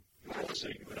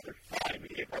listening to another 5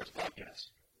 Media Parts podcast.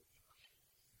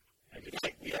 And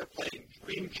tonight we are playing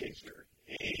Dream Chaser,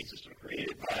 a system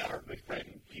created by our good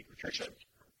friend Pete Patricia.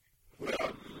 You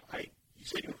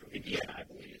said you were from Indiana, I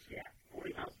believe. Yeah,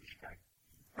 40 miles from Chicago.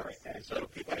 All right, and so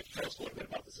Pete, why don't you tell us a little bit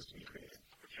about the system you created?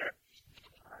 Sure.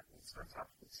 It starts off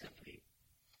with simply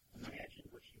imagine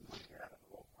what you want to get out of a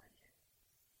role-playing game.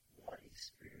 What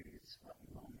experience, what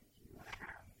moment do you want to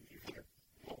have when you think of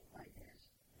role-playing games?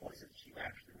 What is it that you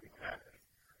actually really have?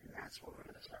 And that's what we're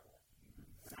going to start with.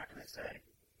 We're not going to say,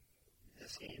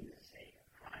 this game is a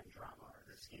crime drama, or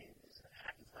this game is a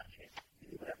hack and slash game.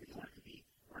 You do whatever you want it to be.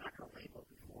 We're not going to label it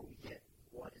before we get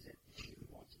what is it that you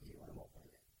want to do in a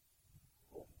role-playing game.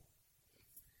 Cool.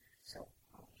 So,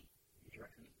 would you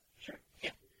recommend? Sure,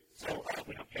 yeah. So,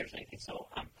 we don't care anything. So,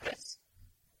 I'm Chris.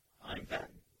 I'm Ben.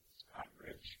 I'm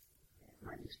Rich. And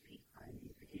my name is Pete. I'm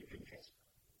the Game Dream Chaser.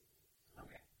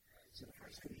 Okay. So, the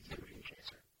first thing we do with Dream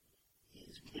Chaser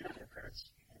is we get out our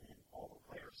cards, and then all the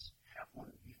players have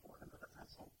one before them with a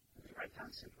pencil, and they write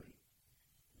down simply,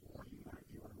 what do you want to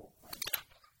do in a role-playing game?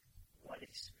 What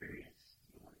experience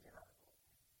do you want to get out of it?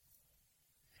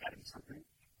 Having something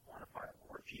quantifiable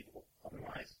or achievable.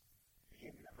 Otherwise, the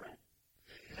game never ends.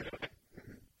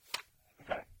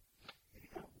 Okay. If you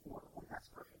come up with more than one, that's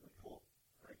perfectly cool.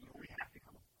 But you only have to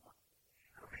come up with one.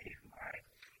 Okay, all right.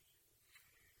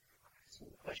 So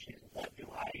the question is, what do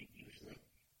I usually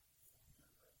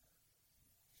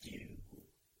do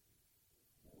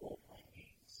role-playing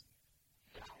games?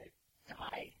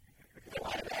 Die. A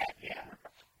lot of that, yeah.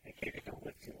 The character don't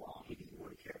live too long. Maybe you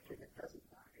want a character that doesn't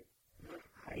die.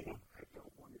 I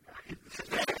don't want to die.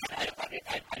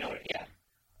 I know it, yeah.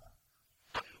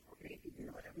 Or maybe,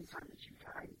 every time that you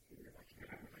die, you're like,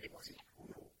 it wasn't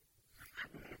cool.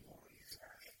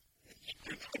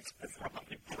 That's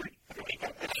probably pretty.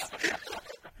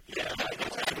 Yeah, I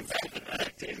guess I can say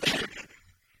that, Dave.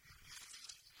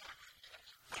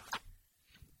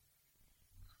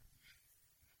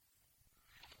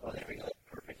 Oh, there we go.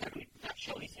 Perfect. Are we not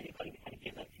showing anybody kind of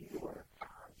give that to you, or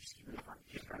Just keep it fun.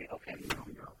 just right? Okay.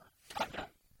 You're all done. I'm done.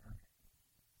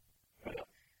 There we go.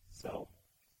 So,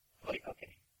 wait,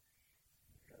 okay.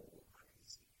 Go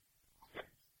crazy.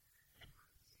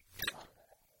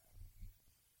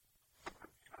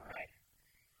 All right.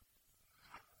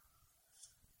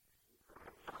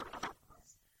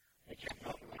 I can't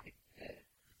help it.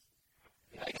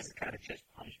 I guess it's kind of just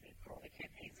punishment for all the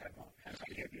campaigns I've run. Kind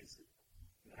of characters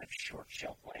have short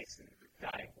shelf lives and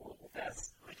die horrible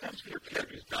deaths. How many times have your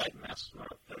characters died in mass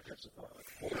amount of prototypes of like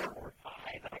 4 or 5.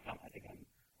 I think I'm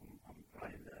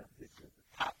running the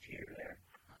top tier there.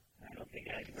 I don't think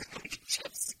I can really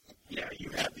chips. Yeah, you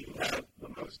have the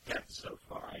most deaths so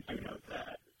far. I do know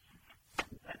that.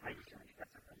 Are you telling me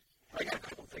that's okay? I got a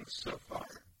couple things so far.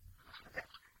 Okay.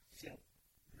 So,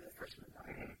 the first one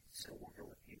died, so we'll go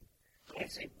with you. I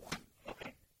say one.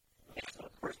 Okay. So the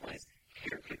first one is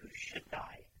character who should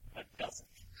die but doesn't.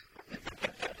 Okay.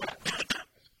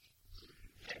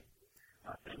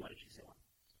 Ben, what did you say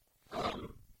one?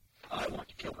 I want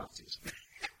to kill Nazis. What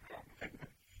did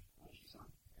you say?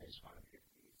 I just want to hear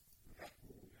these. Okay.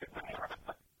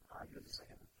 You're the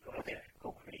second one. Okay,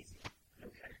 go crazy.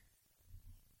 Okay.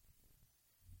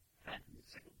 And The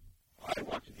second I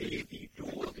want to be the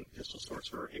dual-wielding pistol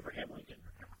sorcerer Abraham Lincoln.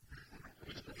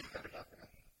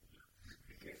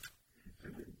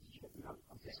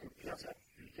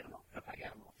 I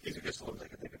got them all. These are just the ones I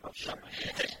can think about. Shut my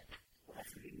head. Well,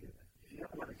 that's the beauty of it. If you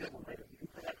don't want to get one later, you can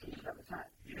play that game another time.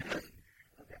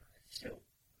 Okay. So,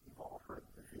 you've all heard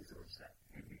the things that were said.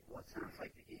 What sounds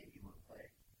like the game you want to play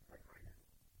right now?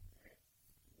 Okay.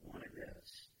 One of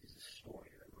this is a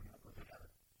story that we're going to put together.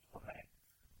 Okay.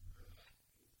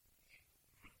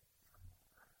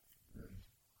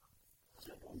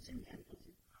 So, one's in the end, one's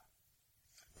in.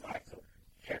 Alright, so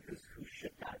characters who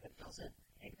should die but doesn't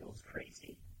and goes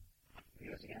crazy.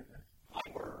 Yours again? I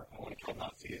want to kill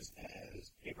Nazis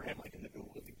as Abraham Lincoln, the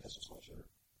dual-wielding pistol sorcerer.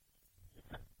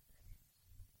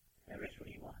 Now, Rich, what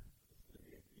do you want?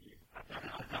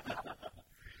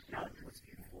 Now, what's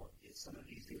beautiful is some of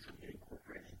these things will get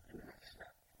incorporated in the next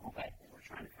step. Okay. And we're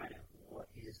trying to find out what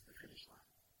is the finish line.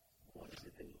 What is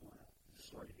it that we want the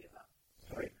story to be about?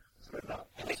 Sorry about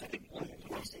At least I think one of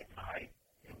you say I,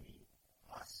 it'll be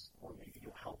us, or maybe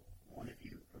you'll help one of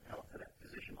you propel to that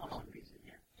position for some reason.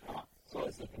 Yeah. so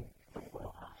it's looking for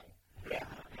a high. Yeah,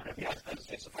 I was going to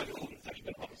say, so far the only section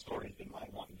about the story has been my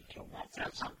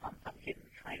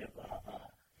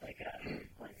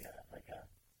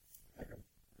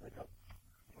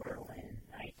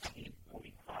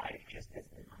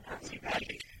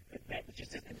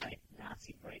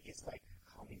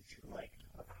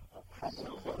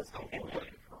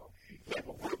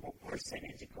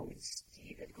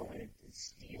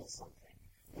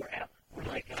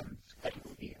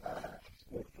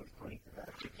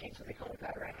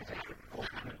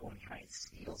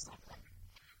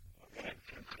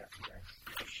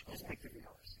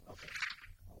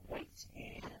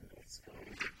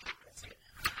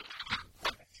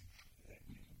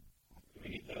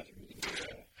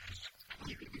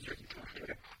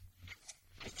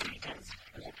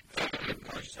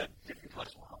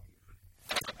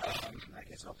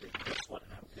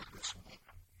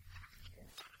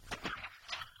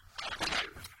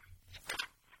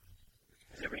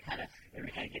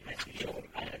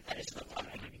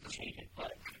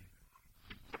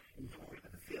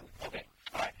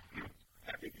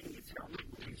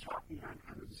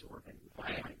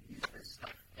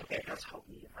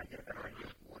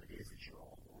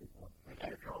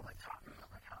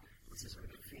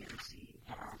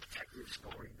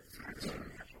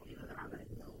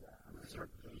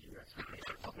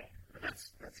Okay. But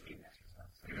that's game master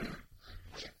stuff.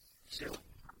 Okay. So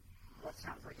what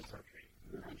sounds like it's okay.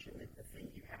 You mentioned that the thing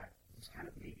you had was kind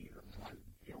of maybe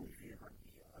the only thing that might be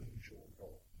an unusual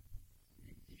role.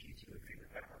 Did you two figure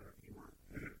that out or you want?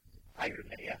 I agree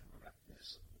with that, yeah. Okay.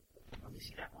 Yes. Let me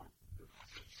see that one.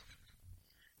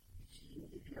 Can you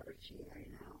get the other two right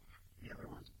now? The other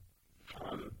one?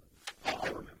 I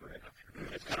remember it.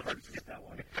 It's kind of hard to forget that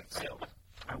one. So,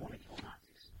 I want to kill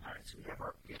Nazis. All right, so we have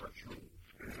our dream.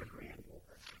 There's our grand goal.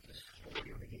 The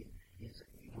story of the game is that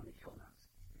we want to kill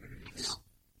Nazis. Now,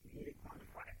 you need to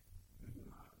quantify it.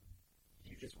 Do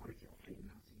you just want to kill any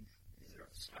Nazis? Is there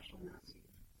a special Nazi?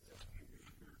 Is there a hundred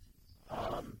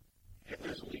Nazis?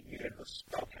 Hitler's elite unit of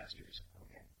spellcasters.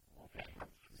 Okay.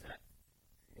 Is that,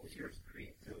 what was yours?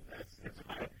 Create. So that's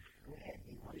fine. Go ahead.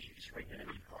 Why don't you just write that in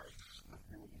your card?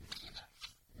 Then we can see that.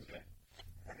 Okay.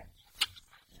 Okay.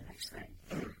 The next thing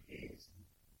is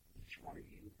each one of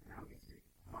you now gets to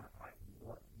quantify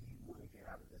what you want to get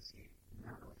out of this game.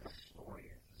 Not what the story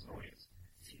is. The story is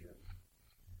to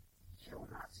kill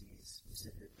Nazis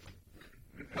specifically.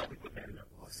 You probably put that in a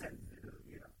sentence,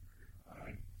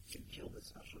 to kill the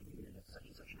special unit of such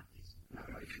and such Nazis. Not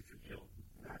like to kill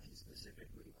Nazis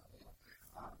specifically, blah, blah,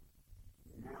 blah.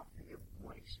 Now think of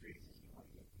what experiences you want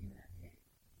to get in that game.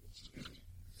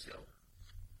 So,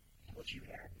 what you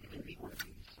had, it can be one of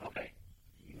these. Okay.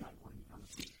 You might want to become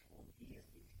a thief or be a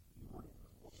thief. You want to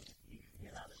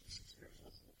get out of this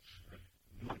experience.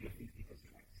 You want to be a thief because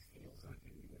you want to steal something.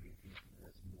 You want to be a thief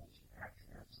because you want to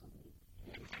access something.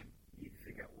 You need to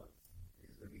figure out what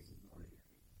is the reason you want to be a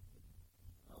thief.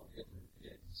 Well, Hitler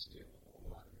did steal a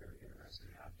lot of very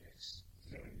interesting objects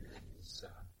during his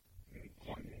very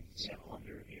poignant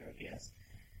plunder of Europe, yes.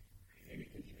 And you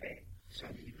can be paid. So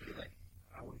you could be like,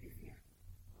 I want to be a thief.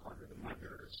 Under the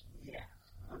plunderers. Yeah.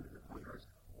 Under the plunderers.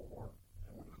 Or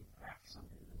I want to get back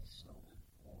something that was stolen.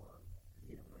 Or,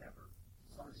 whatever.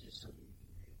 As long as it's just something you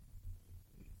can do.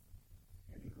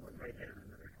 And you can look right there on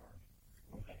another card.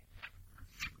 Okay.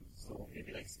 So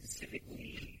maybe like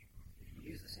specifically, if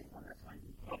you use the same one, that's fine.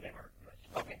 Okay.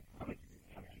 Okay. I'm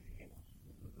keeping it.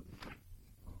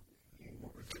 And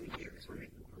what we're doing here is we're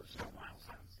making personal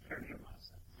milestones. Very near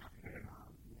milestones.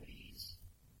 These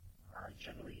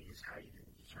generally is how you can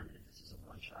determine if this is a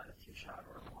one-shot, a two-shot,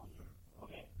 or a long game.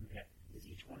 Okay. Because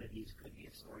each one of these could be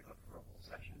a story book for a whole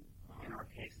section. In our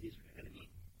case, these are going to be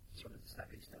sort of the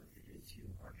stepping stones to get into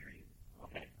our dream.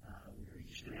 Okay. We're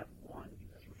each going to have one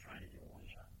because we're trying to do a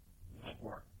one-shot.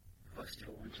 Or close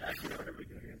to a one-shot, whatever we're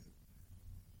doing.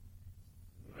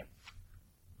 Okay.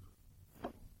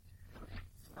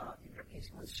 In your case,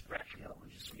 one scratch the other one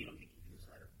just so you don't get confused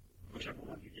later. Whichever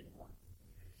one you didn't want.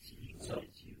 So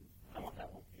I want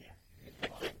that one. Yeah.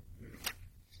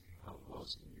 How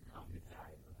close can you come to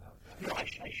die without that? No,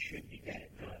 I should be dead,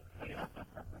 but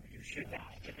you should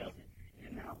die. It doesn't.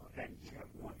 And now, then you have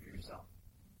one for yourself.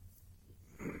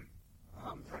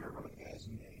 I'm trying to remember the guy's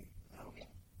name. Okay.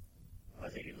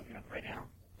 Was it you're looking up right now?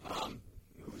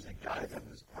 Who was that guy that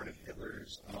was part of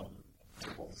Hitler's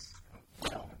temples?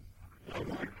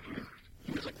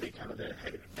 He was like the kind of the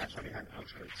head of that's why behind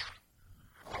Auschwitz.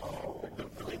 Oh, the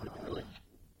really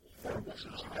horrible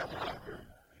sociopathic doctor.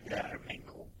 Yeah,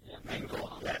 Mengele.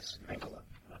 Mengele, yes, Mengele.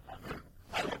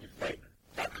 I like to fight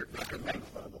Dr.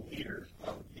 Mengele, the leader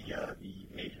of the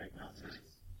Mennonite Nazis.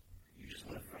 You just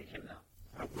want to fight him now.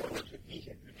 I would like to beat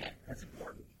him. That's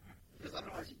important. Because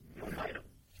otherwise you don't fight him.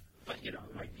 But, it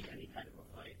might be any kind of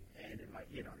a fight. And it might,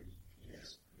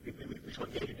 yes. We just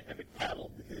want to get into epic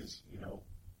battle with his,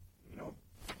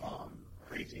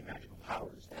 crazy magical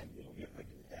powers, and it'll be a fight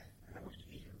to the death. And I want to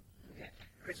beat him. Okay.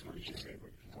 Chris, why don't you say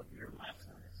what your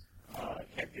milestone is?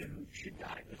 Character who should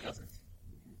die but doesn't. Say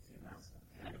your milestone.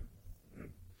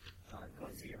 Go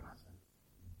ahead and say your milestone.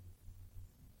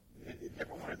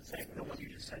 Everyone had the same. The one you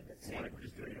just said, that's it. We're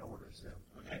just doing it in order, so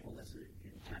we'll listen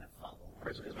and kind of follow.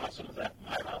 Chris, his milestone is that.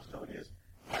 My milestone is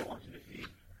I want to defeat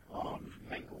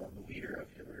Mengele, the leader of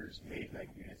Hitler's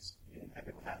Mennonite units in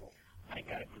epic battle. I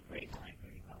got a great time for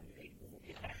you. We'll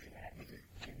get back to that.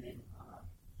 And then,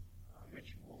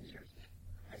 Rich, what was yours?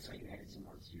 I saw you added some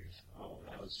more to yours. Oh,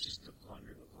 that was just the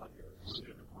plunder.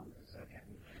 Okay.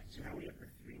 So now we have the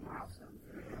 3 milestones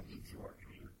that are going to lead to our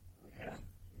dream. Okay.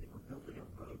 And we're building a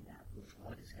roadmap with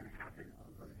what is going to happen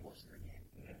over the course of the game.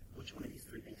 Okay. Which one of these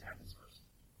 3 things happens first?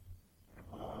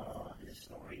 The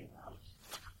story about,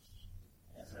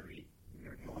 as I read,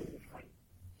 you're going to fight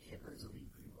Hitler's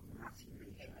elite group of Nazi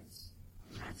agents.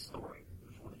 That story,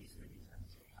 which one of these 3 things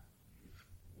happens first?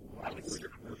 I would say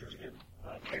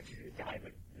character who die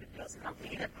but it doesn't. I'm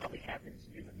thinking that probably happens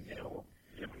in the middle.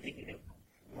 I'm thinking that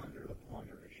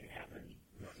Plunder should happen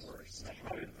first. That's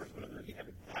probably the first one of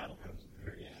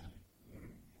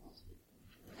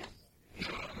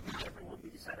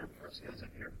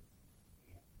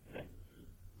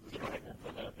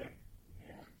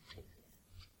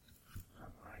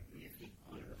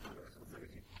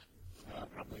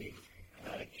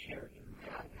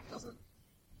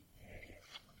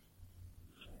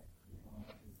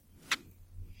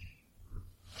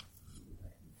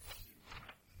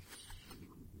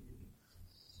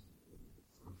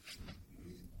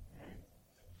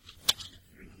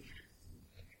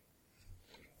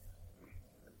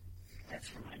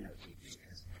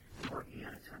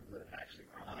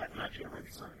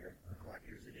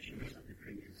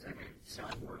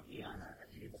on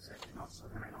a table set, and also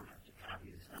then I don't have to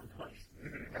copy this down twice.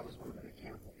 That was one of the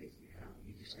mechanical things we found.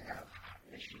 You used to have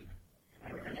a sheet.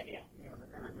 I read that, yeah.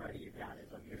 But then I'm writing it down.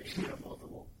 It's like you're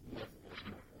multiple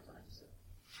times. So,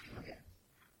 okay.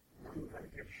 Now move on to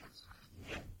paper sheets.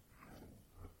 Okay.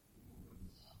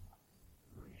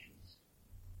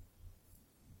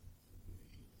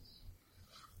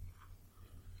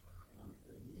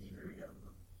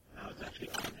 Now it's actually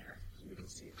on there, so we can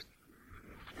see it.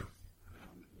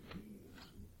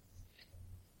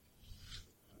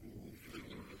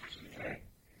 Okay.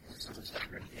 So the stuff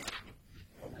right there.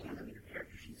 Well, I know your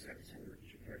character sheets every time you look at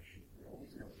your character sheet. You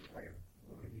always know the player.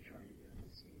 What are you trying to do in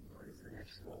this game? What is the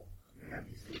next goal? You have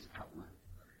these things outlined.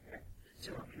 Okay.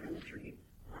 So if you're in the dream,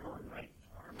 on right,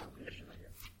 our condition right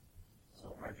here.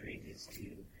 So our dream is to,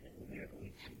 and we are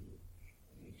going to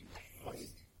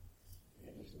fight.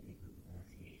 And there's a big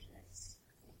pronunciation. That's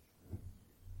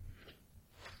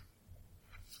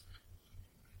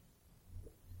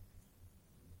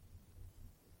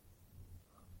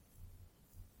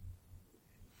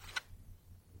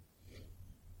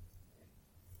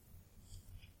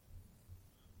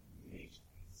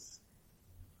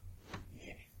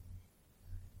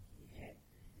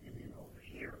and then over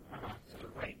here, to the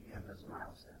right, you have those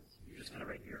milestones. You're just going to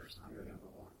write yours under number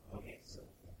one. Okay, so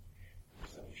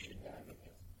we should get this.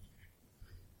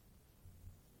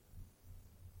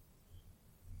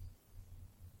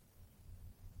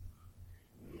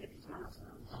 When you get these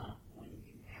milestones, when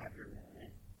you have your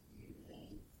movement, you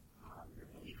then, your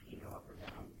belief can go up or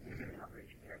down, and you can upgrade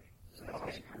your character. So that's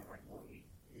also kind of like what we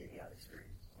did the other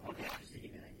experience. Okay, just to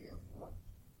give you an idea of what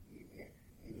you get.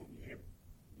 And then you hit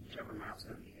whichever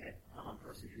milestone you hit,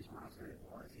 person whose milestone it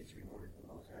was gets rewarded the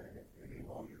most out of it. If you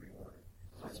won't, you're rewarded.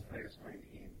 So as players playing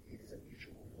the game, it is a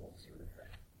mutual role sort of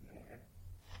effect. Okay?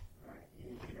 Alright,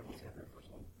 and everyone's got their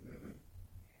first one.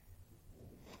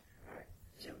 Alright,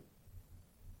 so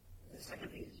the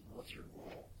second thing is, what's your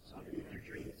role? So underneath your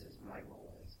dream, it says, my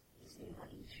role is in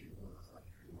looking to look like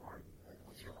who are you? Like,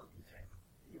 what's your archetype?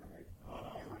 You know,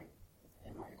 right?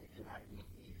 Am I the conniving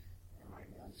thief? Am I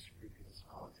the unscrupulous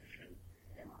politician?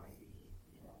 Am I the,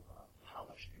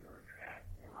 polished bureaucrat?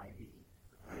 Am I the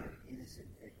innocent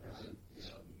victim?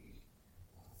 So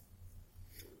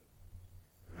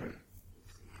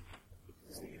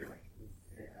you're like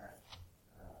the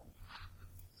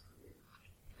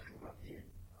corrupted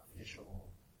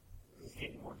official. It's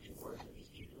getting more two words than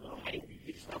just keep it little.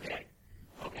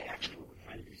 Okay, actually what we're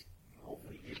trying to do is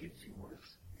hopefully give you two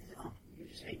words. You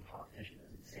just say politician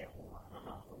doesn't say a whole lot.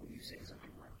 But when you say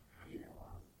something like,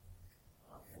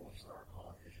 a four-star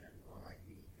politician, or like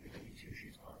the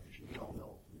two-shoes politician, we all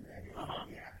know who that is.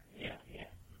 Yeah.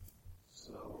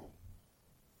 So,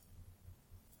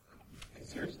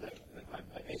 because here's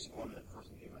my basic one, the first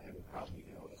thing in my head would probably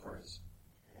go as far as,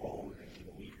 we're going to be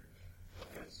the leader.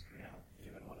 Because,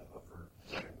 given what I put for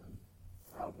second one,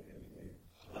 probably going to be the leader.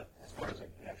 But as far as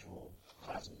like the actual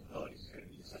classes and abilities, it's going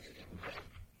to be such a different thing.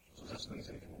 So is that something that's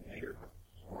going to come in later?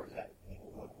 Or is that,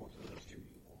 what works with those two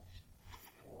people?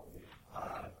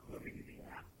 Whoever you think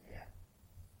now, yeah.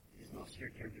 Because most of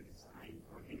your character design,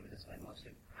 or think of it this way, most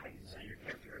of how you design your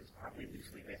character is probably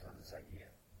loosely based on this idea.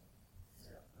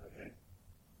 So, Okay.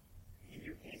 In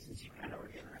your case, since you kind of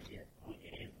already have an idea, point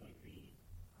A and point B,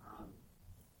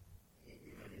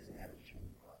 it is an average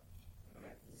club.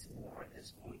 Okay. It's more at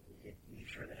this point to make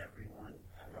sure that everyone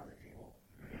around the table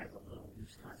has a little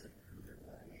loose concept of who they're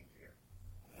going to make here.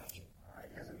 Gotcha.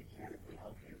 It doesn't mechanically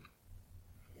help you.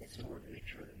 It's more to make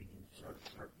sure that we can sort of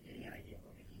start getting an idea of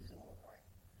what the game's going to look like.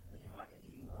 Like if I can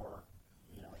do more,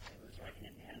 like it was like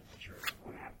an intent picture of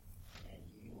a map, and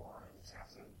you are an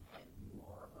assassin, and you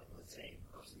are, like, let's say, a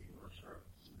person who works for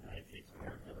the United States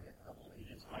America, like a couple of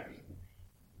agents hires you.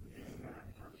 We're going to have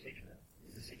a conversation of,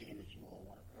 is this a game that you all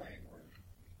want to play, or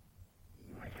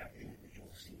you might have individual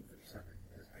scenes that are separate,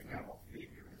 because I got all three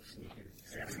of you in the sneak and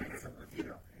assassinate someone,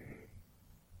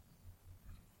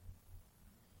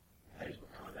 That is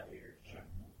what combat leader is.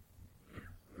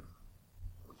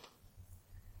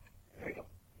 There we go.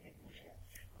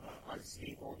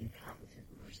 Unstable, incompetent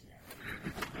mercenary.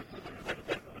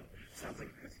 Sounds like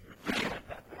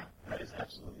That is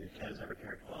absolutely, that is every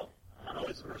character. Well, not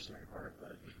always the mercenary part,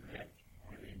 but okay.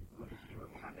 And then what if you were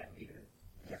a combat leader?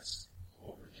 yes,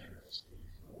 over generous.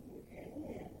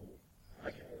 I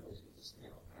can always get this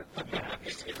nail.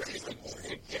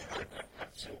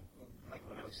 So, like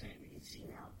what I was saying, we can see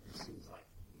now, it seems like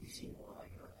we see more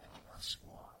like a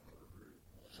squad or a group.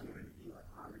 So we're going to be like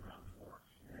on the ground floor,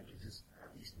 and that gives us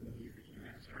at least the music and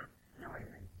master. Now I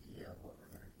have an idea of what we're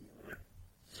going to deal with.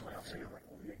 So I also know, like,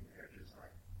 when we're making characters,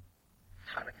 like,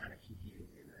 how to kind of keep you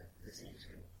in the same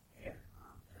scope. Yeah.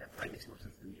 That probably makes more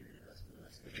sense to me than it does to the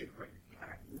rest of the group. Right. All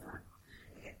right, move on.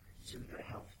 Okay, so we go to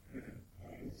health. And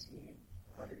in this game,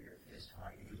 whether you're fist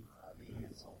fighting, being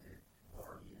insulted,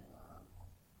 or,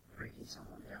 breaking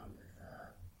someone down with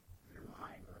your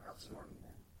mind or outsmarting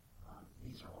them,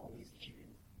 these are all ways that you can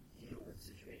deal with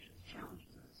situations,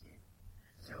 challenges in this game.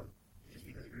 So, just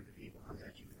because a group of people comes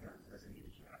at you with guns doesn't mean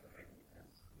that you have to fight them with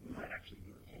guns. You might actually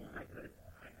be okay, and I could.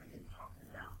 I didn't talk them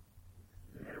down.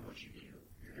 No matter what you do,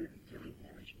 you're going to be dealing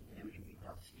damage, and damage will be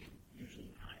dealt to you, usually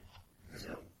in time.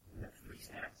 So, you have 3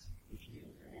 stats, which you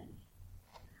deal with your end.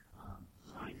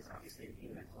 Mind is obviously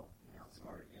being mental,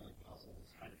 smart at dealing puzzles,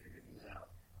 trying to figure things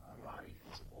out. Body,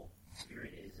 physical.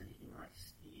 Spirit is anything like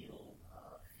steel,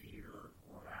 fear,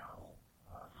 morale,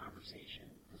 conversation,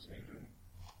 persuasion.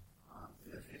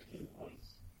 There are 15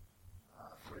 points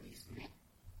for these 3,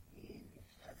 and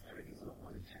that's everything's on a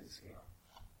 1 to 10 scale.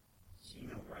 So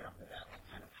you know right off the bat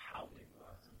kind of how they go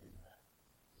out something like that.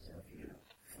 So if you're going to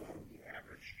form the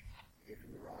average, if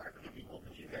we're all average people,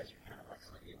 but you guys are kind of like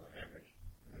slightly above average.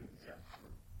 So,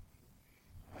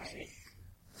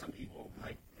 some people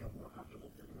might feel more comfortable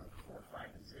doing like 4,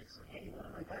 5, and 6. Like, hey, what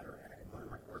am I better at? And what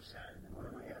am I worse at? And then what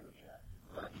am I average at?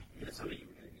 But some of you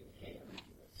are going to be like, hey, I'm going to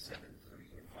do like 7, 3,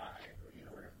 and 5, or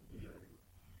whatever. You know what I mean?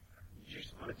 You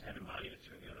just want a 10 embodiments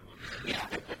for the other one. Yeah.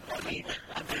 I mean,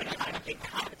 I'm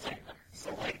incompetent.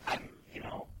 So, like, I'm,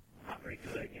 not very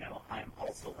good. I'm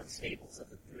also unstable as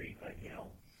a 3, but,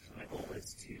 my goal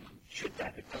is to shoot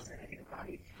that if it doesn't. I think the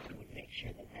body would make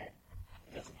sure that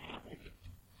doesn't happen.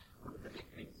 One of the big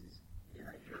things is, if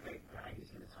you're a big guy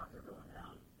who's going to talk everyone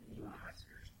down, you want high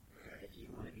spirit. If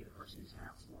you want to be the person who's going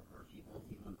to outsmart more people,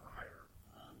 you want a higher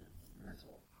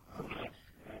mental.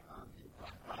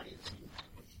 Body is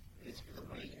the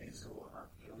way you go about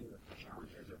dealing with the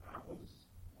challenges or problems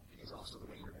is also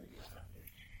the way you're going to be effective.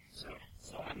 So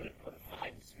I'm going to put a 5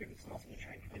 in spirit, because I'm also going to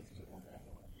try and convince people that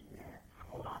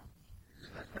hold on.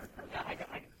 I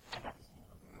got this.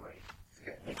 Right.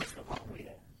 Good. Like, it's the long way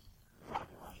to rock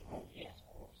and roll. Oh, yes,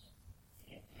 of course.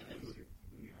 Yeah. And then when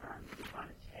you're trying to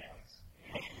define a task,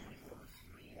 you have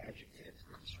 3 adjectives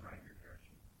that describe your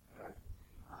character. Right.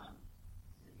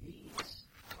 These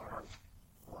are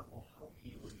what will help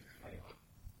you when you fail.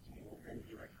 You will then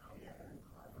be like, oh yeah, I'm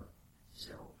clever.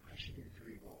 So I should do the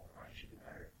 3 roll, or I should do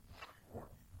better. Or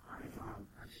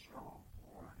I'm strong,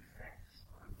 or I'm fast,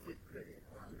 or I'm quick-witted,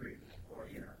 or I'm greedy, or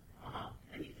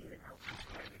anything that helps you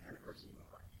describe the kind of person you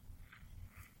look like.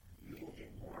 You will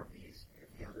get more of these if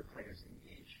the other players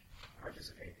engage,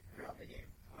 participate throughout the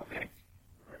game. Okay.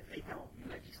 But if they don't, you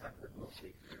might be stuck with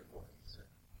mostly 3 or 4 things.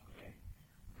 Okay.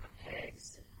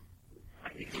 Tags. I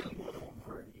think you have more than 1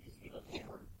 word because you look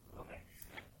important. Okay.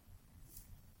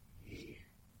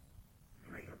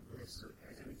 Right up this, so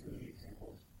guys, have too many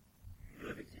examples.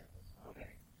 Good examples.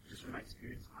 Okay. Just from my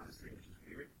experience, honestly, which is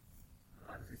weird,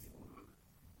 a lot of things people don't know.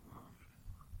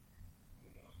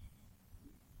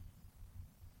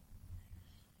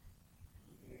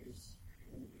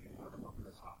 You can work them up in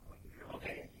the top. Like, if you're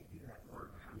okay, I can't do that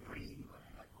word. I'm crazy, but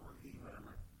I'm like quirky, but I'm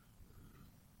like,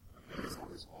 as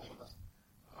long as all of us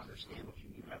understand what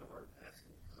you mean by the word, that's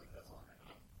all I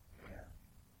know. Yeah.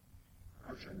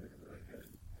 I'm trying to make it really good.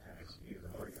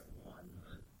 I've already got 1,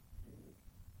 but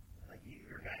like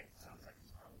your guy sounds like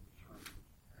he's probably trying.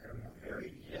 I don't know.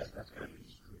 Very, yes, that's going to be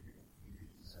screwed.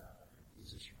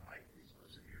 He's a survivor. He's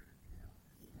persevered.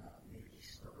 Maybe he's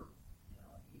stubborn.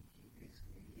 He thinks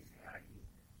maybe he's the guy.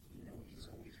 He's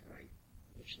always right,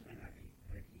 which might not be,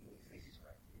 but he always thinks he's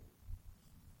right.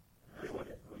 What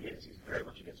he is, he's very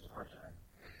much against apartheid.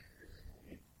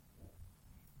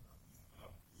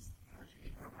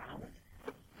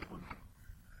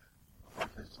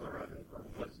 That's what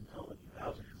was until the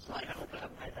 2000s. I know, but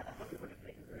I thought we would have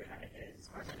made it very high. As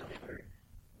far as I know, Hitler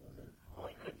wasn't, well,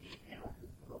 he could be,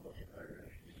 global Hitler,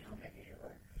 maybe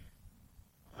Hitler.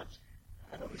 But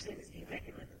I thought we were saying this came back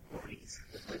in like the 40s.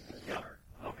 Yeah.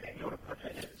 Okay. You know what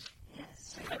apartheid is?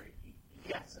 Yes.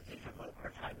 Yes, I think about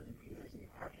apartheid, but the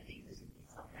apartheid is in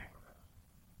South Africa.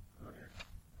 Okay.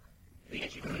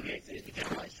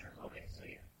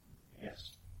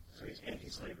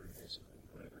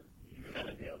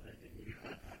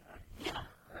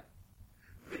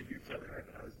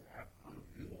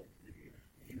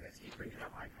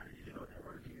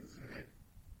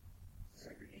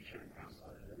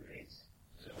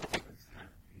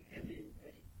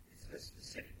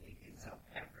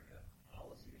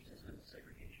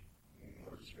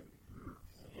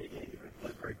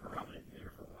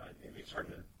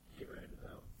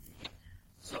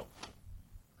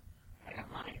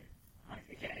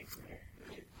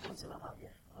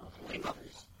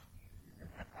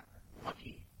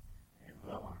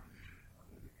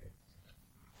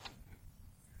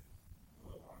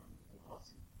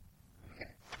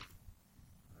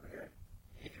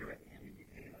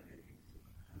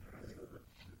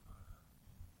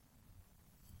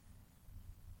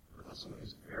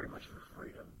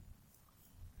 freedom.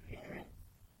 Yeah.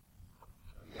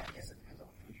 Yeah, I guess it depends on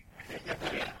the country.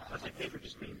 Yeah. So I think favorite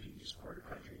just means you support a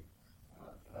country.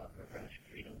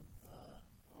 Freedom.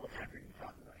 What kind of freedom are you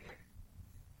talking about here?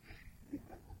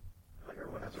 Like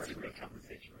everyone has a right to great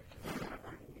conversation, right?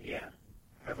 Yeah.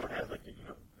 Everyone has like the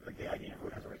idea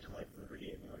everyone has a right to life,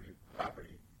 liberty, and your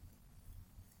property.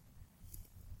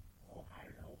 Well, I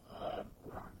don't know.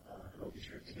 Hold on.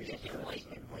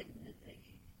 Enlightenment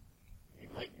thinking.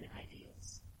 Enlightenment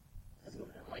ideals. Let's go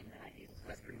with enlightenment ideals.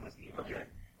 That's pretty much the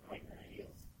enlightenment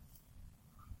ideals.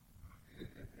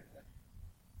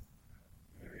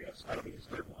 There we go. So that'll be his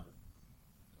third one.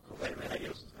 So enlightenment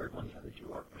ideals is the third one. The other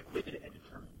two are limited and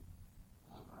determined.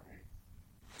 All right.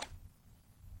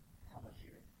 How about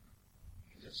you?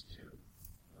 Just to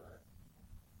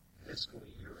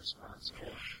fiscally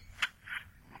irresponsible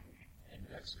and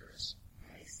dexterous.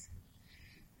 Nice.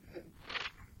 Okay.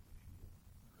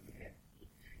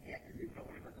 Yeah, and then don't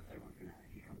worry about the third one for now.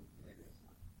 You come later this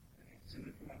month. Okay, so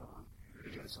moving right along.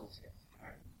 We're doing soul skills. All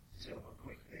right. So a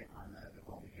quick bit on the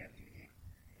roll we have to game.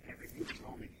 Everything you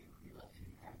roll in the game, you roll 2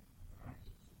 times.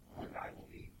 One die will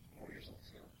be for your soul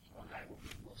skill. One die will be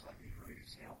most likely for your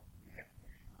skill. Okay.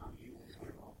 You always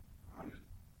want to roll 100.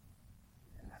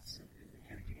 And that's simply the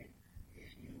mechanic again.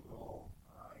 If you roll,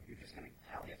 you're just going to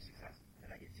tally up successes. Did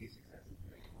I get 2 successes?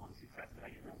 Did I get 1 success? Did I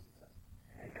get no success?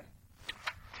 Okay.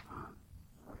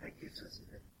 What that gives us is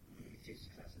that you get 2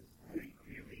 successes, and you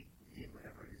clearly did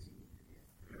whatever it is you needed to do.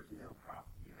 There's no problem.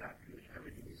 You got pretty much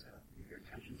everything you set up. Your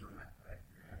intentions were met, right?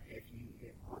 If you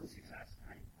get 1 success,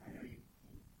 I know you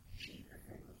cheat the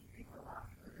thing, but you pick a lot,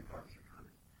 but the cards are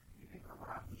coming. You pick a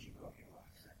lot, but you broke your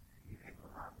lock set. You pick a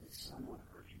lot, but someone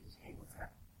approaches, hey, what's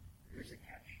that? There's a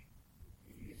catch.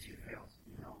 If you get 2 fails,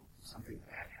 you know something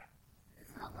bad happened.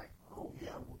 It's not like, oh,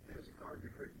 yeah, well, there's a guard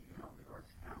that hurt you. You know, the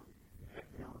guard's found.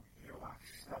 You know, your lock's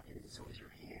stuck in it, so is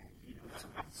your hand. You know,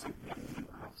 something new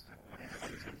else.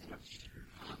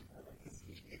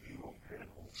 If you roll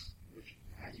criticals, which,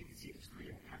 as you can see, there's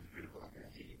 3 different kinds of critical. I'm going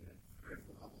to give you the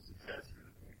critical level success,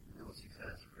 no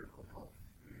success, critical fault.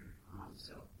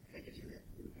 So that gives you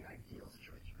the ideal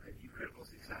situation, right? If you critical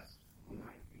success, you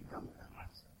might be done with that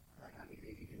mindset. Like, I mean,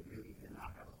 if you can really get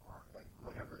knocked out of the park, like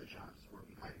whatever the genres were,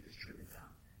 you might have just trimmed it down.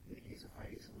 In the case of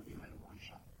fighting someone, you might have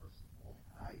one-shot the person.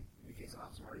 In the case of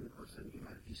outsmarting the person, you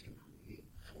might have just completely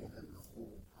told them the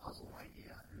whole puzzle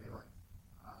idea, and they're like,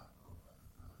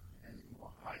 and you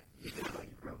walk by, you feel like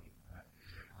you broke it. Right?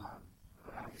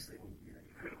 But obviously, when your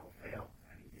critical failed,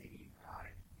 I mean, maybe you got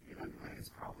it. Like it's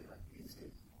probably like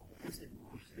instant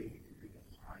most thing you can think of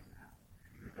is probably going to happen.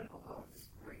 Your critical fail is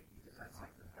great because that's like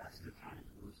the best of times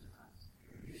and worst of times.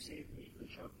 You saved me from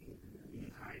choking, and in the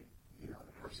meantime, the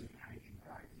person behind you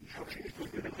died from choking.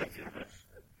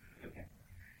 Okay.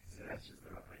 So that's just the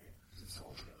rough idea. Some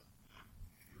soul skills.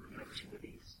 Remember 2 of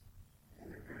these, and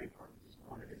they're very important because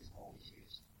one of them is always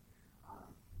used.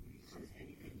 Since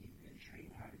anything you've been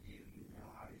trained how to do, you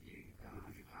know how to do, you've done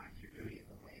 100 times, you're doing it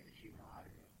the way that you know how to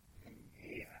do. And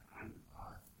hey, I'm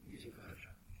using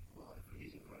Photoshop. Well, if we're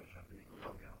using Photoshop to make a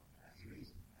logo, that's the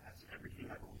reason. That's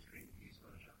everything I've always trained to use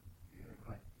Photoshop.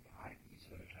 But if I use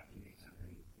Photoshop to make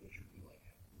something which would be like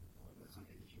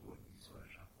something that you wouldn't use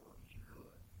Photoshop for, but you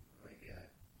could. Like,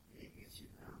 it gets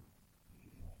you down.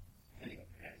 Anyway,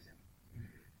 that is it.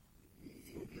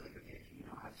 It would be like, okay, if you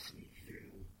know how to sneak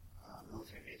through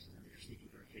military bases and you're sneaking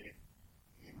through a cave,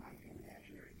 it might be an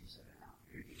imaginary use of it now.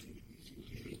 You're using it in a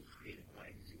creative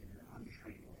way, using it in an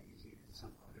untrained way, using it in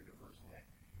some other diverse way.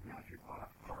 Now, if you're caught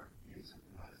off guard, doing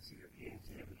something about it, see your pants,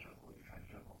 you have a juggle, and you try to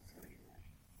juggle, it's going to get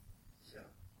imagined. So,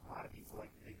 a lot of people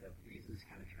like to think that the reason it's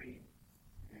kind of trained,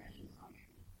 imagine is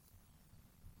untrained.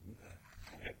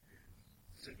 Okay.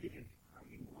 So, you can,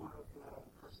 you want to open that up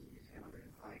a person who's kind of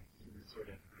like in this sort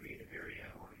of creative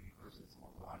area, or a person that's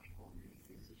more logical and doing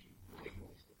things that you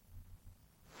always do.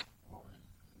 All in.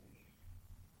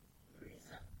 3 and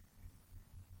 7.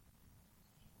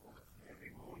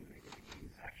 Every role you make in the game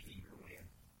is actually your way of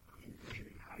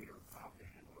envisioning how you're about to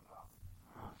handle a problem.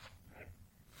 Right?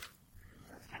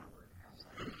 That's kind of where it comes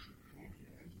from.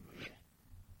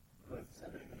 But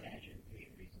 7 imagine,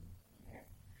 vision, reason. Okay.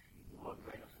 You can look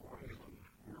right at 4 and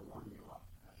a 1 you're up.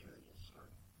 That's really just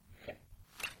starting. Okay.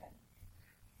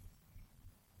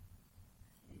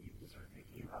 And you can start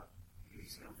thinking about 3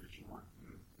 skills that you want.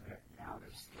 Okay. Now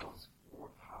there's skills, 4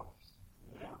 powers,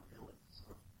 1 abilities.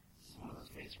 Some of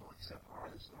those phase roll, except for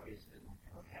the story has been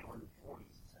okay, we're in the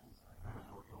 40s, it sounds like.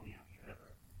 We're going after it.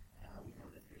 We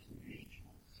know that there's some mage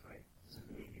ones, right? So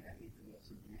maybe that means we have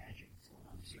some magic, some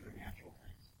supernatural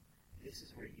things. This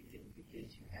is where you can begin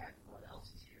to add what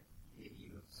else is here. Maybe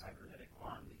you have cybernetic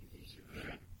wand that gives you super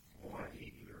strength, or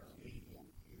maybe you're a medium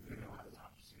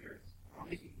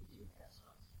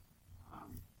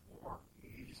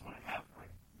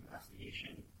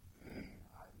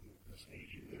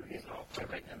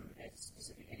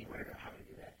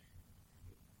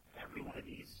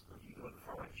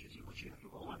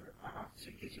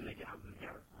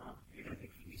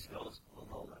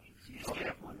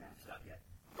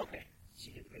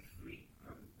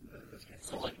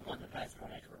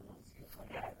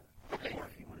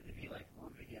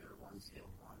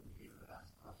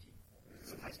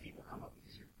sometimes people come up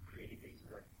because you're creating things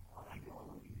like, oh, I know I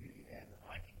want to be really bad, but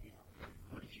like,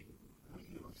 what did you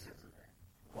obsess with that?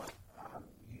 What?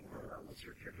 What's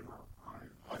your character model?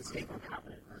 Unstable,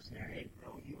 incompetent, mercenary.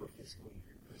 No, you were fiscally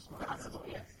responsible.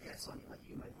 Yes. So like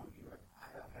you might want to be like, I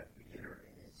have a beginner,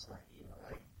 and it's like,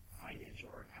 like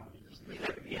financial or accounting or something.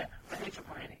 Yeah, financial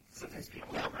planning. Sometimes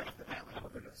people know right off the bat, like,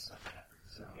 what they're going to suck at.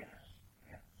 So, yeah.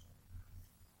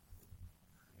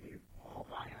 You're all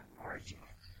by on margin.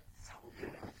 So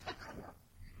good.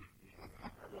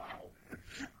 Wow.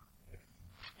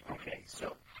 Okay,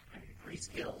 so 3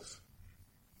 skills.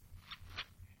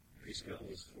 3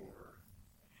 skills for.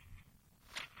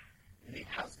 I mean,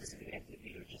 how specific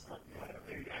activity or just like whatever?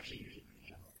 They're actually usually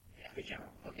pretty general. Yeah, pretty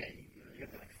general. Okay, you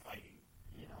have to like fighting.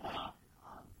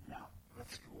 Now,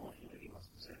 let's go on to be more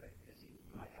specific because you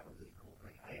might have a really cool,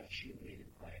 like, I have shielded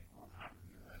and play on time.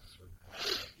 That's sort of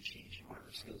changed. One of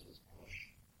her skills was push.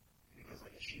 Because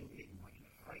like a shield maiden, like in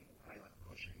a fight, like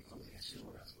pushing. It's almost like a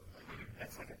sumo wrestler. Like,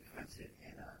 that's like a defensive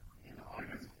and an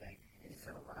offensive thing. And it's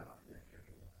a lot of that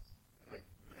character was. But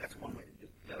that's one way to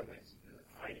do it. The other way is you do like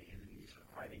fighting, and then you start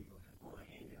fighting, you hold a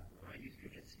hand down, or I use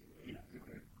jujitsu,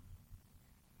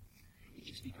 It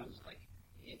just becomes like,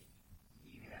 if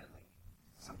you had like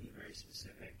something very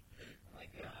specific,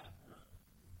 like if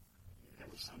there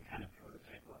was some kind of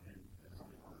prototype weapon that was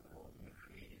only one in the world, and you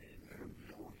created it, and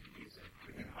no one could use it,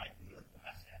 you're going to be like the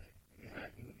best at it.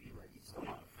 You would be like, you'd still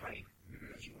know how to fight,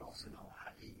 but you would also know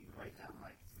how to write down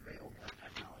like rail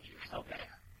technology or something. Okay.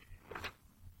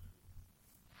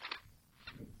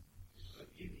 But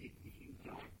if you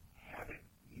don't have it,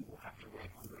 you will have to roll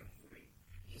under a 3.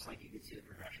 Just like you can see the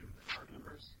progression of the card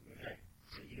numbers. Okay.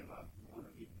 So you have a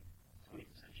 20%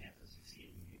 chance of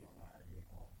succeeding if you don't know how to do it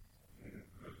all.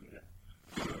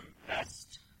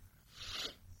 Best.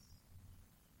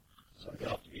 So they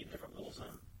have to be different levels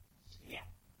then? Yeah.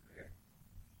 Okay.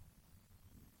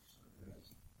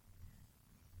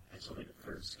 And so the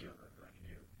 3rd skill that I can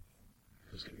do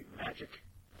is going to be magic,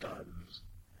 guns,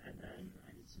 and then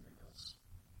I need something else.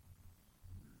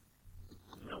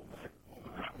 No,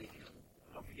 Not leading.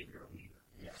 Don't forget you're a leader.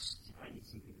 yes. If I need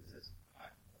something that says,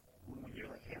 when you're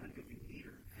like, hey, I'm a good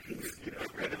leader,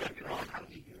 how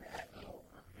do you do that? Oh,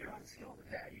 you're on skill with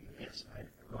that. Yes, I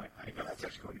know that's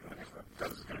actually going to go next one.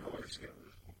 Guns is going to go under skill.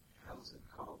 How's it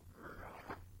called? For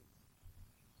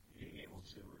being able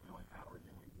to, or knowing power,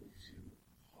 knowing who to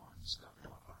pawn stuff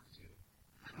off onto.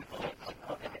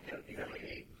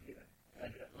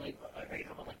 Like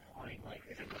pawning, like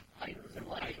if it was items and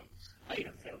like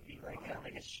items that would be like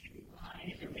a street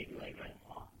line, or maybe like a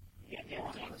pawn. Yeah,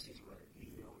 It's one of those things where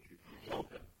you know what you're doing.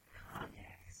 open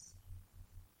contacts.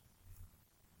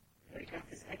 I got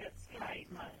this guy,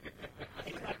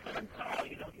 he's my cousin Carl,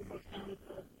 you're both down with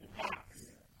the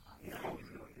box. I always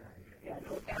know a guy. Yeah, I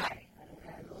know a guy.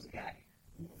 I know this guy.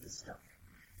 He knows this stuff.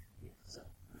 Yeah, so.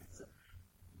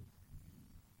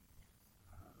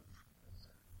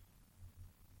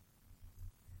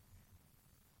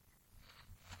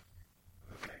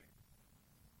 Okay.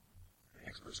 The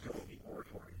expert skill will be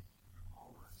oratory.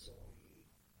 So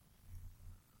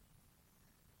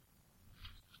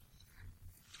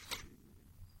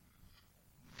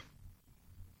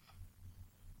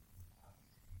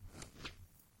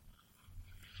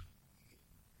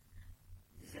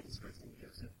is that this person,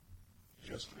 Joseph?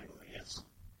 Just Michael, yes.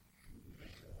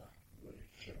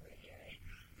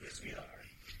 Yes, we are.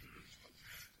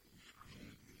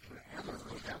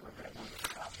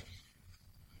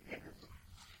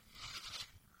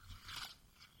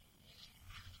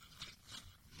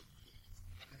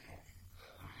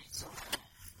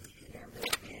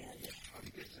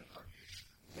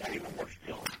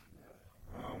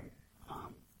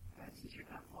 Since you're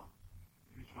not well,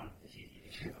 which one is easy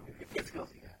to do? What skills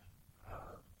you got?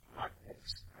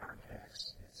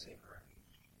 Artifacts, and sacred.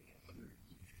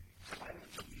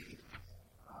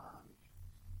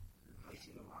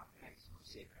 Replacing the rock next to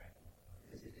sacred.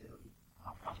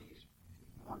 I'll probably use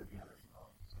one of the other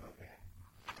skills. Okay.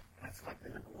 That's like the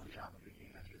number 1 job of the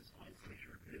game after this point, is to make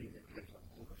sure everything that gives up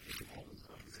over 50 holes is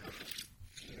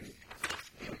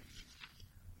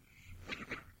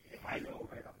if I know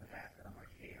right off the bat that I'm like,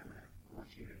 hey, I want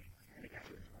you to kind of get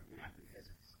this like math and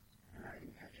physics, and I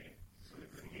didn't have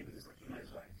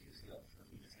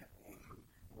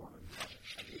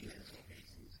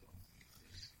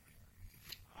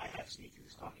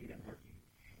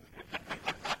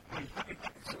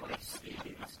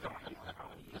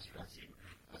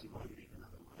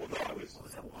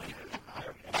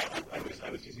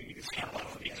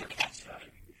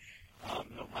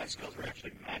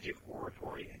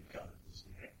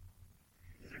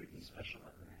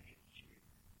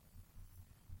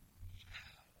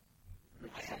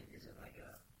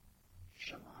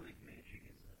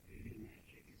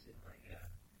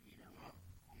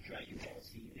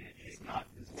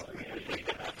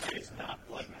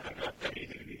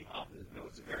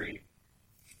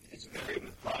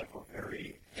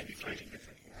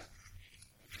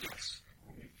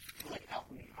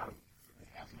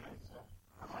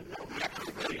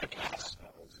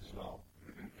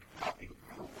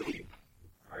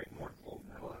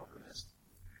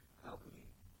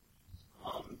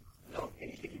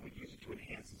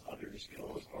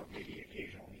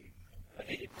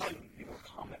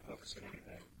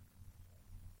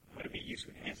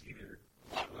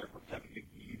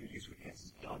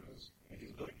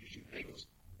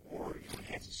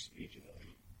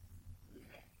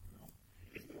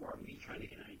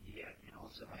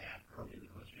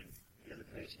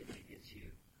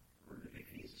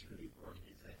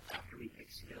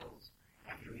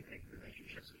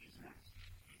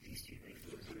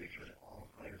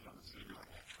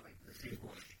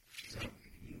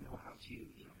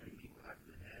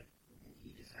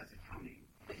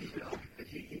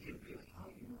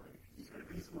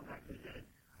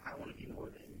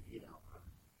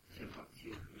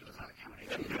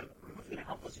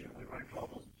we run into all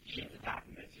those sheets of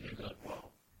documents, and you're like,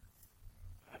 well,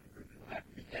 I've been reading that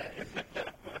to dead.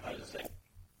 I was just saying,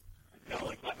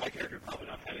 like my character probably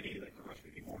not have any, like the rest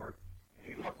would be more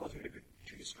closer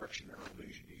to destruction or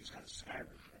illusion. You just kind of Skyrim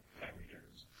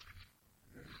returns.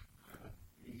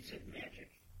 You said magic.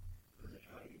 Was it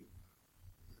fighting?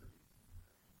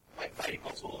 Fighting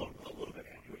also a little bit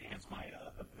to enhance my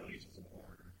abilities as a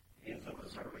warrior. And some of the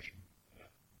starvation.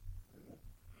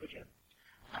 But yeah,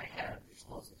 I have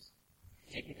explosives.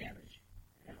 Take advantage.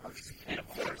 And of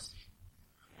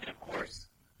course,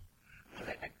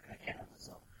 I can't help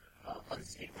myself.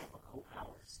 Unstable occult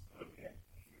powers. Okay.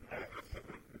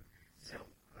 So,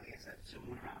 like I said,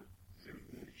 swimming around,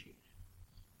 everything would change.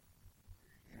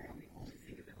 And I only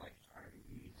think of it like, are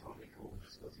you totally cool with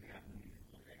the skills you have and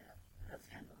what they have? That's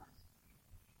kind of nice.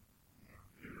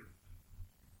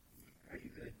 Are you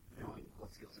good knowing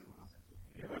what skills everyone else has?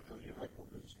 You're like the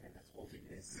linchpin that's holding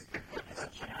this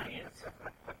giant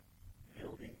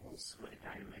building full of sweat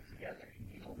dynamite together.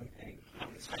 The only thing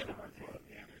is kind of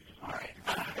damage. All right.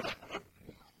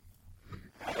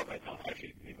 I hope I don't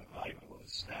actually leave a body my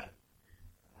lowest stat.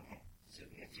 Okay. So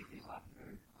we have two things left.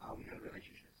 We have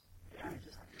relationships. They aren't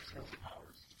just like your skills and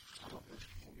powers. Some of them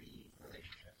will be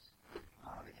relationships.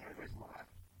 The categories will have,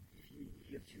 if you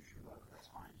have two true love, that's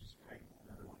fine. Just write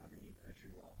another one underneath that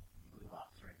true love. Blue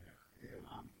box right there.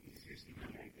 Because here's the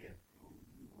idea of who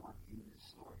you want in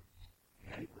this story.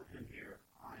 If you put them here,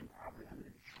 I'm going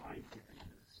to try and get them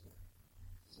into this story.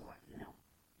 So,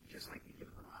 just like you give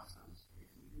them milestones,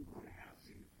 if you want to have a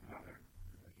significant other,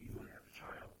 you want to have a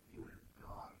child, you want to have a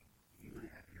dog, you want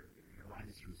to have your line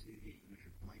of exclusivity, you want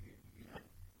your blanket,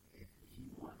 if you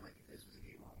want, like if this was a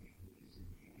game of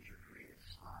use your creative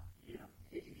spot,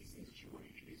 if these things that you want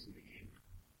to introduce in the game,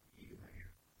 you can put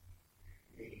here.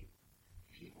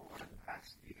 People are the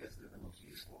best because they're the most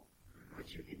useful, but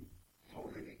you can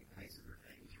totally make a place of their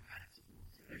things, your pets,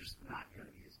 they're just not going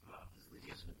to be as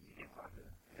legitimate as you can talk to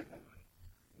them.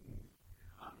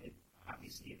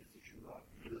 Obviously, if it's a true love,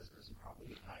 this person probably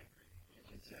would die. If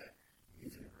it's an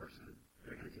intimate person,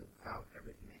 they're going to deal without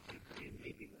everything they can, and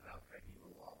maybe without breaking the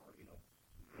law or,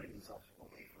 putting themselves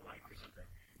away for life or something.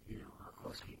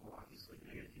 Close people, obviously,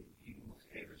 they're going to do you most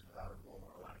favors without a role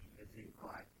or a lot of convincing,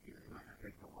 but, they might not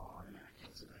break the law, they might not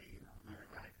kill somebody, might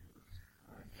not die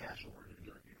casual, or going to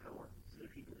be like your coworkers. So the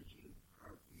people that you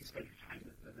spend your time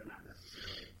with, but they're not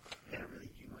necessarily, they don't really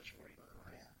do much for you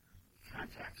otherwise.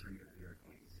 Contacts are your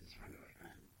acquaintances, friend of a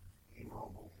friend. Hey, we're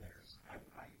all both theirs. I would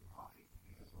buy you coffee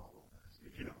because we're all both theirs.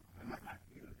 But I might not,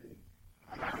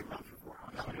 I'm not going to run for 4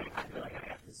 hours. I feel like I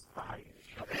have this body in the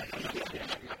truck.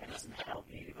 And some help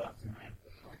me to go up to my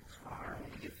car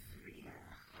and get 3.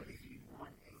 But if you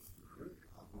want a group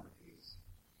of one of these,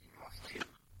 it costs 2.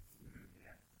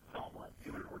 Oh, what?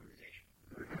 Do an organization.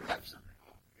 Have something.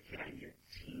 Okay, I need a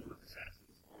team of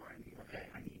assassins, or I need a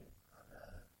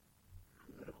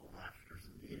political left or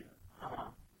something.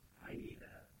 I need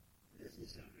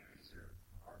business owners or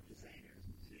art designers,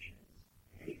 musicians,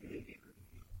 anything to get rid of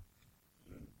people.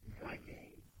 Why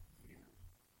game?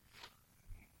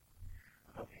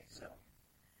 Okay, so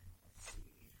let's see.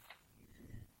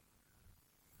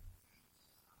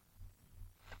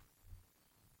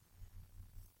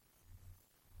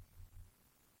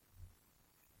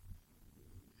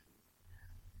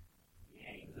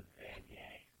 Yeah, he was a bad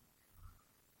guy.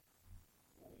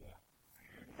 Oh, yeah. I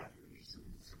heard about the reason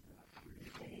something about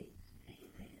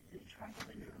they tried to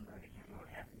maneuver, I can't remember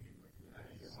what happened to him.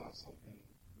 He saw something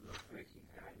like he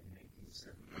died in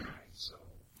 1979, so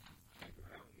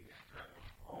probably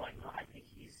oh, I know. I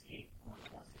think he escaped. One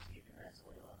of us escaped in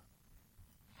Venezuela.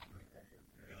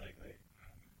 very likely.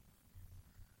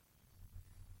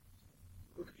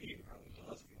 Look at you, probably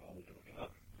does. You probably look it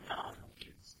up. No,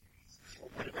 it's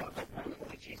what about the one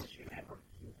who chases you ever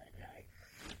kill that guy?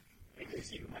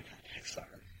 Because you might not have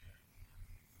started.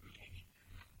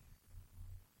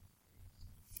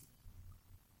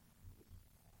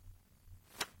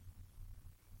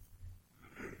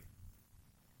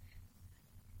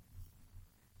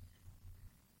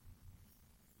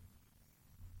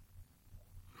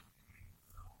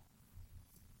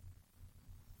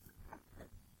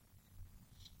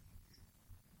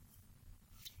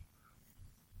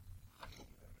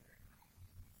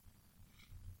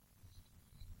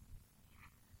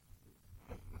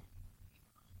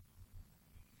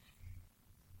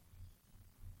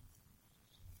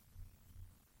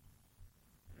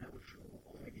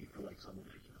 Someone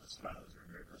like a spouse or a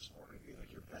married person, or maybe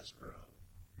like your best bro.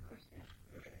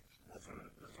 Okay, that's one of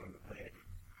the play it.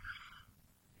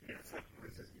 Yeah, it's like where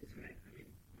it says intimate. I mean,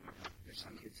 there's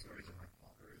some good stories of like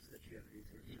authors that you have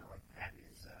into, like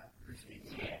Batman's Bruce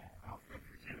Wayne's Alfred,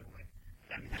 for example.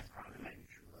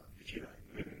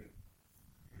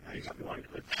 if you wanted to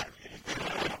put that.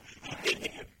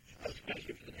 Thank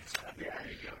you for the next time. Yeah,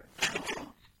 there you go.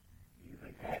 You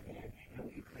like Batman? No,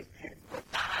 you play Batman.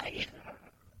 Die!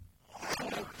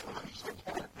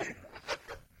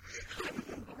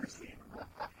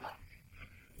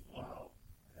 Wow,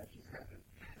 that just happened.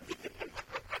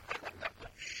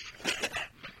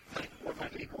 One of my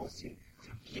big goals to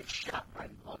get shot by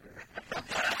mother.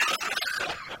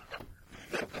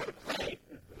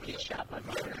 Get shot by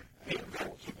mother. Maybe I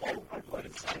will keep all of my blood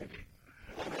inside of me.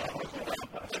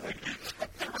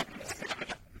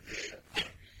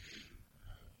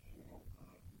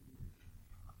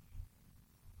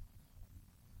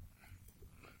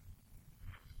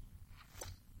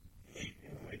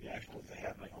 Anyway, the actual ones I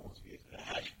have might almost be as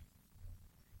bad.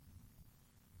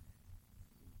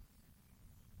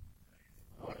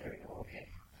 Oh, there we go. Okay.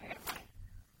 I got mine.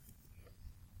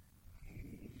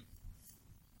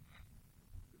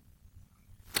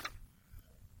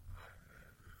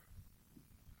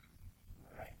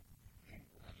 Alright.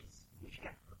 What you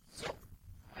got? So,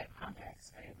 I have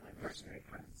contacts. I have my mercenary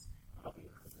friends. Probably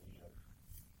because of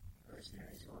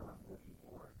mercenaries who are working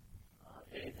for.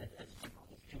 That's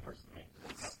two-person thing.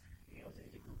 It's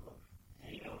a group of,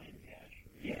 and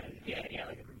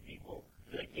like a group of people.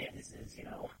 Like, yeah, this is,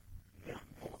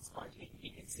 full of sponge.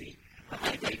 You can see.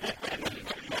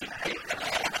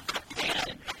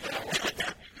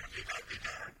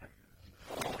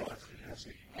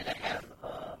 And I have,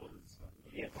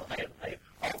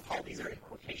 all these are in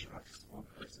quotation marks. Just one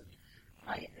person.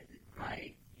 My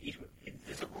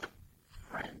invisible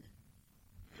friend,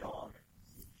 dog,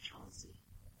 Chauncey.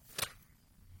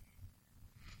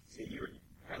 See, you were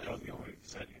probably not the only one who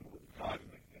said with the dog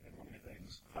and one of the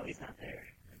things. Oh, he's not there.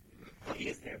 Well, he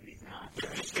is there, but he's not.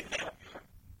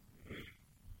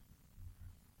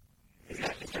 Is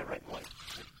that just that right boy?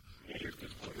 Yeah, you're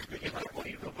good boy. You're good right boy.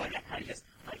 You're real boy. I kind of just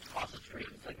toss it straight.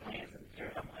 It's like lands in the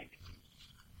dirt. I'm like,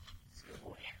 it's a good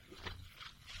boy.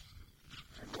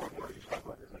 And more and more you talk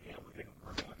about this, like, we're thinking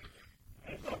of a dog.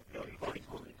 And no, he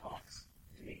totally talks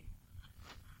to me.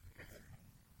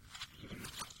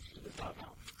 To the dog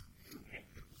now. Okay.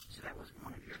 So that was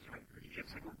one of yours, right? Or did you have a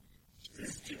second one? So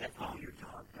this is two. That's all your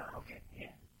dog. Okay.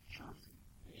 Yeah. Chauncey.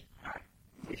 All right.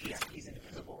 He's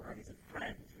invisible, right? He's a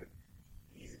friend.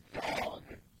 He's a dog.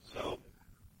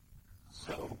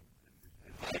 So,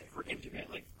 for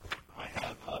intimately, I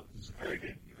have a very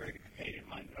good companion of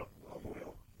mine,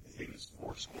 Will. His name is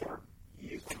Fourscore. He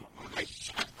is one of my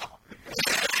Fourscore.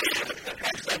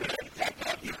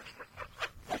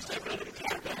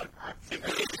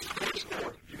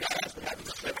 You guys that happened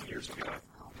 7 years ago.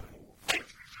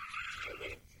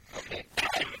 Okay.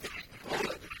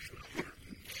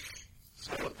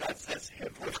 So that's him.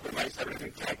 Fourscore might have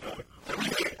everything tagged on. I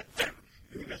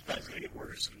think that's going to get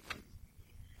worse.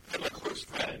 And my close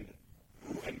friend,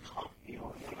 who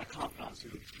one of my confidants who,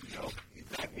 he's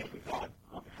backed me up with God.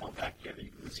 I'm back together.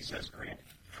 He says, Grant,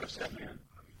 trust that man.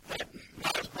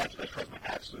 Not as much as I trust my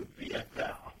absolute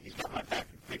BFF. He's got my back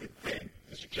and thick and thin.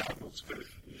 Mr. John Wilkes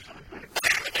Booth.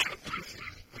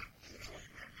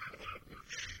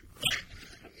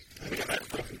 I think I'm at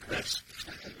fucking Chris.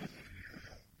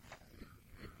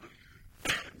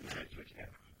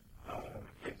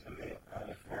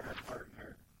 Former partner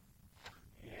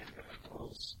and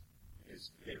close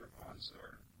his favorite pawn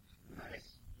store. Nice.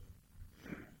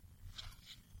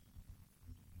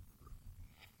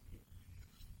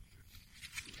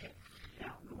 Okay.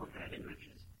 Now, the one that I didn't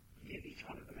mention is give each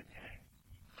one of them a tag.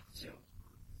 So,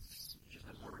 just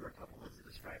a word or a couple words that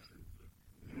describes them.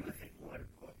 You want to think what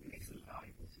makes them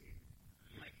valuable to you.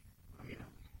 Like,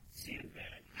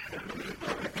 sandbag.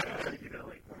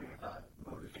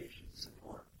 Motivation,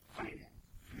 support, finance.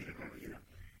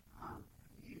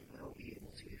 You will be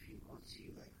able to, if you want to,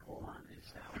 hold on to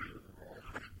this value of the goal.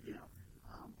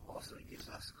 Also it gives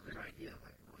us a clear idea of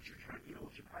what you're trying,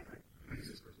 what your primary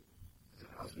business is. So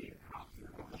it helps me get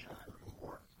confident on the job,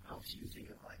 or helps you think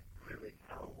of clearly,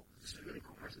 this is a really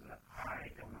cool person, but I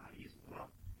don't know how to use it well.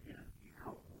 You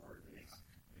come up with a word that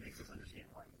makes us understand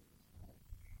why.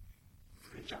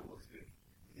 John looks good,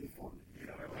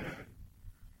 informative.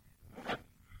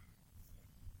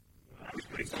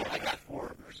 So I got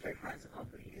for Mercenary Friends of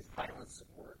Company is violence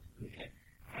support. Okay.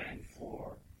 And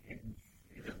for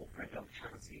invisible friend of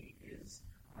Chauncey is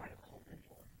my occult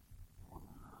mentor.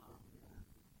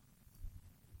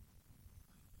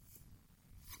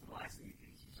 The last thing you do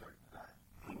is you start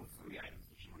with 3 items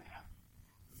that you want to have.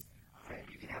 Okay.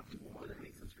 You can have more that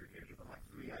makes sense for your character, but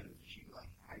 3 items that you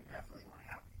I definitely want to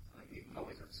have. You can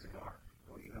always have a cigar,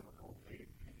 or you have a gold-plated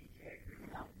keg,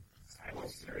 I will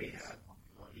say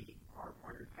bloody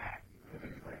hard-wired back,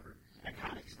 whatever,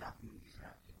 iconic stuff, movie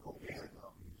stuff, cool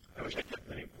wish I kept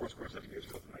the name Foursquare 7 years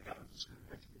ago for my comments.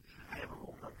 I have a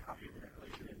whole copy of that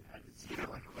collection, and I can see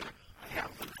like I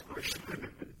have the version.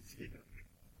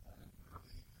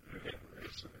 Okay,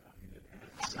 so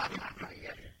it's not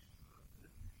yet.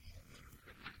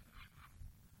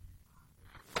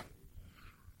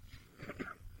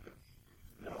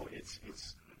 No, it's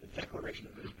the Declaration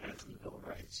of Independence and the Bill of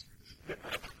Rights.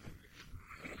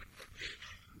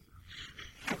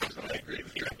 So I agree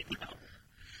with you right now.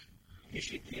 You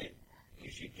should get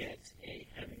a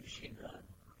heavy machine gun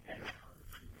and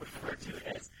refer to it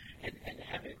as and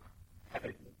have it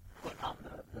put on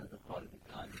the butt of the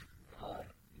gun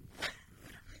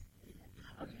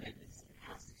amendments to the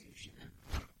Constitution.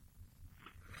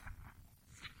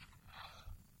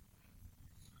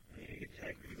 I need to get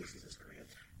tagged releases this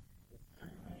grant. I'll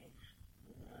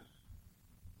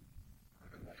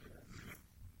come back to that.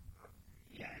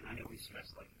 Yeah, and I always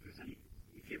stress like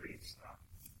if you read stuff,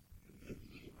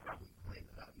 you can probably play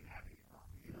without you having it.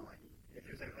 You know, like if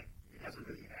there's ever it hasn't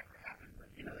really ever happened, but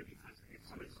you know, there'd be times if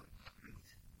somebody's like,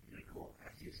 really cool,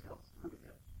 I see skills.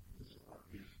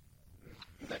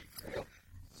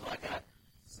 So I got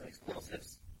some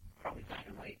explosives, probably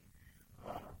dynamite,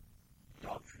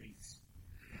 dog treats,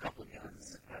 a couple of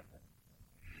guns.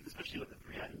 Especially with the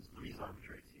 3 items, 3 is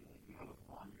arbitrary too. Like you have a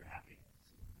one, you're happy.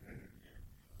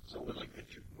 So would like the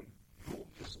two cool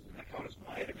pistol and that count as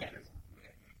my item? Okay.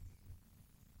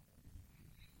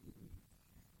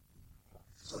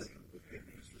 So they can look good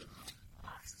names for them.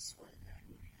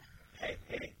 Hey,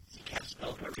 he can't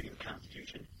spell by reading the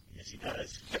Constitution. Yes, he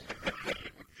does.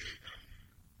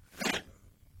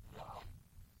 Wow.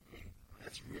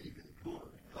 That's really, really cool.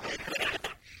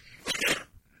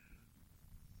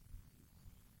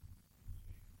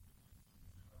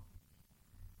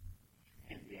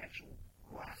 And the actual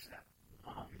glass step.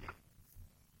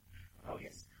 Oh,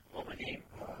 yes. Well, my name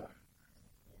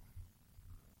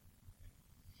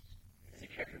is a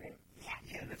character name.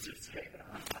 Yeah, that's just great.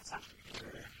 That's not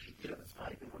you know, that's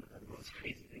probably been one of the most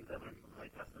crazy things I learned from like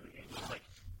that's the game. It's like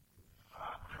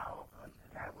how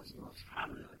that was the most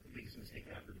commonly like the biggest mistake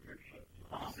after the character sheet.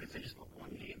 If they just put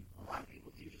one name, a lot of people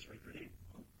do just write their name.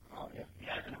 Oh, yeah.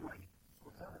 Yeah, and I'm like,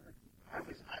 what's that? Like,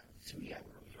 to me, I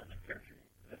would always write my character name.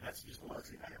 But that's just one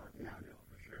thing I like now know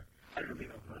for sure. I don't know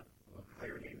if I'll put a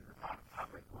player name in the top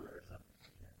right corner or something.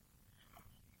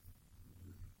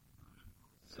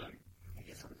 So I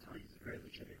guess I'm telling you it's a very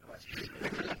legitimate question.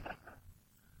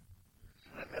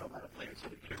 I bet a lot of players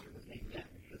would have character was named then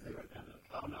because they wrote down like,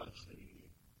 oh no, it's just the name.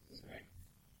 That's right.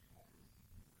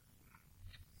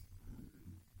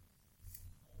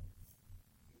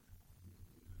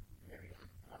 There we go.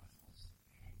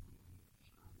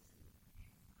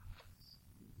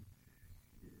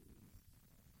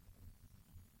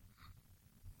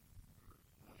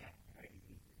 Okay, right.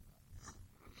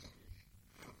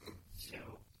 So,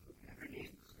 every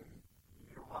name,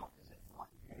 your wealth is at 1.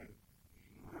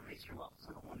 You want to raise your wealth. So,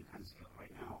 on a 1 times scale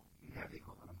right now, you have the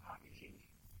equivalent of pocket change.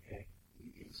 Okay?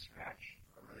 You can scratch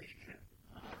a relationship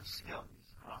or a skill. You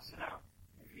just cross it out.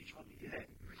 And for each one you do that,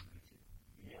 you can raise it to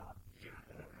 2. Yeah.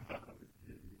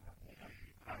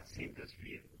 Same goes for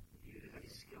you. If you have any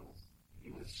skills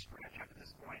you want to scratch out at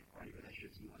this point, or any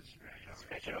relationships you want to scratch out.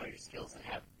 Scratch out all your skills and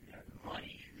have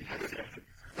money.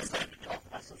 It's like talk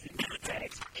about something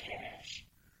bags of cash.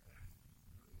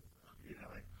 You know,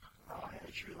 like, oh, I had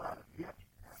a true love. Yep,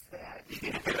 that's that.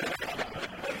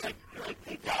 Like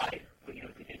they died, but you know,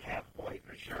 they didn't have life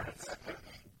insurance.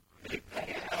 They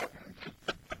pay out.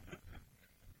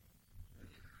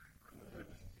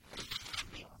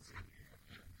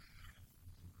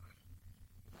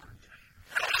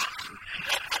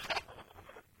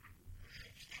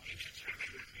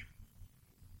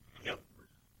 Yep.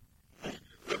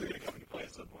 They're going to come into play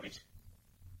at some point.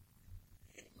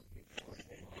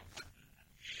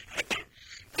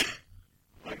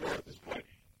 My goal at this point,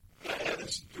 this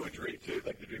is to a dream too,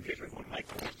 like the dream catcher is one of my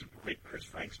goals to break Chris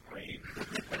Frank's brain.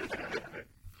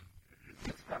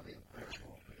 It's probably a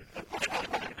virtual.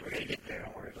 We're going to get there,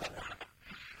 don't worry about it.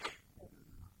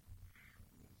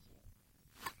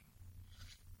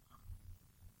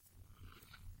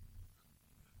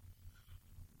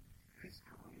 Chris,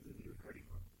 how long have you been recording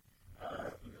for?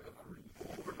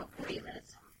 For about 40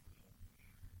 minutes.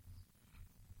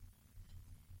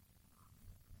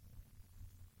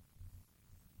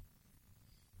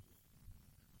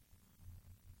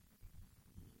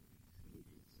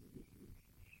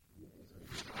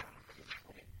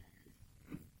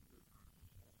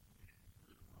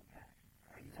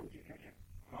 Are you done with your character?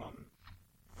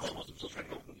 Almost, I'm still trying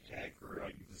to open the tag for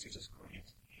the success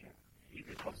grant. Sure. You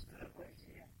could post it that way, so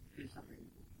yeah. Do something.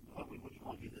 What would you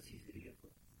want to do this easy to get for?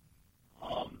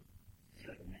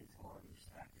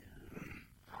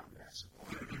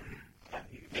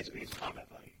 basically his combat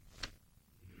buddy.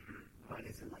 But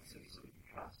isn't like somebody you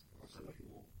trust, or somebody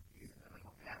who will use like a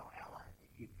battle ally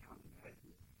that you come and fight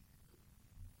with?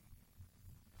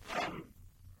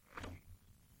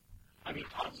 I mean,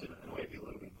 Thompson, in a way, would be a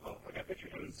little bit of both. Like, I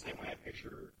picture him in the same way I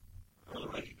picture a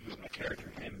relationship with my character,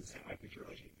 and him in the same way I picture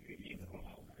a relationship with me, and one of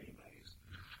my Marine buddies.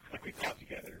 Like, we fought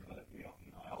together, but, you know,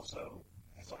 I also,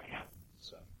 that's all I have,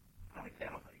 so. I like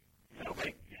battle buddy. Battle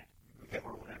buddy? Yeah. Okay,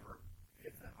 or whatever.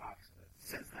 It's that box, but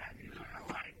since that, you know, I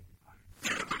lied.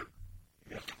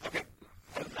 Yeah, okay.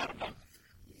 Other than that, I'm done.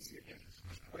 Easier difference.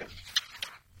 Okay.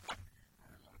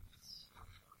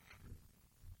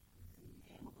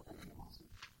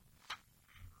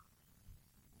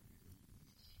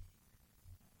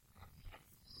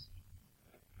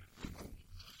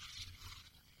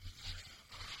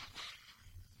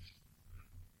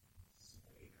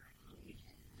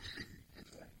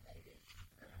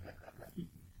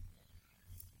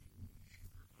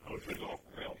 Oh, it's going to go off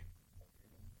the rail.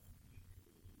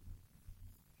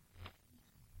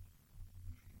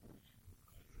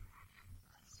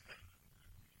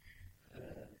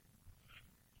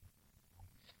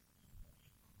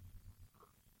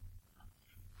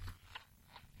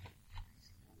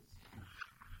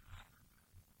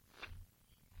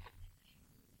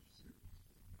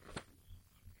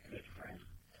 Good friend.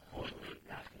 Totally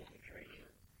not going to betray you.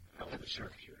 I was a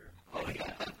sharpshooter. Oh,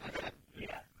 yeah.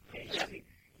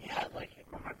 Yeah, like,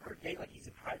 on my birthday, like, he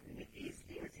surprised me with these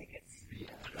theater tickets.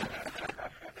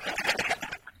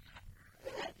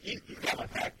 He's got my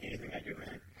back, anything I do,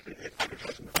 man. If I could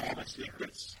trust him with all my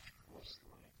secrets.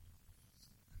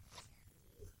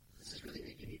 This is really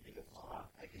making me think of Fallout.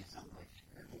 Like, it sounds like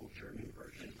an old German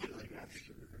version. You know, like, not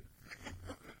German.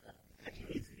 That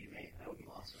needs to be made. That would be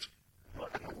awesome.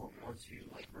 But, like, a World War II,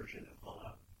 like, version of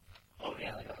Fallout. Oh,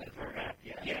 yeah, like a format.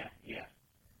 Yeah.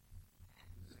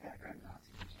 This background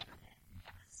Nazi or something.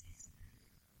 Nazis.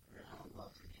 I would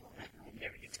love to kill that. I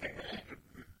never get tired of that.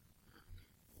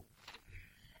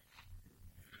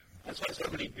 That's why so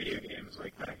many video games,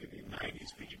 like back in the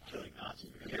 90s, featured killing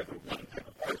Nazis. Because you have the one type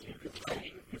of person you could kill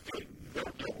with no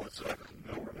guilt whatsoever,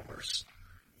 no remorse.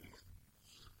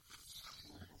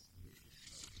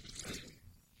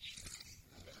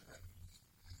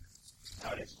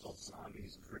 Nowadays, it's all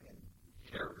zombies and freaking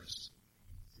terrorists.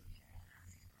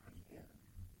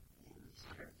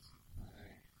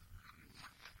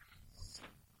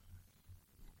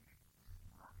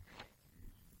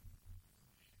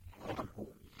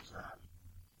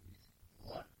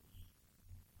 What?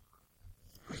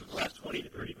 For the last 20 to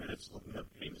 30 minutes, looking up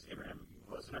famous Abraham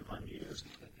was and I'm planning to use.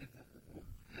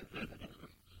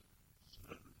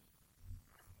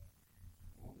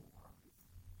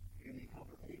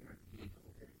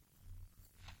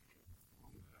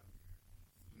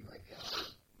 You like, you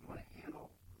want a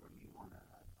handle, or do you want a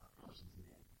person's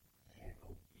name? A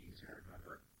handle, user,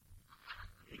 remember?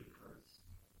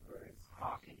 Birds,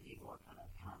 hawk and eagle are kind of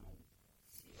common.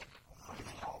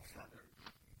 All feather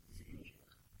is Indian.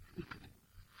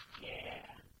 Yeah.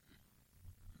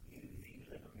 You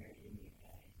live American Indian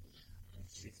guy.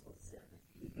 That's 6'7".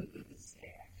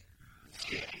 Stacked.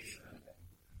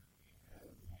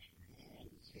 And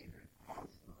his favorite pawn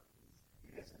sport is,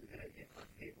 you guys have a good idea for a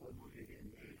favorite one would be in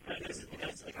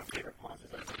That's like our favorite pawn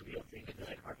stores. That's like a real thing. Because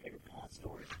like our favorite pawn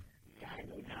stores, you gotta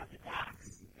go down to the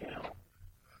docks, you know.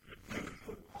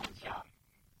 Go to the pawn shop.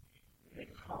 Make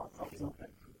a call, it's always open.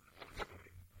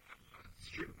 It's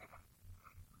true.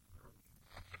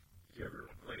 Did you ever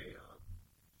play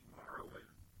Morrowind?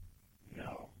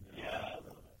 No. Yeah, a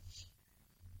little bit.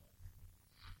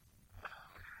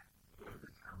 One of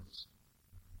the towns,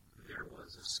 there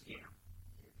was a scam.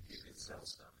 You could sell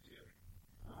stuff to.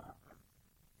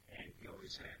 And he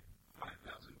always had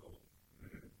 5,000 gold.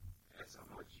 That's how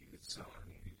much you could sell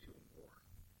anything to him for.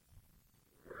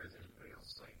 Whereas everybody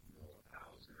else, like,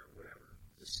 1,000 or whatever,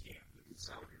 the scam, you could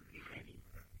sell him anything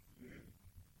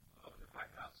up to 5,000.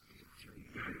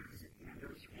 Is it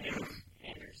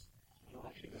Anders? You'll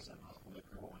actually go something else from the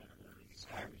girl and everything.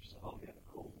 Skyrim is just, oh, we have a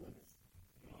gold limit.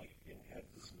 You know, like, if you have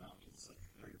this amount, it's like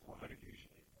 300 or 400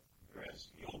 usually.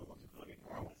 Whereas the older ones are living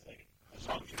more, it's like, as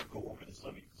long as you don't go over this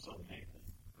limit, you can sell them anything.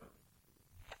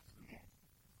 Okay.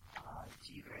 Do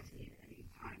you guys need any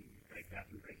time in your break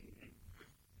after breaking in?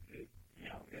 Good.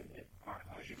 Yeah, good. Alright,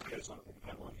 I should get something if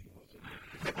I want to.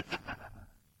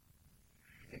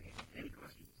 Okay. Any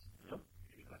questions? No.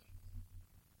 Any questions?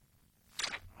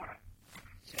 Alright.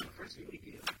 So the first thing we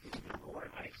do is we roll our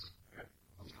dice. Okay.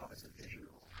 We call this a vision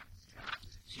roll.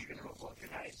 So you're going to roll both your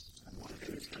dice. And one of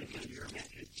them is going to be under your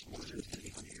magic. One of them is going to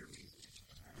be under your reason.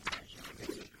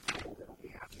 Roll that only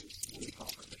happens when we call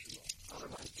for vision roll.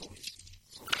 Otherwise, it's always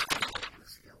on a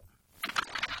skill.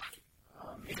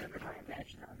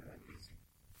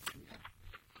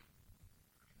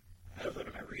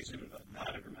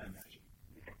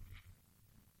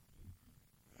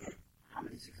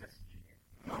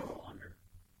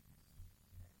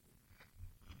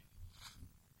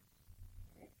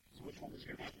 was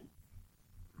your imagine?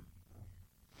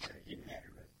 So it didn't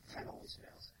matter, but 10 always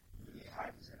fails. You get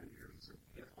 5 and 7 years, so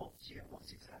you have so you have 1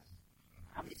 success.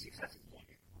 How many successes do you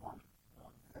get? 1.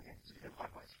 Okay, so you have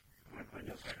likewise. I'm going to put a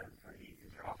note right in front of you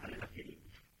because you're often end up getting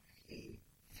a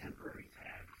temporary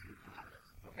tag through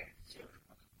context. Okay, so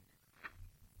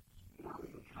not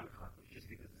even counterclockwise just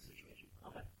because of the situation.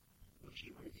 Okay. What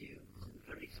you want to do is in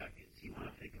 30 seconds, you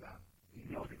want to think about, you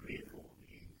know the great rule of the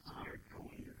game. So you're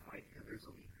going to fight the others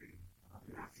elite group,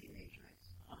 Nazi mage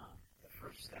knights. The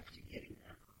first step to getting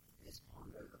there is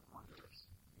plunder the plunderers.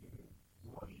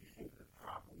 What do you think the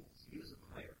problem is? You as a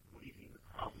player, what do you think the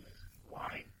problem is?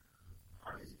 Why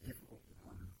is it difficult to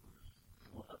plunder the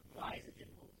plunderers? Why is it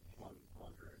difficult to plunder the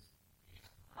plunderers?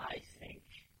 I think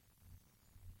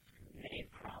the main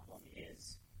problem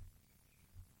is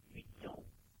we don't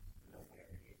know where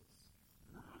it is.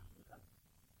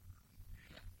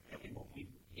 And what we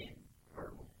in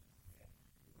Berlin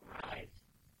arrived,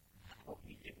 what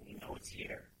we do, we know it's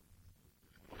here,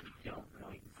 but we don't know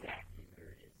exactly where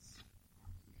it is.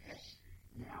 Okay.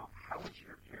 Now, how would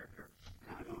your character,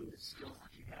 not knowing the skills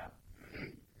that you have,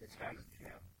 the tags that you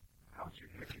have, how would your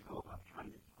character go about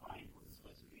trying to find what this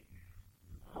place would be?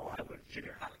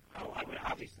 I would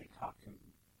obviously talk to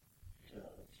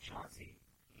Chauncey.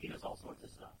 He knows all sorts of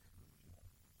stuff.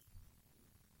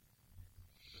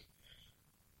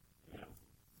 You know.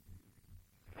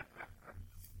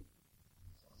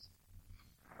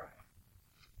 All right.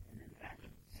 And then back to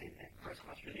the same thing. First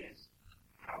question is,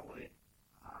 how would,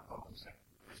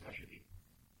 first question would be,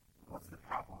 what's the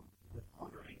problem with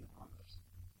plundering the plunderers?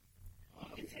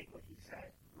 You can take what he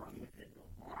said, run with it,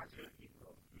 or answer it, you can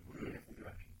go in a different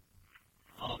direction.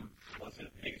 Well, the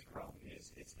biggest problem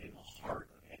is it's in the heart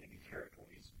of enemy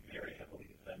territories, very heavily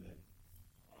defended.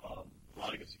 A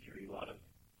lot of good security, a lot of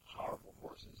powerful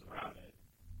forces around it.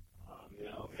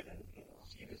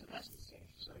 Steve is a message safe,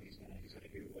 so he's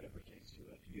gonna do whatever it takes to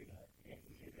do that. Yeah,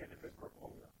 he can get a good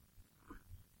portfolio.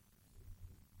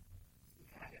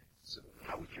 Okay. So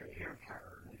how would your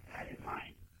character, with that in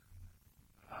mind,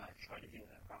 try to deal with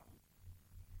that problem?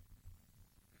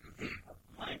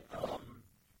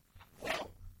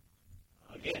 Well,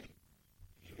 again,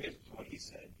 based on what he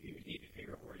said, you would need to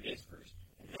figure out where it is first,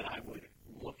 and then I would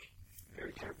look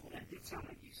very carefully. And it sounded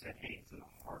like you said, hey, it's in the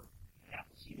heart of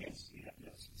Appleseed. Yes. You have to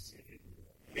know specifically.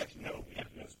 We have to know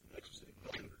specific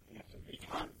building. We have to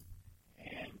recon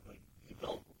and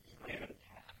develop a plan of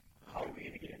attack. How are we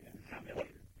going to get in there?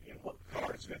 What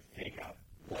guards we have to take out?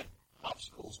 What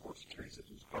obstacles or security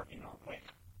systems are in our way?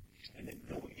 And then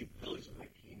knowing the abilities of my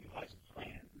team, devise a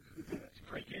plan to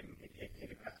break in and take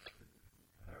it back.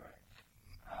 All right.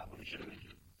 What I should have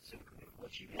mentioned, so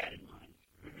what you had in mind,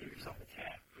 give yourself a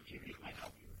tag, which you think might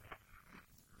help you with that.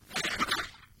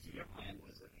 So your plan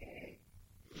was, okay,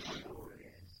 you want to know where it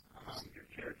is. So your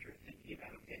character thinking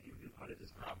about, okay, you've been part of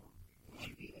this problem. Would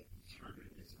you be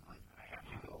determined as like, I have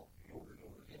to go door to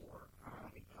door to door,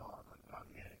 like a dog, like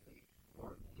dogmatically,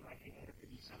 or do I think I have to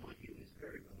be someone who is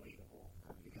very relatable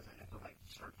because I have to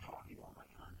start talking to all my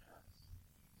contacts?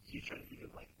 So you try to think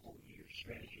of what would be your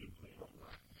strategy and play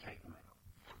over type them out.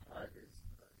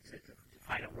 To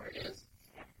find out where it is.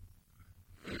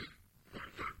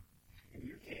 In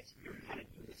your case, you're kind of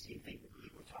doing the same thing that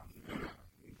we were talking about.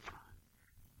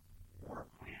 Or a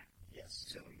plan. Yes.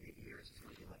 So yours is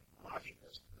going to be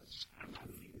logical. I'm not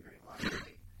moving very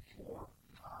logically. Or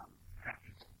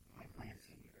practical. My plan is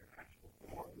going to be very practical.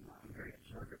 Or I'm very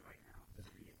observant right now.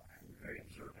 I'm very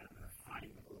observant. I'm going to find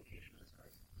the location of this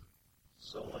place.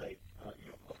 So, a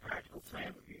practical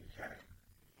plan would be to kind of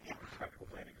practical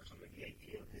planning or something. The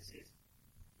idea of this is,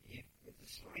 if the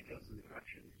story goes in the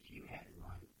direction that you had in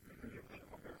mind, you're better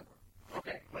prepared for it.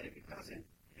 Okay. But if it doesn't,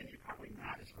 then you're probably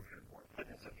not as prepared for it. But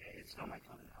that's okay. It's still my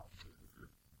time to help.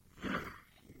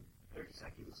 30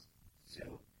 seconds.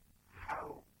 So,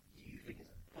 how do you think as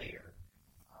a player,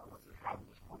 what's the problem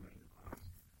with plundering the plans?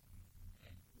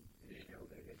 They know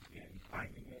that it's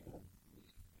finding it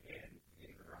and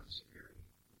getting around security.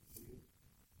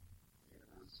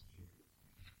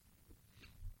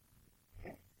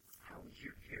 Okay. How would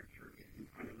your character, if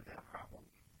confronted with that problem,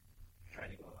 try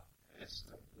to go as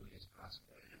smoothly as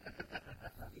possible?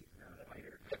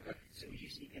 So would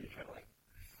you sneak in and try to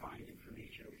find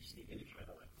information, or would you sneak in and try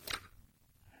to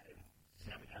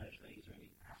sabotage things, or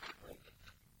anything?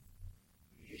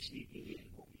 If you're sneaking in,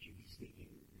 what would you be sneaking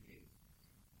in to do?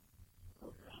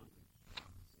 Look around.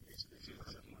 It's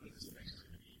something like this makes it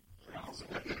going to be I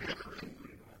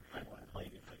want to play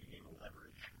it like a game of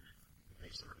leverage,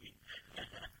 basically.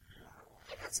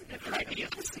 That's a different idea.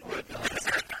 Let's see what it does.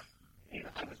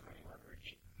 I was playing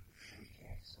leverage.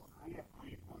 Okay, so I have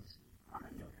plenty of points on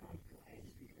a note. Go ahead,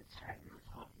 just be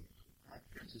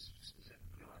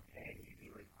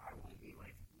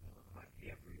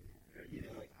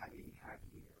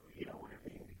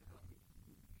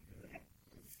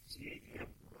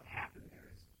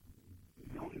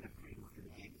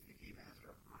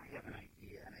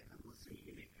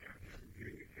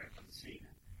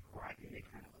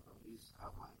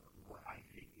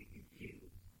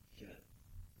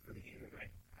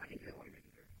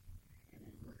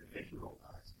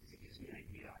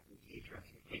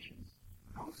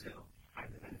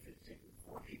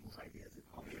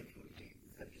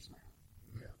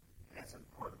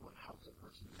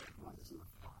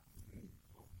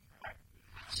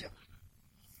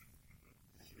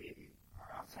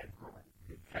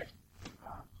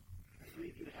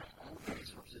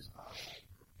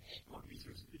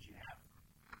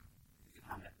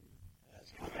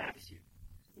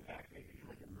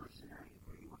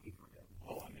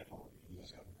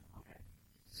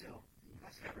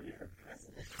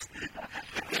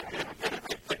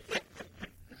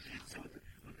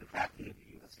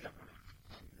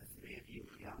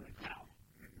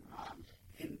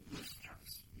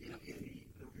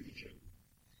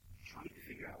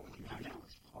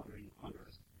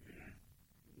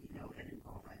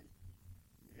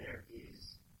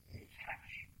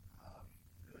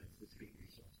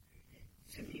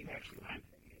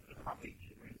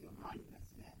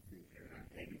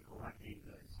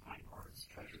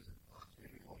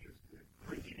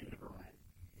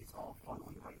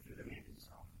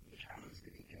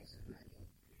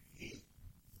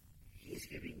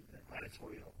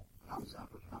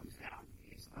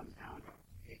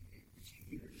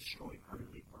either destroyed,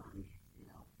 permanently burned,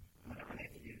 whatever they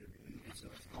have to do to remove it so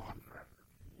it's gone forever,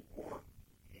 or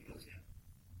it goes in.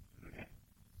 Okay?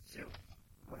 So,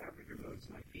 whatever your motives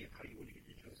might be of how you want to get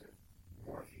to Joseph,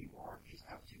 or if you are just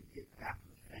out to get back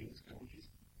the things, go just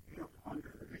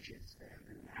under the riches that have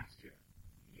been amassed here.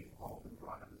 You've all been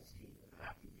brought on this team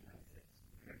back in the United States.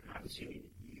 I'm assuming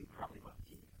that you probably left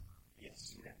the team.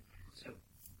 Yes. Yeah. So,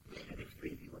 I think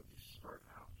three of you like to start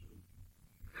out.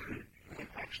 And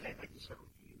actually, I'd like to start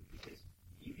with you because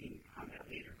you can comment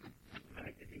later. But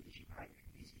I think that you probably pick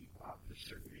these people out for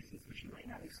certain reasons, which you might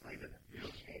not explain to them.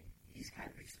 Okay, he's kind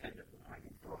of expendable. I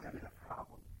can throw him in a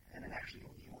problem and then actually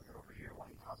go deal with it over here while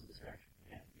he causes distraction.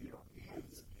 And,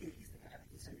 he's the guy that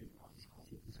can send him while he's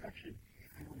causing distraction.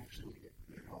 I don't actually need it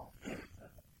at all.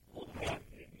 Well, the point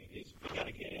is we got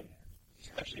to get in,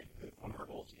 especially if one of our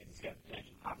goals is to get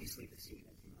attention. Obviously, the scene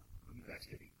is, you guys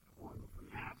could be going from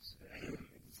maps, but I think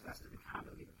it's less than a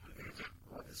comedy.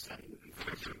 What the setting would be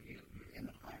for you in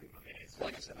the planning. It's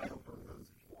like I said, I don't ruins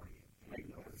it for you. I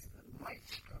notice the light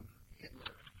from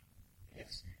Hitler.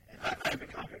 Yes. And I've been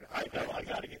confident. I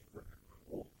got to get.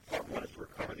 Well, part one is to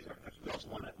recover these artifacts. We also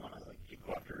want to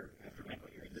go after Mango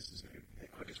here. This is going to be the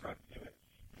quickest route to do it.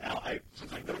 Now,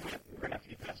 since I know we're going to have to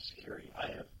get past security, I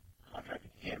have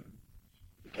contracted him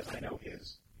because I know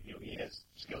his. He has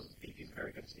skills as a thief. He's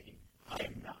very good at sneaking.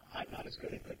 I'm not as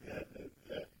good at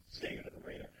the staying under the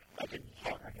radar. I can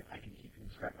talk. I can keep him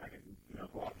distracted. I can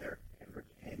go out there and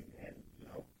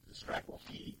distract while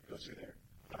he goes through there.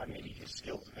 But I may need his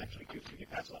skills eventually too to get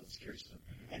past a lot of the security system.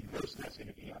 And most of that's going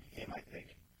to be on him, I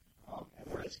think. And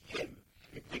whereas him,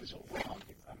 if things go wrong,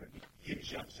 I'm going to be his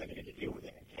job second in to deal with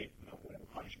it and take whatever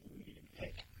punishment we need him to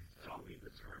take. Probably the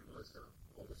term was the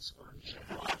bullet sponge.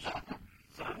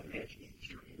 So I'm imagining that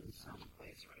you're in some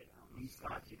place right now. These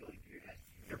thoughts are going through your head.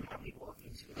 You're probably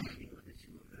walking to a meeting with the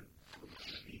two of them.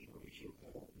 Where would you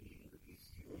hold a meeting with these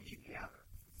two? Where would you gather?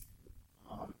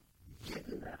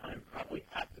 Given that I'm probably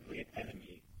actively an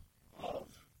enemy of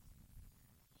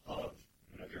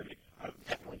Germany, I would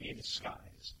definitely be in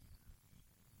disguise.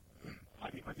 My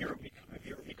beard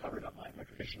would be covered up my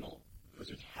traditional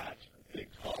wizard's hat, a big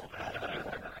tall hat.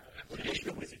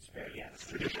 Traditional wizard's fair, yes.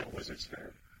 Traditional wizard's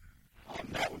fair.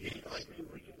 That would be like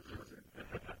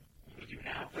we do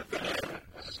now.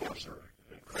 A sorcerer,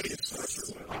 the greatest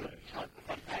sorcerer on it. Fun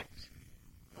fact: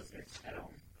 wizards at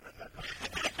home.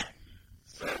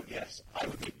 So yes,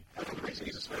 the reason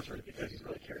he's a sorcerer is because he's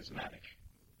really charismatic.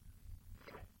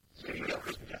 So you go,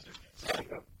 Christmas Casters.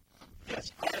 So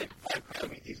yes, I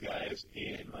meet these guys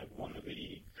in one of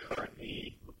the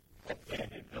currently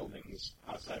abandoned buildings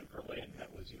outside of Berlin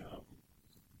that was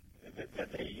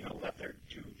that they left there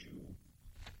to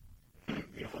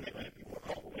when people were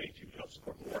called away to help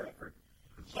support the war effort.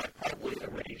 So I probably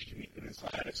arranged to meet them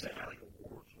inside. I said, like a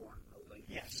war-torn building.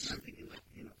 Yes. I'm thinking if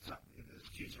there's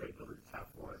a two-story building, the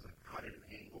top floor is cut at an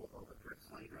angle with all the bricks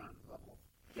laying around the level.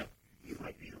 Yep. You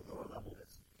might be in a lower level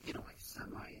that's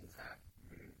semi-intact.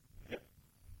 Yep.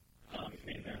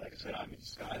 And there, like I said, I'm in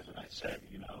disguise, and I said,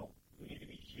 we need to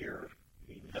be here.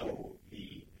 We know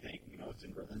the thing, it's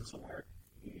in Berlin somewhere.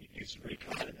 We need to do some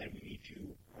recon, and then we need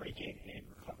to break in and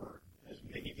recover as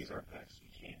many of these artifacts as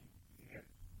we can.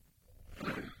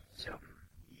 Okay. So,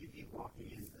 you'd be walking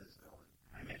into this building.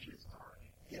 I imagine it's dark.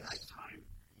 Yes. At nighttime,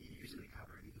 you usually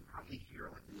cover. You can probably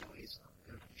hear the noise of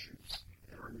the troops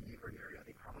that are in the neighboring area.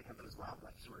 They probably have those loud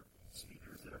sort of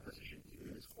speakers that are positioned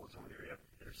in this war-zone area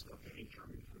that are still getting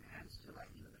German commands to the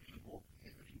people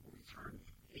if the people return.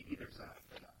 Maybe there's a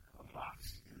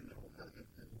box in the middle of the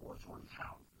war-torn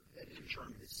town that in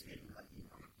German is saying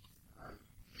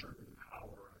German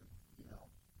power,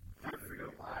 for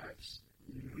your lives.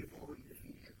 You've already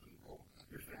defeated people.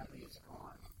 Your family is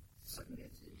gone.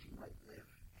 Submit as you might live.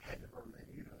 Head to Berlin,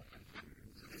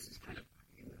 So this is kind of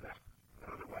in the back.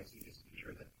 But otherwise, you just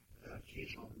hear the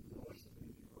occasional noise of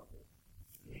moving rubble.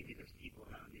 Maybe there's people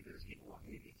around. Maybe there's people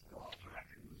walking. Maybe it's dogs or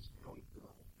raccoons going through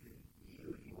rubble.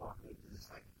 You walk into this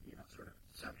sort of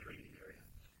subterranean area.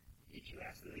 Did you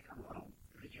ask them to come alone?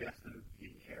 Or did you ask them if you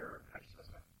didn't care? Or how did you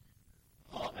specify?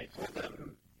 I told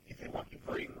them if they want to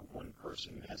bring one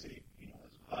person as a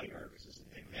bodyguard, as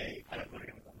they may. I don't want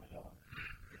to go with my dog.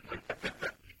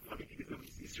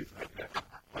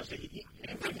 I say he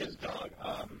can bring his dog.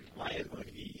 Maya is going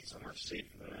to be somewhere safe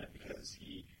for the minute because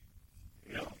he,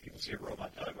 people see a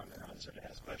robot dog running around and start to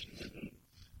ask questions.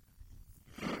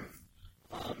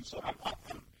 So I'm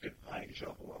good planning to show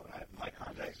up alone. My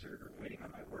contacts are waiting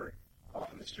on my word.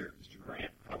 Mr.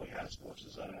 Grant probably has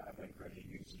forces I'm waiting for him to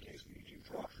use in case we need to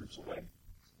draw troops away.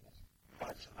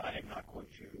 But I am not going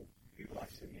to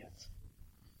utilize him yet.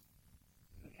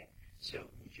 Okay. So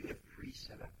would you have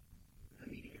pre-set up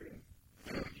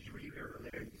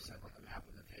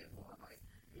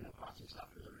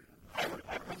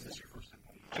Was this your first time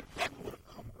coming? I probably would have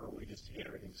come early just to get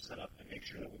everything set up and make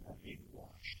sure that we weren't being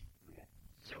watched. Okay.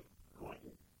 So, go ahead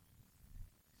and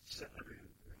set the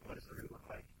room. What does the room look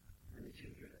like? And the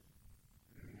two do it.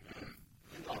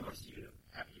 And almost you,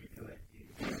 after you do it, you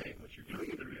can say what you're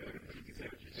doing in the room, and you can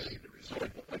say what you're doing in the room. So,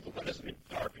 like, the windows have been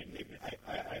dark, and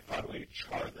I found a way to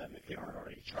char them if they aren't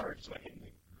already charged, so I can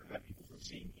prevent people from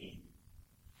seeing in.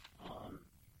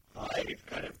 I've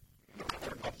kind of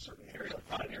recorded off a certain area, like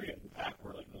not an area in the back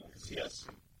where like no one can see us,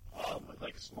 with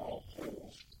like small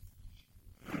holes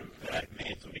that I've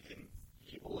made so we can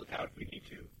keep a lookout if we need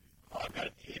to. I've got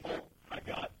a table, I've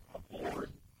got a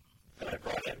board that I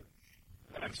brought in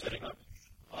that I'm setting up.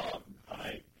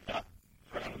 I got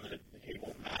put on the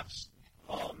table maps,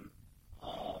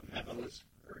 memos,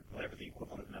 or whatever the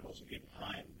equivalent of memos would be at the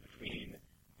time between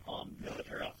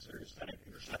military officers that I've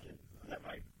intercepted that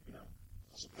might,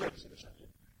 support is intercepted.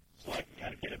 So I can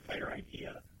kind of get a better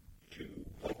idea to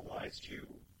localize, to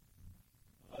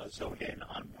zone in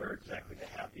on where exactly they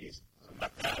have these. So I've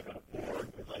got that, I've got a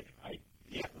board with like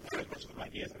most of my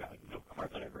ideas. I've got like a note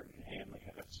card that I've written in hand, like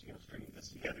I've got stringing this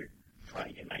together, trying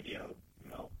to get an idea of,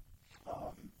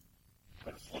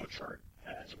 like a flow chart,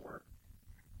 as it were.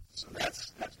 So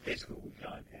that's basically what we've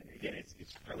done. And again,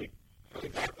 it's fairly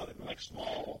dark, other than like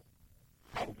small,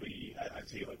 probably I'd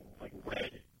say like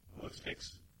red glow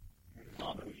sticks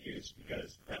that we've used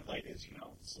because that light is,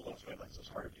 it's the lowest wavelength, so it's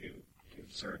harder to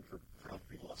discern for other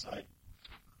people outside.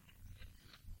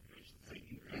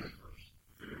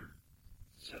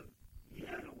 So you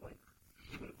now know what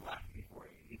he would have left before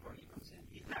he comes in.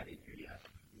 He's not in here yet.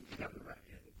 He hasn't left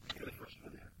yet. You're the first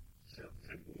one there. So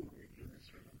we were doing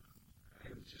this right now. I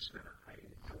was just going to hide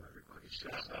it until everybody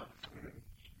shows up.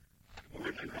 What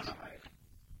would you want to hide?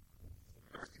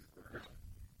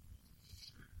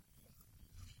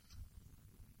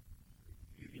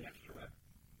 You'd be extra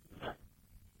wet.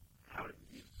 How did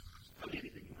you tell me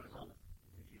anything you want to tell me?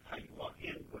 How you walk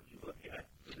in, what you look at,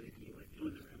 what you like do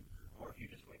in the room, or if you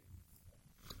just wait.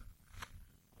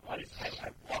 Well, I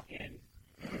walk in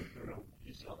The room,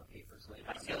 you see all the papers laid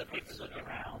out. I see other people looking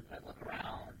around. I look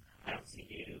around. I don't see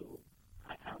you.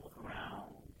 I kind of look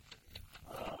around.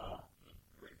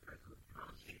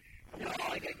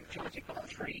 I get a couple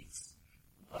treats.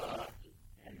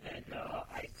 And then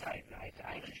I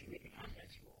actually make a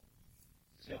contacts roll.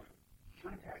 So,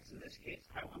 contacts in this case,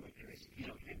 I want to make curious if you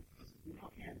know him, because if you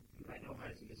know him, you might know how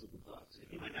his invisible does.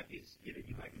 If you might not be as given,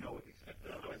 you might know what to expect,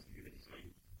 but otherwise, you're going to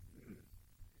explain.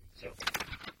 So,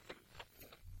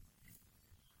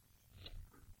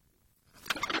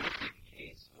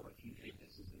 case, or if you think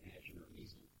this is an edge or a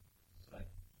reason. But,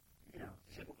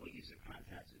 typical use of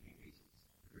contacts would be reasons.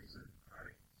 Reason, all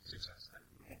right, success.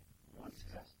 Okay, one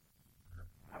success.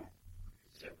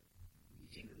 So,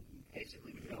 you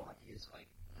basically know like his like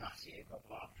dossier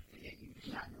blah, and yet you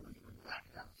do not know anyone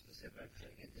blacked out specifics.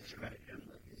 Like, and describe him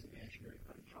like his imaginary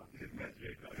funny trunk. His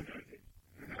imaginary funny trunk.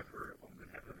 I've heard of him,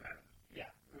 but never met him.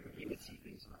 Yeah, you would see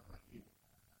things about like,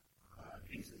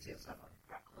 things that say stuff like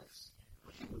reckless,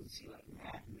 but you wouldn't see like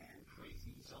madman,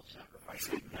 crazy,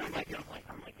 self-sacrificing. I'm like,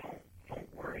 don't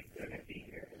worry, they're gonna be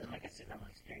here. And then like I said, I'm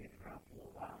like staring at the ground for a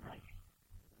little while. I'm like,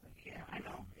 yeah, I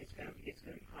know, it's gonna be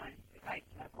fine. Like,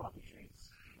 I brought the drinks.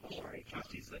 Don't worry.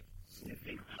 Trusty's like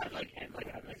sniffing. I was like, I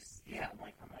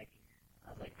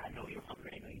know you're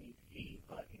hungry, I know you need to eat,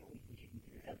 but we can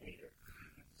do that later.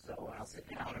 So I'll sit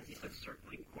down. He's like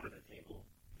circling one of the table.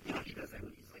 He does that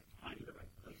when he's like finding the right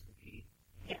place to pee.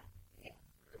 Yeah.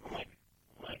 I'm like,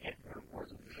 at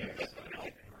words of the chairs.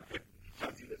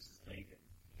 Trusty lifts his leg.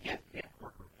 Yeah.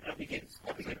 I'll begin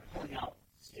pulling out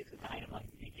sticks of dynamite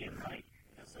and begin like,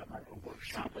 so I'm like a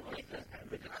workshop with like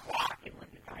with the clock and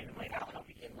like the dynamite out. I'll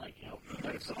begin like,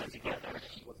 putting someone together.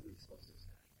 He wasn't even supposed to say.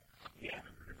 Yeah.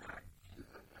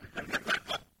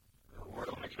 Or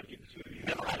am I trying to get the two of you?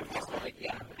 No, I'm also like,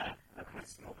 I'm kind of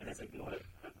smoking as I do it.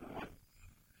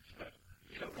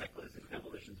 Reckless and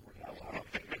demolitions work out well.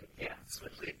 Yeah.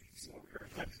 Especially if you smoke her.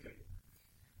 That's good.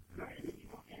 All right, and then you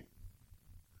walk in.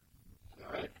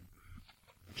 All right.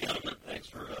 Gentlemen, thanks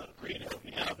for agreeing to help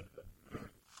me out.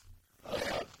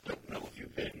 Don't know if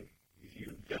you've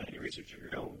done any research of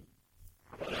your own,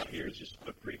 but here's just a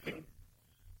quick briefing.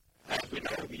 As we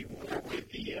know, the war with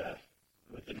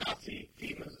the Nazi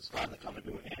demons is finally coming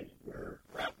to an end. We're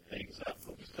wrapping things up,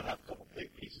 but we still have a couple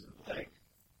big pieces in play.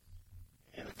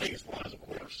 And the biggest one is, of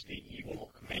course, the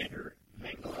evil commander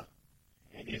Mengele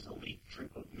and his elite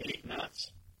troop of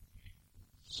Mate-Knots.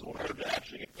 So in order to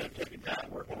actually get them taken down,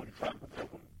 we're going to try and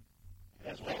provoke them,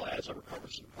 as well as recover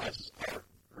some prizes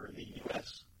for the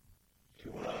U.S.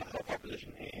 to help our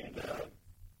position and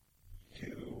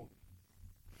to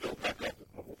build back up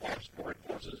our support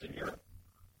forces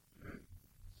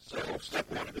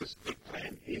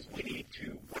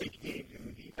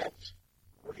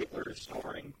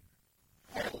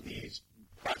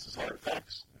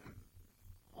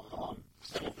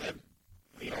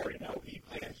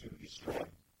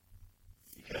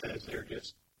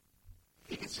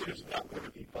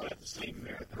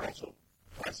they're also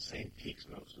across the same peaks,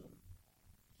 most of them.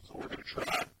 So we're going to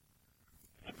try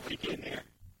and break in there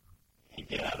and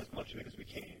get out as much of it as we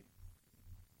can.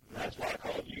 And that's why I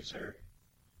called you, sir.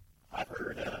 I've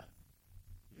heard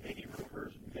many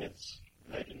rumors, myths,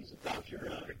 legends about your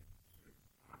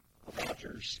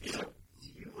skill. Do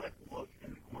you look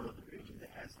in the corner of the region that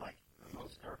has the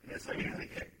most darkness? I mean,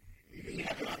 you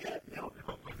have no.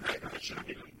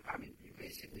 I mean, you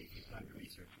basically, if you've done your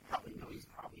research, you probably know he's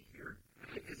probably here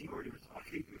because you already were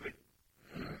talking to it.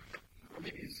 Or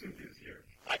maybe you assumed he was here.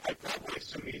 I probably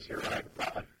assume he's here.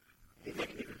 Maybe I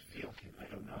can even feel him. I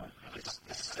don't know. I just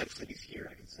sense that he's here.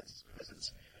 I can sense his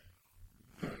presence.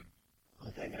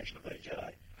 Dang, I should have played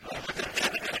Jedi.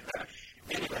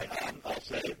 Anyway, I'll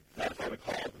say that's why we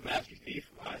call it the Master Thief.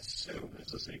 I assume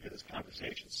is listening to this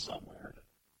conversation somewhere.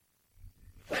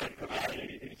 Plan to come out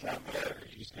any time there, or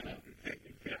you just kind of...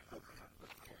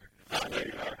 there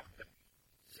you are.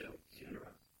 So, to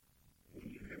interrupt, when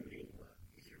you hear me,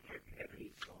 is your character ever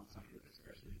need to go on something with this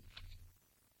person?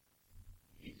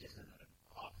 He's just another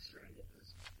officer, and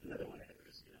there's another one that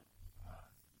was,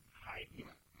 hide,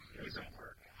 there's some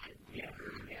work. Yeah.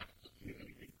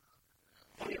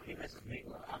 Funny thing is,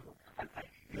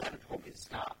 you haven't told me to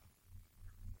stop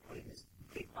putting this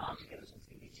big bomb together, so it's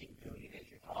going to be seen doing it as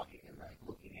you're talking and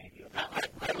looking at you.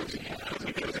 I was using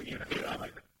it. I'm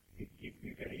like,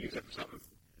 you're going to use it for something.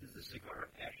 Does the cigar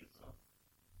attach itself?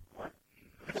 What?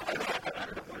 I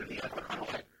don't know what it is. I don't know.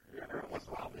 Every once in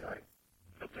a while, I'll be like,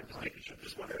 I'm just making sure,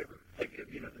 just wondering,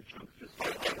 the chunks just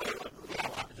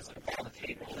just on the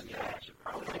table, and I should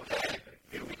probably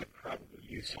we could probably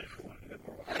use it for one of them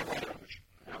more.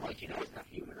 And I'm like, it's not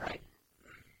human, right?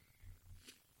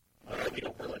 We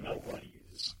don't really know what he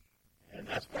is, and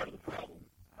that's part of the problem.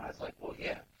 I was like, well,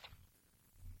 yeah.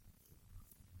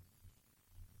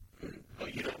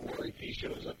 But you don't worry if he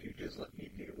shows up, you just let me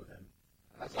deal with him.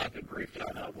 I'd like to brief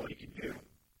on what he can do,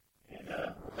 and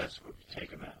that's what to take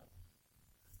him out.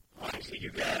 Honestly,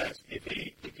 you guys, if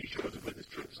he shows up with his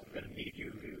troops, I'm going to need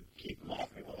you to keep him off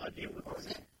me while I deal with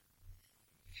this.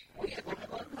 Well, yeah, go ahead,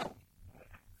 let him know.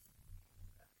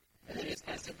 And then just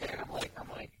kind of sit there, and I'm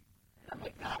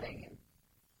like nodding, and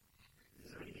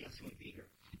is there anybody else who would be here?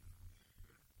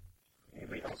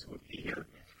 Anybody else who would be here?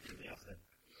 Anybody else that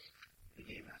the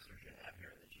game master should have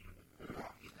here that you would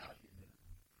walk these out into?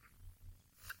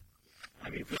 I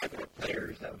mean, if we have more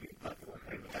players, that would be one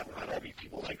thing. That would all be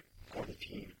people for the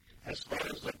team. As far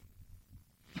as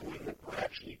doing what we're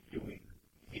actually doing,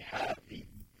 we have the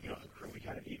crew we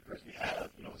kind of need because we have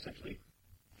essentially.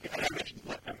 I mentioned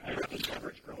I read this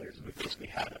coverage earlier, so we basically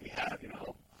have on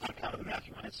account of the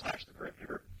mastermind / the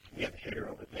grifter, we have the hitter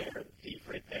over there, the thief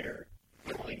right there.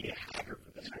 We only need a hacker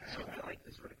for this. So I like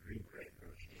this sort of green gray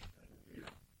approach.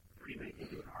 Pretty many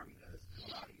people in the Army does. It's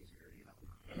a lot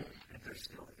easier, if there's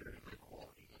still good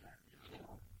quality in that,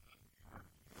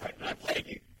 Right, and I'm playing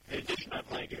you. In addition, I'm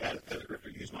playing you as the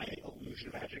grifter use my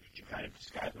illusion magic to kind of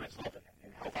disguise myself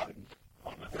and help out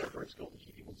on my whatever skill to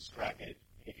keep people distracted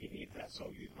if he needs that. So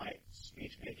use my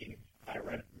speech making,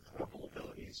 rhetorical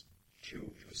abilities to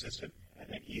assist him, and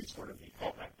then he's sort of the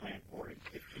fallback plan for him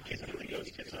in case anything goes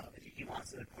tits up. if he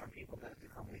wants to inform people that to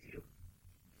come with you.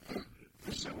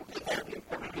 So all the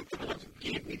important people, the ones who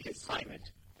gave me the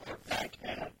assignment, are back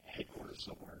at headquarters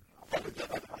somewhere. Other than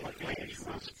I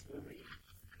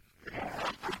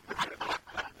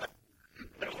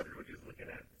wonder what he was looking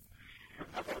at.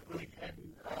 How about Willie Ted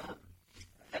and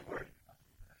Edward?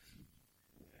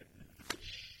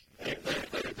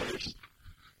 There's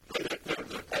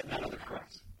that other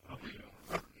cross.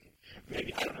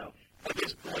 Maybe, I don't know. At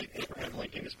this point, Abraham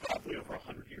Lincoln is probably over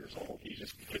 100 years old. He's a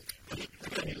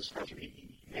sportsman. He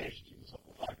managed to keep himself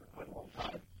alive for quite a long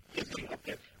time. He's getting up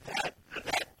there. That,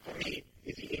 for me,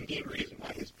 is the in-game reason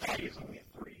why his body is only a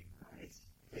 3.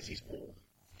 Is he's old.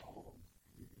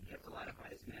 You have to modify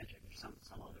his magic or some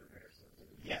other rare stuff.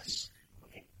 Yes.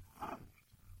 Okay.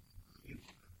 You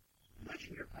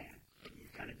mentioned your plan. You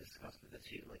kind of discussed with us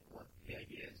too, what the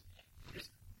idea is.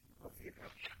 Just what's the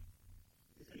approach?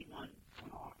 Does anyone want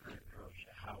to offer an approach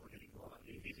to how we're going to go about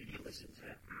doing things? If you listen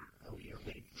to Ellie or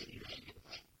waiting for you to do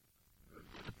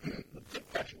The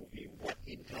question will be what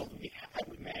intel do we have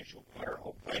we managed to acquire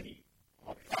already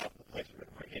about the place we're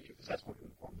going to break into, because that's what will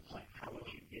inform the plan. how would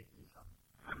you get intel?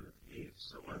 I'm the thief,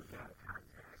 so I've got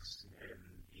contacts in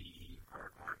the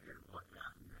hard market and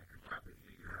whatnot, and I could probably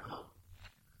figure out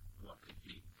what could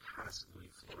be possibly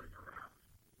floating around.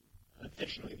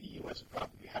 Additionally, the U.S. would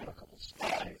probably have a couple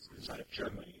spies inside of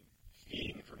Germany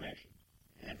feeding information,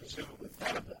 and presumably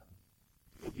one of them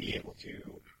would be able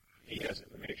to feed us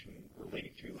information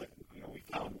relating to, we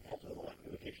found multiple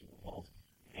location of the vault,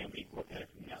 and we looked at it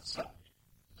from the outside.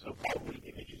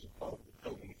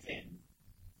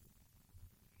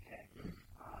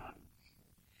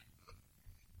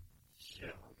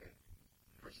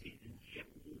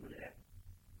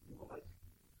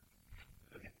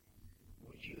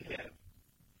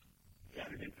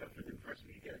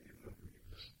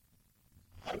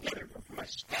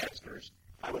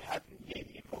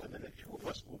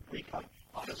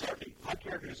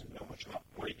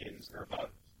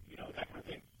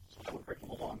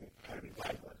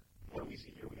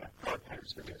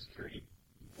 survey security.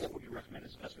 What would you recommend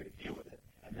is the best way to deal with it?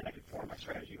 And then I could form my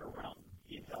strategy around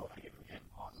the intel I get from him.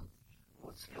 Awesome.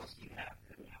 What skills do you have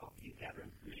that would help you gather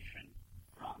information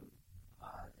from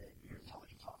your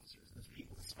intelligence officers, those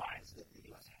people, the spies that the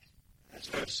U.S. has? As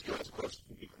far as skills, of course,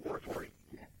 would be oratory.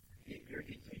 Yeah. You're a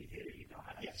good communicator. You know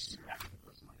how to interact with a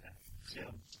person like that. So,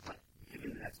 but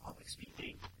given that that's public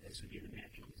speaking, this would be the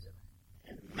manager use it.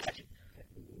 And imagine,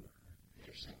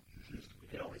 interesting. We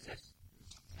could always ask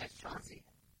Chauncey.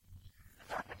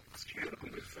 It's true.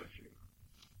 It's so true.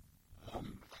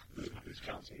 Who's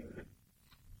Chauncey?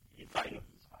 You find him.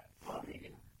 Well,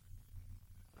 maybe.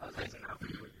 I was going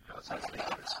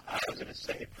to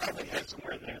say, it probably has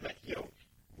somewhere in there that, a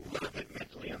little bit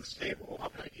mentally unstable. How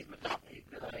can I keep him adopted?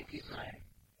 He's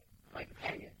my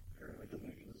companion. Or my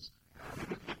delusions.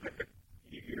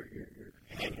 Your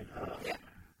companion, huh? Yeah.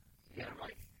 Yeah, I'm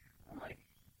like,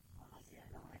 yeah, I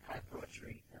know, I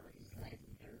poetry. He's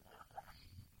landing there.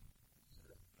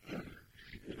 In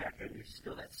the background, there's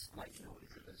still that slight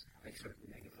noise of those, sort of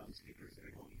megaphone speakers that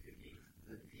are going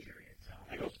through the area itself.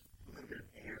 I go, A little bit of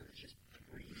air that's just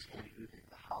breeze going through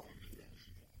the hollow of it.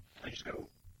 I just go,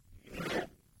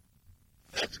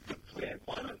 that's a good plan.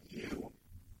 Why don't you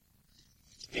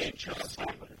and Chauncey,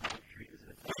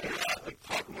 like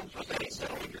talk amongst yourselves, so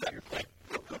when you're at your plan,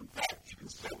 you'll come back, you can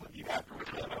stay with you afterwards.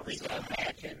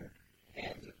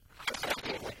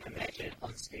 Imagine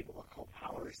unstable occult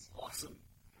powers. Awesome.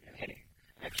 Okay.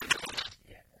 Actually,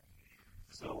 yeah.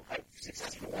 So I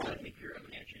successfully want to make your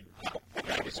imagine.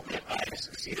 I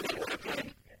succeeded in what I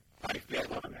planned. I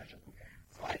failed on imagine.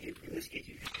 So in this case,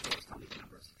 you can just tell me the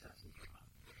number of successes.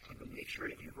 But make sure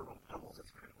if you roll doubles,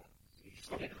 that's critical. So you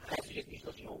just look at you just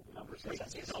roll the number of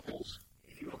successes. Doubles.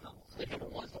 If you roll doubles, like number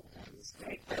one is double tens.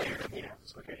 Right?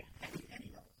 Okay. Any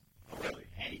doubles. Oh, really?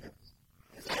 Any doubles.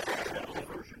 It's a double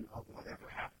version of whatever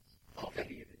happens. Okay.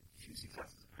 If it's two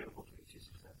successes, critical to two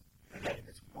successes. And then if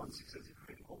it's one success, a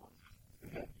critical one.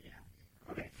 Okay. Yeah.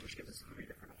 Okay. Which gives us three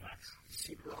different effects.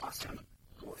 Super awesome,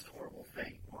 most horrible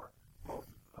thing, or both.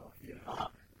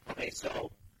 Okay,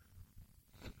 so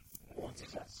one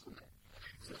success. Okay.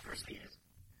 So the first thing is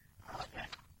that.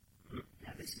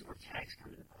 Now this is where tags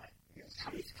come into play.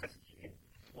 How many successes you get?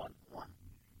 One.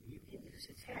 You can use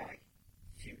a tag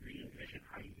to re-envision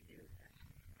how you would do that.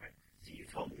 Right? So you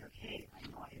told me, okay, I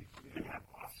know we're going to have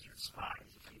officers, spies,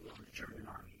 if you will, in the German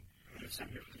army. They're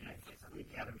sent here from the United States. I'm going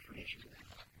to gather information from them.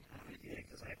 I'm going to do that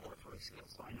because I have oratory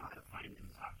skills, so I know how to find them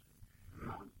and talk to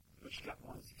them. But you got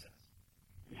one success.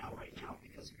 Now, right now,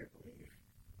 because of your belief,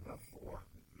 you have four.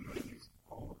 You can use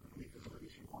all of the belief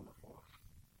abilities you won before.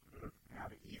 Now,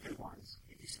 the even ones,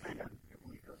 if you spend them, your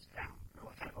belief goes down. They're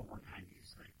kind of a one-time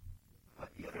use thing.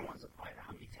 But the other ones apply to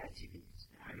how many tags you can use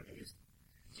and how you can use them.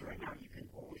 So right now, you can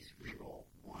always re-roll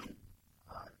one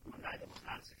die that was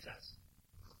not a success.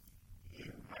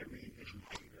 And I re-envision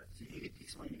how you do it. So you could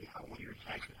explain to me how one of your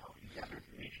tags would help you gather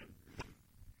information.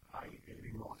 You can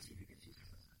re-roll and see if you can see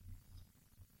success.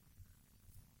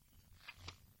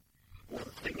 Well,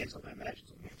 the thing is, my imagines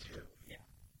on me too. Yeah.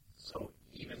 So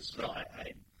even still,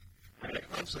 I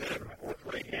constantly have my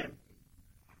oratory hand.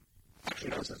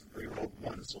 Actually, no, it says re-roll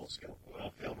one soul skill.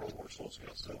 Well, fail roll more soul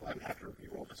skill, so I would have to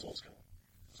re-roll my soul skill.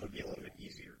 So it'd be a little bit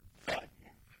easier. But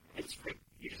it's free.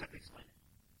 You just have to explain it.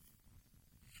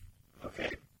 Okay.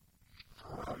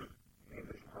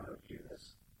 Maybe how to do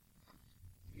this.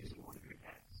 Using one of your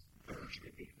tags. Which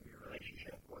could be from your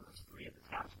relationship, or those three at the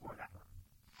top, or that one.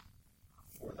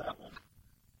 For that one.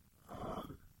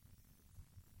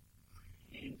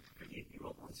 And you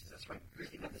rolled one success, right?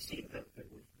 You got the same with the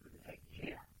tag.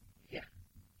 Yeah.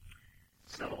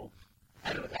 So,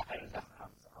 I know that. How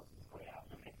this play out.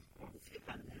 Okay. Let's get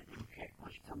that in a minute. Okay. Why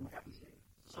don't you tell me what happens here?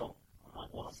 So,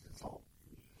 what else did Saul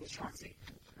with Chauncey?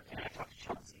 And I talked to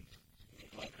Chauncey.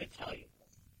 I could tell you.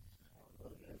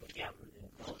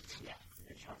 Yeah,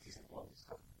 and Chauncey's in clothes.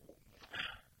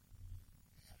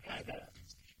 I got kind of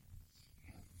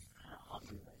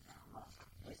hungry right now.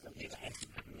 At least maybe I had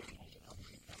some information I can help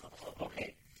you. Okay,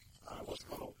 let's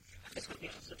go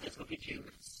get you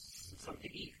something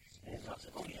to eat. And I was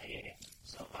like, oh yeah.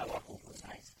 So I walk over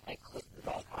nice. I clip the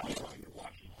dog collar while you're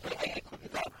watching. I clip the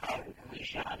dog collar with a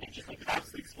leash on and just like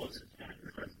drops the explosives down.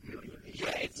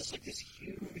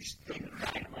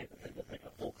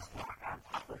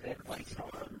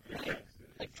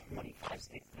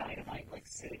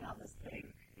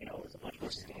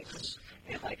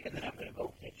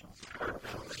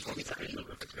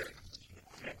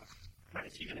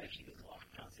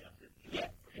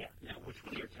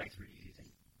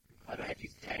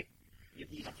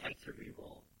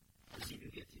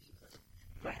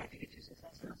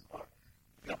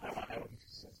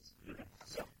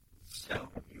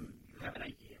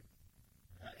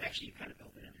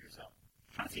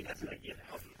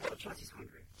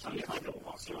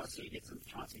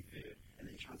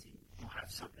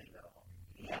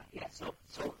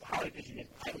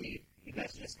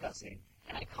 discussing,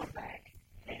 and I come back,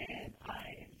 and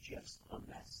I am just a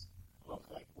mess of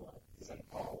like blood. It's like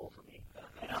all over me.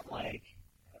 And I'm like,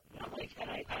 and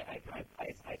I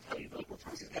tell you, like, well,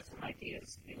 Tony's got some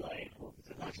ideas. Be like, well,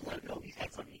 why don't you let him go? He's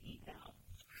got something to eat now.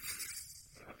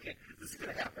 Okay, this is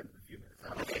going to happen in a few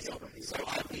minutes. Okay, so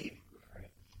I leave.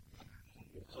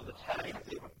 So the tag,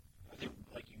 they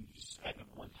like you just spend them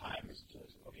one time, is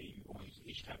just, okay, you only use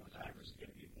each time one time, or is it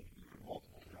going to be like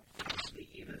multiple times?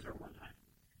 Even or one time?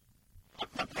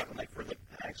 I'm talking like for the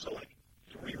tag, so like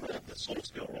to reroll the soul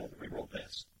skill roll, to reroll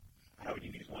this, how would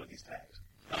you use one of these tags?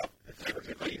 If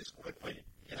everybody is quick witted,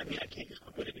 and I mean I can't just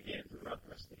quick witted again throughout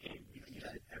the rest of the game. You can use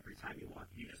it every time you want.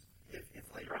 You just, if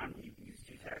later on you can use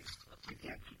two tags, you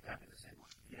can't keep having the same one.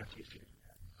 You have to use two different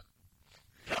tags.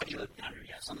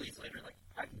 Yeah, some of these later, like,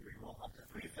 I can reroll up to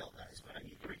 3 failed dice, but I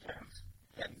need 3 tags.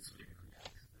 That needs 3 different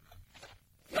tags.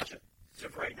 Gotcha. So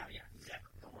for right now, yeah,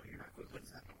 exactly. Don't worry, you're not quick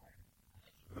wit's not going away.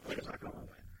 Quick wit is not going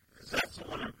away. Because that's the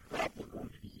one I'm probably going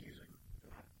to be using.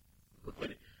 Quick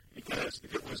wit. Because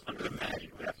if it was under Imagine,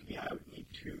 it would have to be, I would need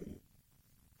to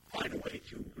find a way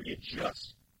to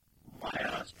readjust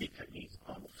my speed techniques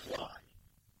on the fly.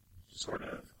 Sort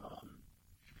of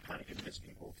kind of convince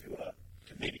people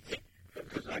to maybe take,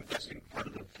 because I'm guessing part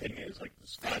of the thing is like the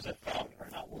spies I found are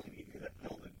not willing to do that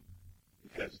building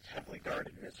because it's heavily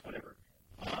guarded and it's whatever.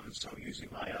 So using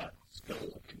my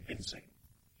skills of convincing,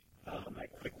 my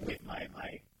quick wit, my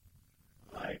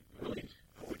brilliant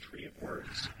poetry of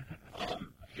words,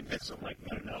 convince them like,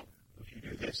 no, if you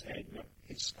do this and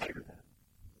inspire them,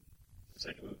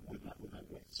 essentially with my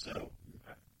wit. So,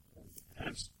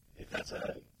 and if that is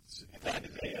a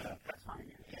That's fine,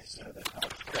 yeah. okay, so that's how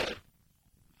it's good.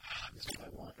 This is what I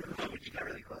want. You got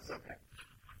really close, okay.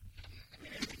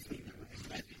 So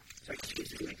you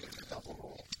basically make a double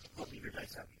roll. I'll leave your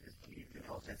dice up because you need to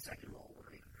develop that second roll or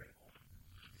make a critical.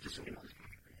 Just so we know the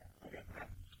future. Yeah. Okay.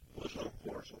 Well, it's level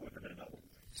 4, so we're going to know.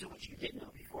 So what you did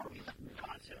know before we move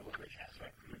on to what Rich has,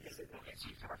 right? Is that, okay, so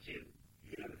you talked to,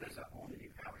 there's a woman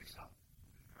named Valerie Salt.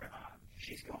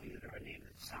 She's going under a name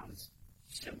that sounds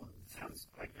similar. It sounds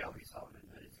like Valerie Solomon,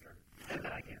 but it's German. And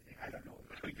that I can't think. I don't know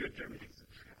what good German is.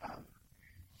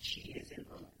 She is in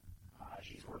Berlin.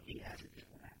 She's working as a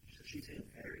diplomat. So she's in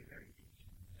very, very deep.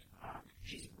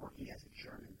 She's working as a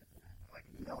German diplomat, like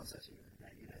no associated with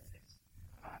the United States.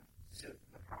 So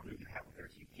the problem you have with her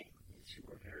is you can't get to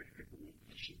her very frequently,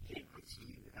 and she can't get to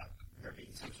you without there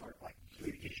being some sort of like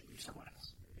communication with someone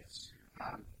else. Yes.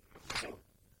 So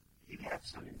you have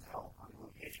some intel on the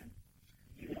location.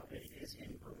 You know that it is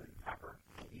in Berlin proper.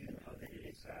 You know that it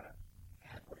is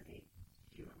what name?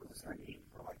 Do you remember the start name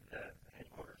for like the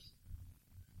headquarters?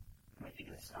 Am I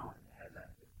thinking of Stalin that had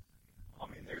that? I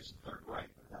mean, there's Third Reich,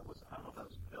 but that was, I don't know if that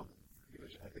was a building.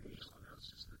 I think it was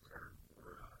just the term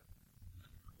for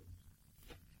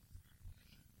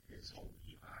his whole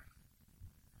evac.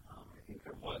 I think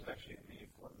there was actually a name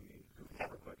for it.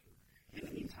 Never quick. In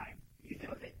the meantime, you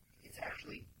know that it's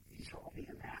actually, these are all being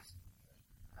amassed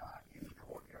in the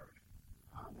courtyard,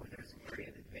 where there's an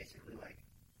area that's basically like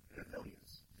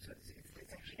pavilions. So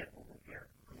it's actually got over here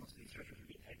where most of these structures are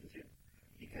being taken to,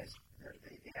 because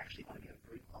they actually want to be able to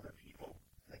bring other people,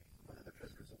 like whether they're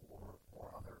prisoners of war or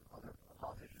other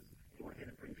politicians, they want to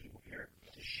bring people here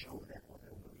to show them what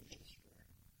they're willing to destroy.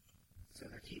 So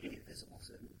they're keeping it visible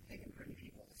so they can bring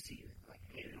people to see it. Like,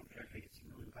 hey, they don't care if it gets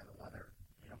ruined by the weather.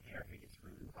 They don't care if it gets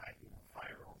ruined by,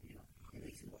 fire or, at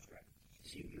least it looks right.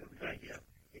 So you have a good idea of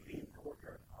it being the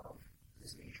courtyard of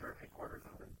this major headquarters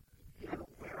of it. You don't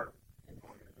know where in the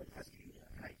courtyard, but it has to give you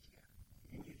an idea.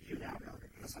 And you now know that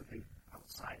there's something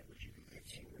outside of which you can get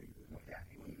to, where you can look at,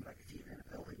 when you like a team in a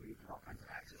building where you have all kinds of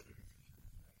access to it.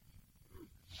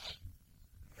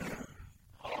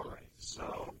 All right,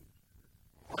 so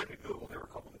according to Google, there were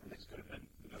a couple of things. Could have been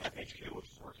FHQ, which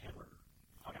is where Hitler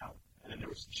hung out, and then there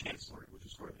was Chancellery, which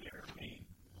is sort of their main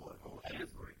political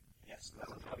Chancellery. Yes, that's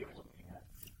what I was looking at.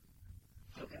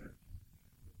 Okay.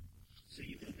 So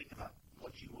you can think about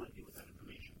what you want to do with that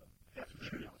information, but that's what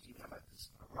you know. So you talk about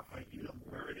this rough idea, you know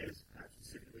where it is, not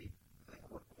specifically like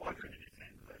what quadrant it is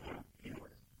in, but you know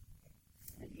where it is.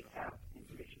 And you have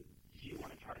information. Do you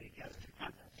want to try to gather the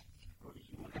context, or do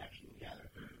you want to actually gather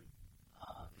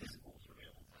physical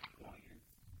surveillance, like going in,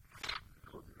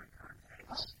 go through my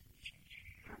contacts?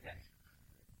 Context.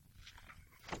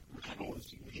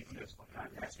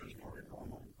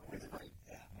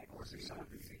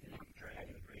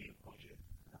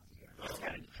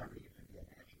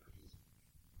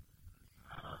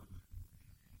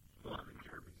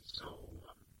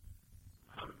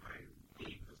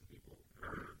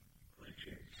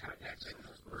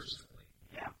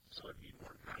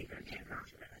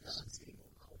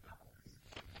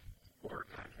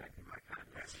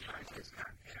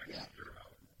 Yeah.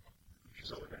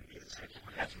 So would that be the same?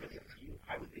 That's really up to you.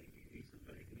 I would think it would be reason,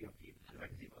 but it could be up to you. I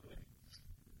can see both ways.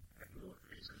 I can go with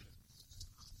reason.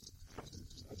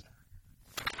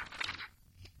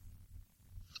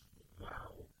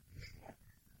 Wow.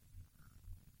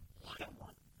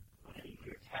 Someone, whenever you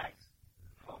hear tags,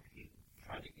 help you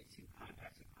try to get two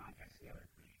contacts together.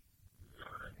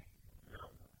 No.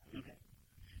 Okay.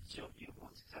 So you have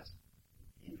one success.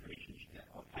 Information you get.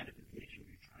 What kind of information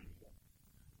are you trying to get?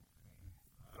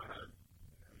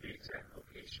 The exact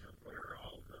location of where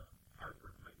all the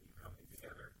artwork might be coming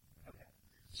together. Okay.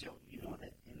 So you know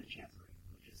that in the Chancellery,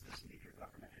 which is this major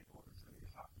government headquarters that we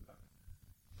were talking about,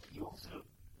 you also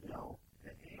know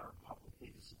that they are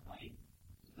publicly displaying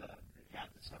the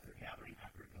stuff they're gathering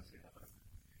after it goes through that.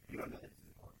 You don't know that it's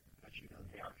important, but you know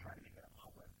they are trying to make it a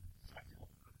public spectacle.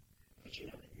 But you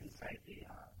know that inside the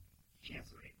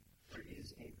Chancellery, there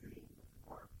is a room,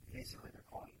 or basically they're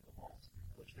calling it the vault,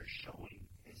 which they're showing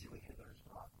basically Hitler's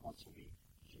block once a week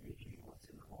to review what's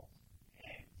in the vault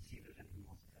and see if there's anything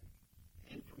else in it.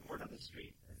 And from word on the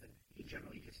street, he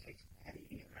generally just takes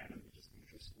anything at random that just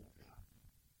interests him.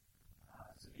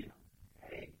 So, you know,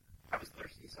 hey, I was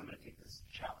thirsty, so I'm going to take this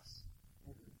chalice.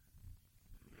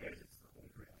 There's it's the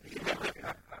Holy Grail.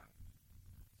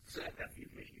 So that's the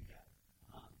information you get.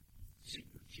 So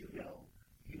you know,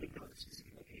 you would know the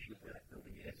specific location of where that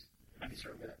building is. I'm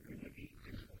sorry, where that room would be.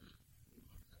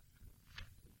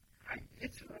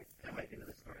 That might be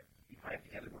another story. You probably have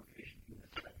to gather more information from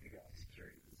this to figure out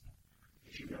security and stuff.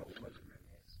 But you know what the room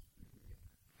is.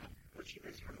 What she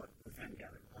knows from what Ben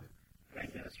gathered. Ben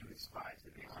knows from his spies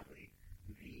that basically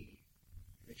the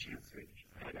Chancellery,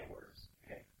 the headquarters,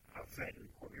 okay, outside of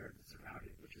the courtyard that's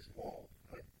surrounded, which is walled,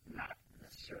 but not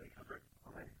necessarily covered.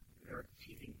 There are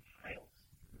heaping piles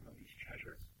of these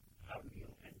treasures out in the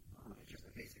open. It's just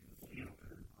a basic, you know.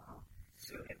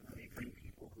 So that when they bring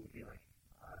people who would be like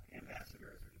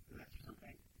ambassadors or diplomats or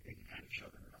something, they can kind of show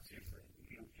them, seriously,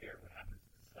 we don't care what happens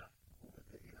to this stuff.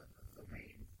 The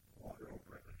rain, water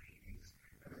over it, the paintings,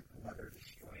 and the weather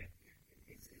destroy it.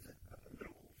 It's a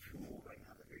little tool right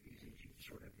now that they're using to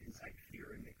sort of incite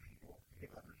fear and make people take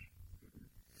leverage.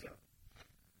 So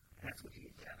that's what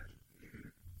he gathered.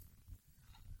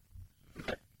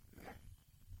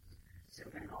 So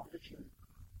then all that you can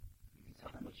tell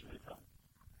them what you want to tell them.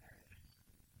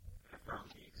 I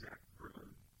found the exact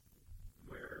room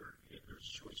where Hitler's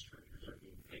choice treasures are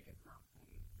being taken from.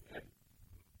 And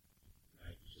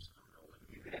I just don't know what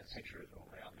you could have pictures all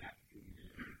the way on that.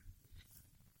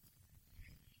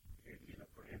 You know,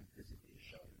 for him physically to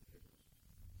show him.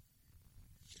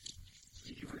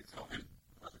 Did you want to tell him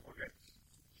about the courtyard?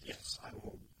 Yes, I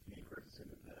will make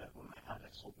representative that when my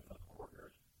contacts open up the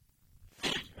courtyard,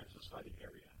 I specify the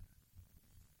area.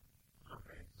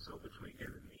 Okay, so between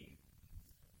him and me,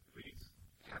 we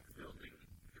have the building,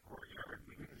 the courtyard,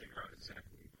 we can figure out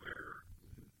exactly where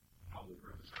all the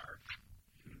rooms are.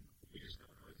 We just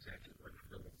don't know exactly where the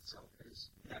building itself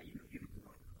is. Yeah, you know.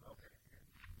 Okay.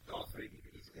 So all three of you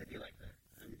could easily be like that.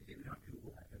 I mean, if you don't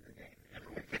Google back in the day,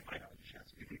 everyone could find out the chance.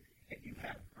 If you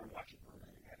are watching Berlin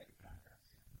and have any contacts.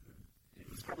 It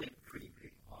was probably a pretty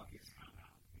big, obvious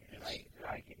compound. Did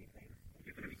I get anything?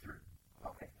 You're going to return.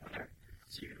 Okay.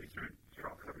 So you're going to return. You're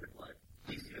all covered in blood.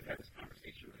 These two have had this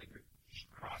conversation where they could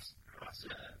cross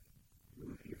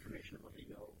information of what they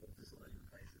know, what this is in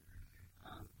places.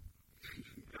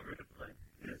 Covered in blood.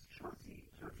 There's Chauncey.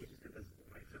 Chauncey just invisible,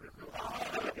 right? So there's no.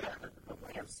 The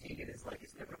way I'm seeing it is like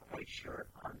it's never quite sure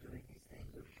if I'm doing these things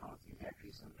or if Chauncey's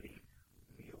actually somebody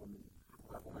real and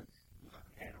malevolent.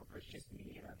 And or it's just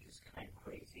me and I'm just kind of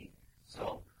crazy.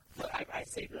 So, but I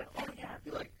say, like, oh yeah,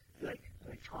 be like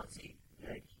Chauncey,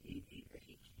 like he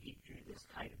drew this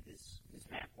kind of this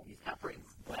map. He's not very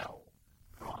well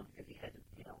drawn because he had,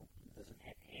 doesn't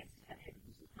have hands. He kind of had to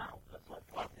use his mouth. That's what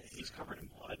I thought. He's covered in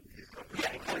blood.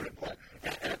 Yeah, he's covered in blood.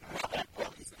 And I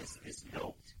thought this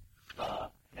note.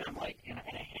 And I'm like, and I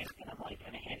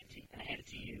hand it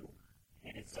to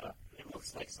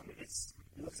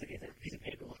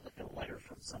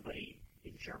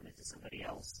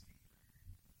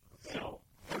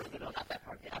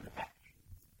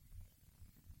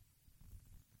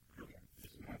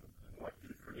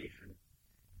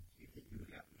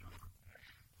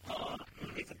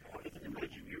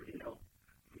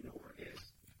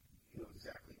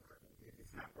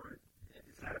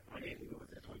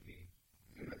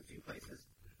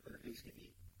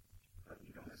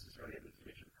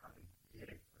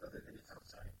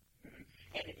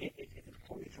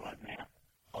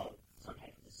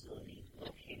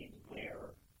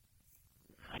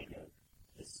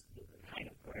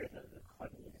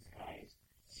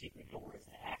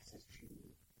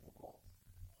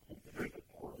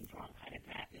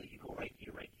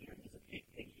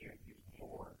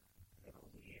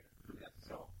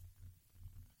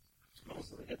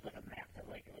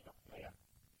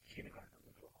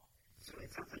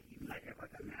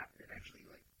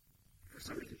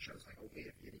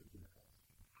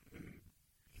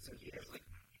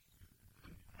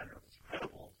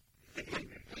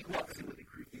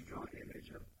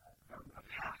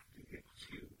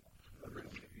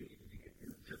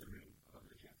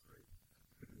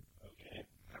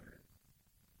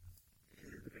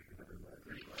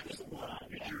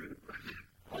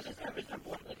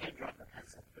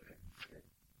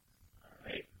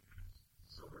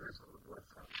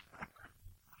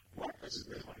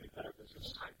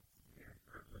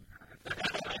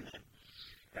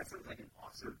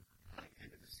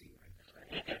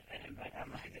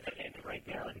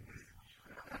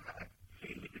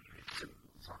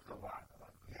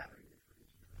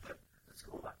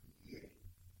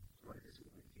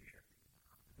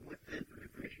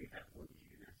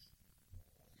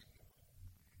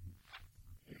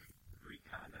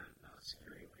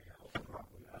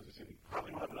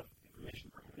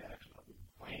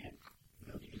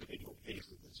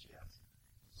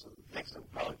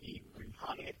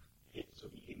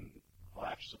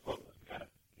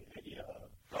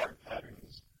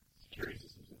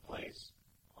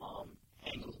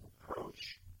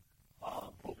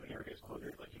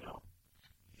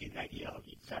an idea of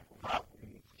the exact route we're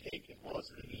going to take, as well as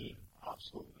any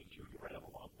obstacles we do right up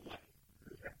along the way.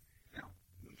 Okay. Now,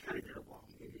 we kind of did a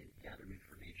long-winded gather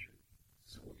information,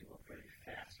 so we'll do a very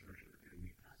fast version of the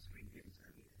recon so we can get into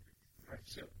the meat of it. All right,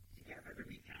 so to gather the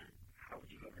recon, how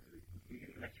would you go over the recon? You're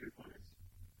going to get your opponents.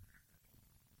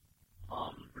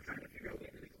 We're trying to figure out a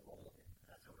way to make a roll of it.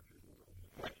 That's how we're doing the roll.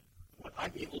 Right. Would I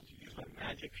be able to use my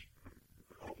magic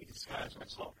to help me disguise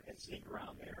myself and sneak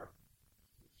around there,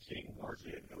 getting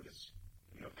largely unnoticed,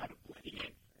 kind of blending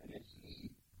in, and then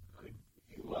he could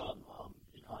do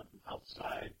recon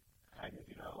outside, kind of,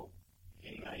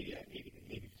 getting an idea,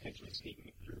 maybe potentially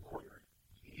sneaking through the courtyard.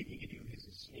 He could do his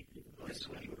sneak capability. This is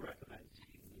what he would recommend.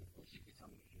 You could tell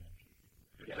me if you have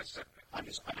to. Yes,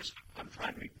 I'm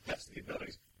trying to test the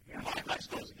abilities. I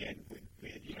suppose again with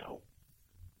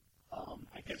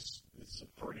I guess with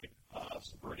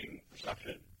subverting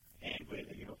perception, and with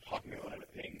talking about other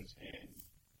things and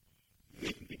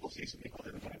making people see something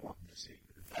other than what I want them to see.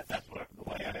 That's the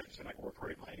way I understand my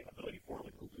incorporate my ability for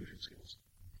like illusion skills.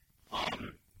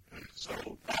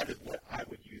 So that is what I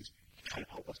would use to kind of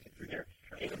help us get through there.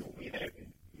 And in a way that I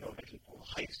can eventually pull a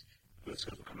heist, those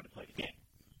skills will come into play again.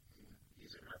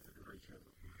 These are not the right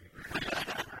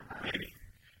Maybe.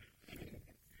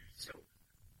 So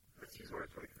let's use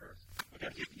oratory first. Okay.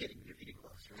 You're getting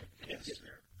close, right? Yes. Get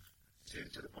there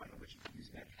to the point at which you can use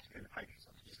magic to kind of hide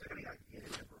yourself. Just like I get in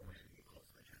a way to get close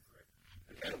to the chance, right?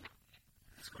 Okay.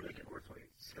 Let's go make an oratory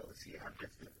skill to see how it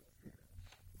gets there.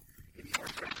 If you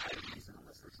are trying to hide a reason,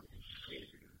 unless there's something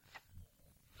creative you're doing.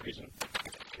 Reason.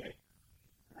 Okay.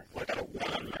 Well, I got a 1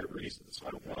 on my reason, so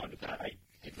I don't want to that. I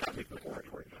did not make the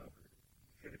oratory now.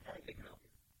 You're probably taking out.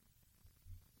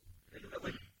 Think about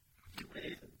like you went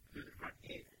in through the front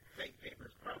gate, bank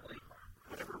papers, probably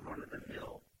whatever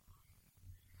run-of-the-mill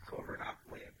covered-up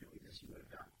way of doing this you would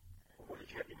have done. But what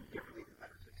did you have to do differently to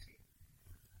better succeed?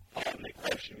 They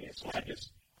questioned me, so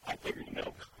I figured,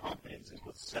 confidence is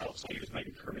what sells. So I used my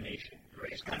determination.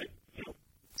 Right. Just kind of,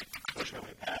 push my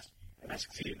way past, and I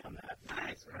succeeded on that.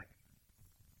 Nice, right.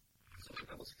 So it's a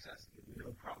double success. You have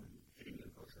no problem hitting you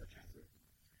close to the chancellor.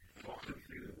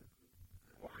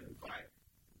 Walking by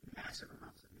massive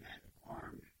amounts of men,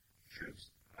 armed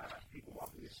troops, people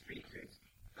walking the street,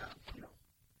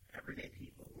 everyday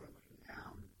people who are looking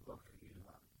down, look at you,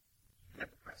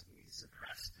 never pressingly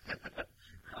suppressed. But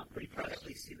you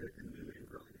probably see the mood in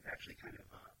Berlin is actually kind of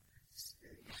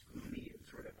gloomy and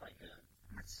sort of like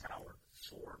not sour,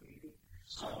 sore maybe.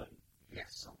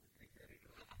 Yes, something like that.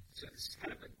 So this is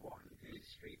kind of like walking through the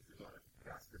streets. There's a lot of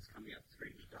dust that's coming up. It's a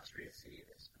very industrious city at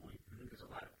this point. There's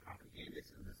a lot of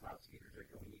propagandists and there's loudspeakers that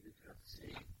are going in and throughout the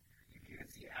city. You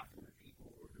can see affluent people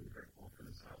who are doing very well for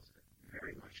themselves, but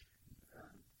very much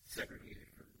segregated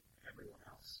from everyone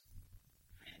else.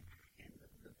 And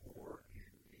the poor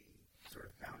and the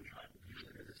sort of downtrodden people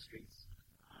that are the streets,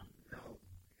 though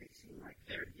they seem like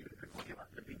they're going about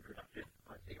they're being productive,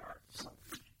 but they are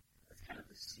something. That's kind of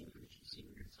the scene that you see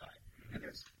on your side. And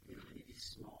there's many of these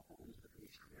small homes with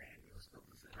these grandiose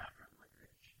buildings in the background like the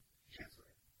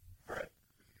Chancellor. All right.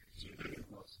 So you're getting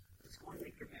close. Let's go and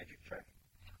make your magic check.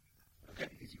 Okay.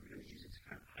 Because you were going to use it to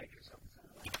kind of hide yourself in some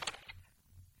way.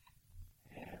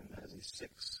 And that is a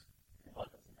 6. Oh,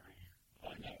 that's a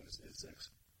 9. No, it's 6.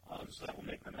 So that will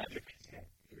make my magic. Okay.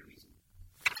 Get a reason.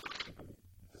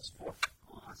 That's 4.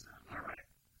 Awesome. All right.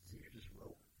 So you're just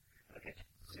rolling. Okay.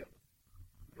 So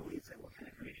go inside. What kind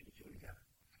of information did you want to gather?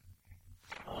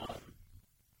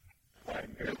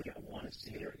 Primarily, I want to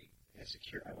see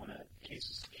I want a case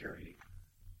of security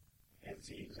and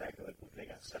see exactly like what they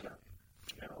got set up.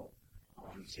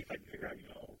 See if I can figure out,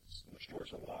 which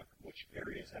doors are locked, which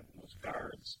areas have the most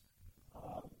guards.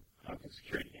 How can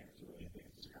security cameras are really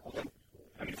advanced?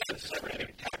 I mean, it's a separate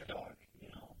attack a dog,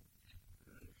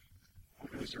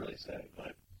 who's to really say,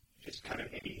 but just kind of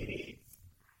any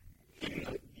the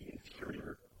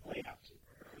interior layout.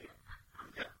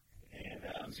 Yeah.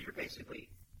 And so you're basically,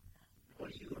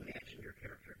 what do you imagine your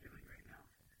character doing right now?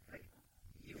 Like,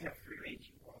 you have free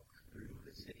range, you walk through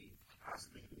the city,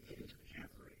 possibly even get into the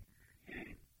chancellery,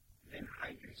 and then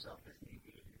hide yourself as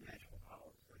maybe with your magical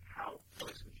powers. Like, how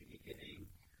close would you be getting?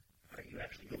 Are you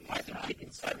actually going if I can get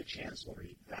inside the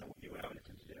chancellery, that would be what I would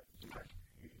attempt to do.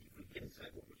 If you could get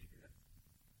inside, what would you do?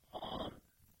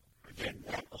 Again,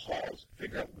 walk the halls,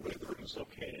 figure out where the room is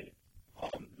located,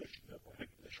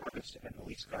 the shortest and the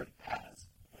least guarded paths,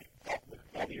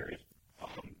 all the areas,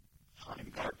 time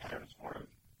guard patterns for them.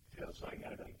 So I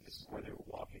got to be, this is where they were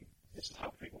walking, this is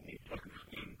how frequently it took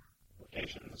between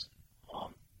locations.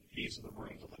 These are the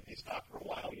rooms that they stopped for a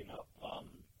while,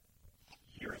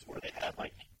 Here is where they had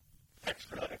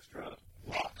extra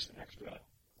locks and extra,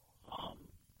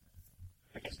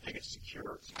 I guess,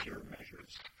 secure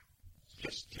measures.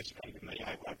 Just kind of, I'm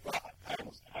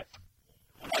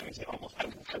not going to say almost, I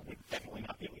would definitely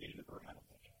not be able to get into the room, I don't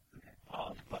think.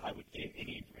 But I would get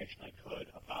any information I could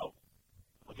about,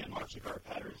 again, marks of guard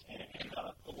patterns and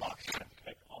the locks that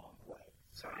I along the way.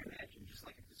 So I imagine just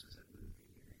like if this was a movie,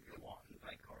 you're walking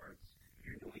by guards,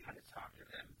 you're knowing how to talk to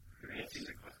them, you're answering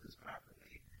their questions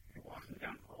properly, you're walking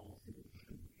down halls, and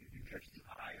you catch the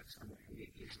eye of someone who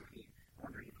maybe is looking,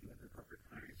 wondering if you have the appropriate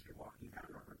clearance, you're walking down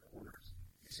around corners,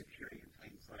 disappearing in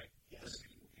plain sight, so that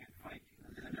people can't find you.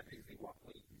 And then as they walk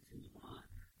away, you continue on,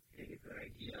 getting a good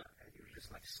idea, and you're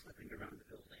just like slipping around the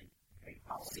building,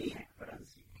 seen but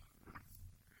unseen.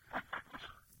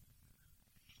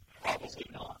 Probably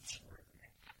not.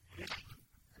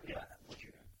 Yeah,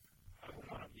 I would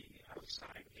want to be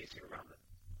outside, pacing around the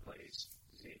place,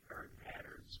 safeguard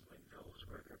patterns, windows,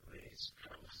 where they're placed,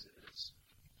 houses,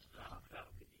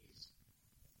 balconies.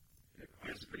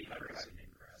 There's pretty egress and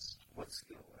ingress. What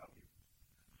skill would help you?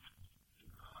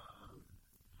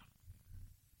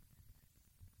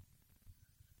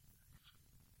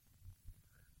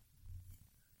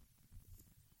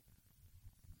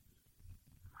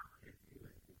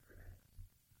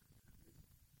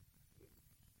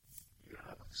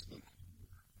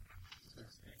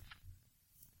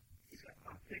 He's got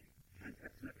lockpick,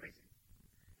 contacts, and appraising.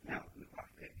 Now, in the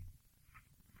lockpick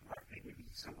would be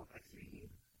somewhat like speaking,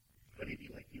 but it'd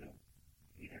be like, you'd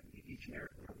have each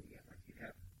generic room, you'd have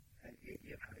an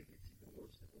idea of how to get to the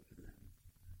doors that open them.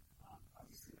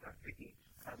 Obviously, lockpicking,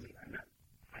 probably,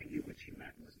 I knew what you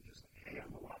meant. It wasn't just like, hey,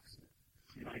 I'm a locksmith.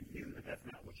 I knew that that's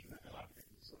not what you meant by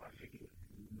lockpicking. So lockpicking would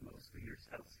be mostly your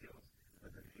stealth skills,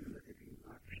 but the thing that if you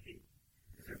lockpicking,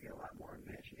 there'd be a lot more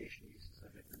imagination uses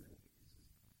of it than the uses.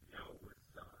 With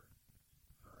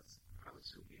I would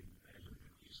still be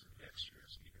imaginative use of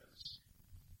dexterous because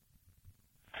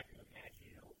I can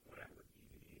imagine, what I would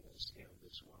need to be able to scale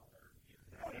this wall or get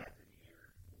that up in the air,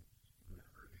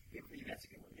 whatever. Yeah, that's a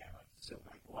good one. Yeah, so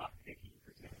like lockpicking,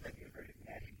 for example, that'd be a very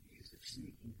imaginative use of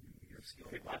sneaking through your skill.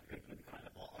 Lockpicking would find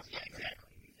the walls. Yeah,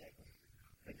 exactly.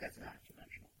 Like that's not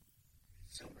conventional.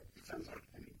 So it sounds like,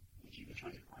 would you be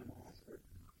trying to climb walls or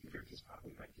you're just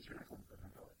probably right because you're not going for the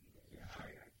umbrella either. Yeah,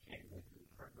 I can't look through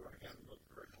the front door. I gotta look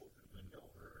for an open window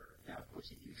or. Now, of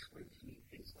course, if you explain to me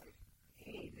things like,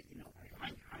 hey, but I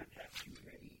find contacts you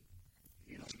ready,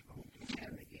 you can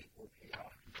navigate or pay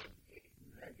off to go to the gate.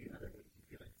 That'd be another way to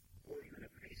do it. Or even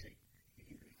appraising. If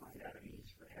you can find out a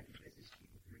means for having business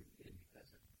people bring in because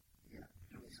of,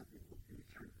 doing something in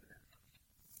return for them.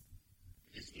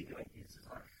 Just give you ideas of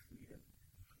our freedom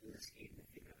in this game to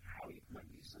think of how you might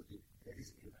use something that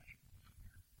isn't conventional.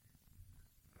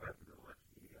 I don't know what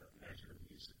the imaginative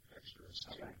use of dexterous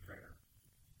is fair.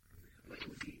 But it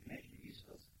would be imaginative use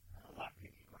of those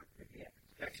lockpicking. Yeah.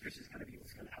 Dexterous is going to be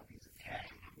what's going to help you as a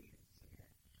tag.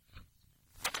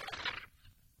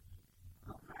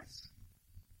 Oh, nice.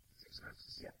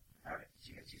 Successes. Yeah. All right.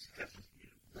 So you got 2 successes.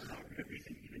 There's no good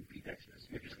reason you didn't beat dexterous.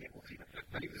 You're just able to.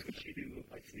 But it was what you do,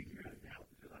 like sneaking around and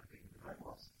helping fill out the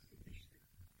walls. Interesting.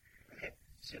 Okay.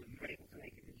 So you were able to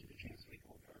make it into the Chancery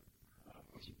Court firm. Of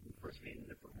course, you first made it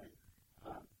in the Berlin.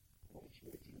 What would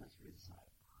you do next for this side?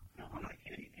 Now, unlike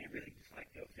Andy, you can't really just like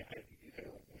go to you kind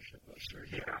of like push the pusher.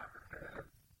 Yeah.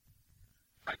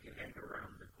 I can hang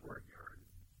around the courtyard.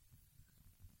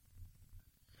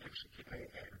 Actually, can I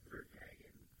add a third tag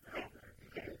in?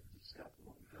 Okay. Just got the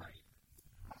one night.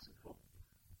 Awesome. Cool.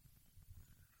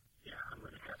 Yeah, I'm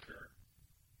going to have to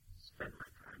spend my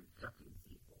time ducking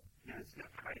people. Yeah, it's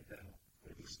not quite though.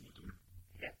 Would be sneaking.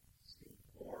 Yeah.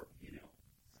 Or,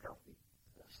 stealthy.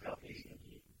 Stealthy.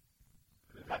 Sneaky.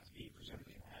 It would have to be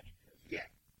presumably an adjective. Yeah.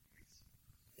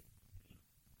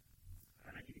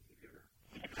 And I need to keep it around.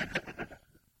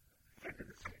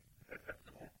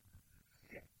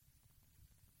 Yeah.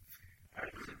 All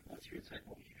right, so once you're inside,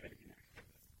 what would you try to do next?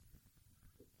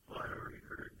 Well, I already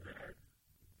heard that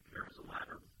there was a lot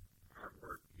of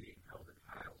artwork being held in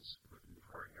piles within the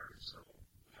courtyard, so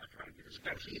I try to get as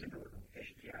close Especially in the northern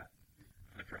location, yeah.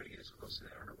 I try to get as close to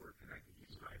that artwork and I can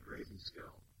use my appraising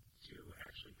skill to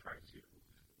actually try to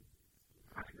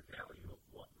find the value of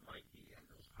what might be in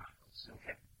those piles.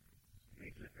 Okay.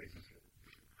 Make an appraisal skill.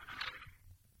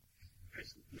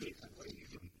 Chris, what are you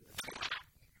doing?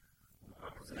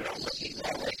 He's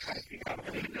always trying to figure out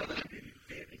what they know that I didn't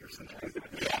say or something like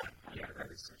that. Yeah, that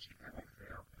is such an epic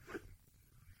fail.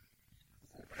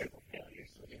 It's a critical failure,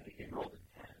 so you Rolled a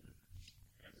 10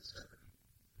 and a 7.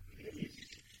 You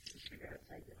just figure out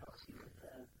how to help you with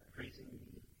appraising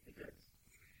the goods.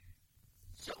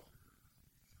 So,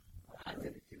 what I'm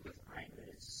going to do with mine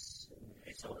is,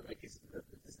 so like, this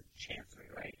is a chancery,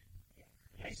 right?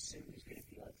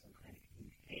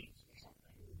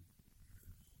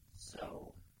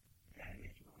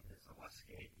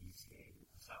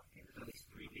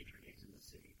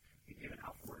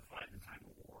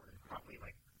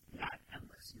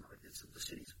 it's the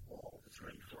city's wall that's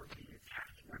ready for being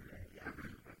attacked one day. Yeah.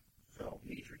 So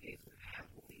major gates are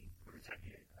heavily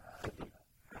protected.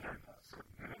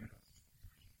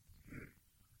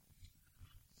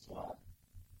 Well,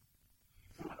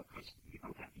 it's not a place you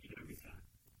don't have to do everything,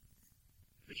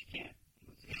 but you can't.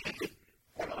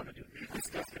 What I'm gonna do is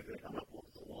stuff that I'm gonna blow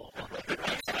the wall.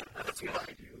 That's what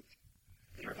I do.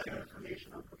 If I got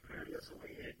information, I'm preparing as a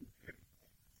way in.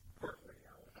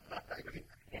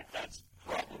 Yeah, that's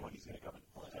probably when he's going to come into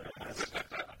play.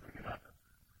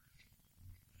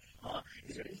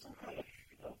 Is there some kind of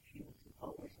fuel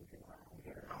depot or something around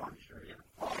here? Oh, I'm sure, yeah.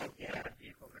 Oh, yeah,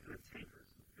 vehicle for good tankers.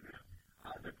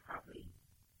 They're probably,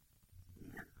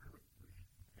 man,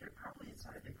 they're probably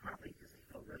inside. They probably, because they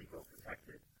feel really well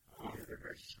protected. They're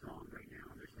very strong right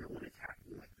now, and there's no one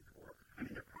attacking like the core. I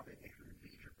mean, they're probably making a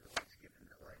major buildings given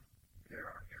that, like, there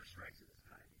are airstrikes of this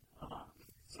kind.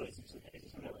 So is there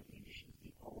some like munitions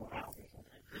depot around or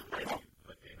something?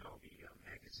 But they know the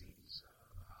magazines,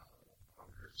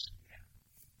 bunkers.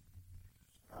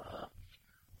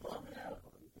 Well,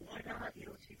 why not,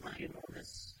 take my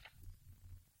enormous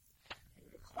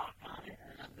clock on it,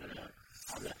 and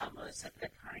I'm gonna set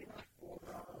that timer for,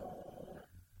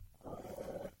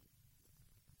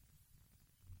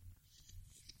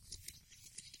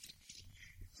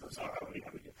 so are we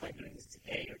planning doing this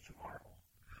today or tomorrow?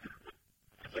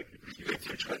 Like, you get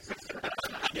your choices.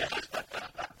 Yeah.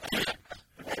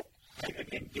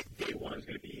 Again, day one is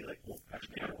going to be like, well,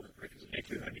 actually, I don't know, because day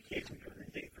two is going to be case, and then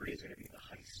day three is going to be the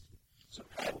heist. So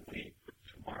probably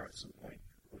tomorrow at some point,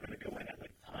 we're going to go in at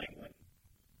like time when,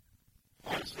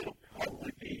 honestly, it'll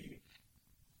probably be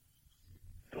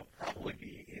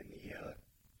in the,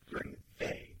 during the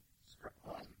day.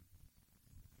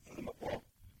 Well,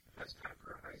 That's time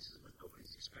for a heist is when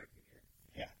nobody's expecting it.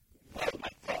 yeah. Well, my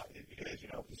thought is because,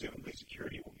 presumably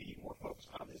security will be more focused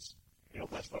on this,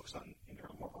 less focused on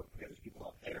internal, more focused because there's people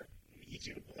out there. It'll be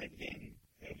easier to blend in.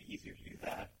 It'll be easier to do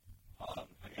that.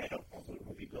 I don't also it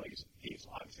will be really easy, so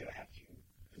obviously I have to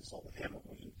consult with him on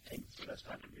what he thinks the best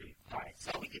time to be. All right,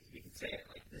 so we can say at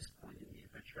like this point in the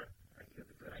adventure, I think it's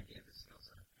a good idea to still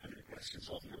set. I mean, of course,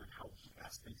 consulting on how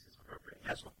fast things is appropriate.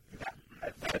 That's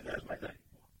my thing.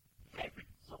 Okay,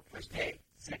 so first day,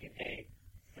 second day,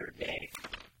 third day.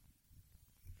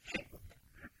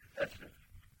 That's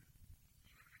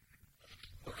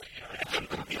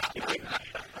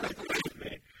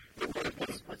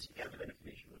Once you gather that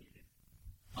information, what do you do?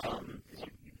 Because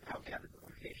you now gather the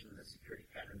location of the security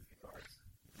patterns of the guards.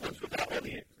 once we've got all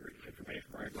the information,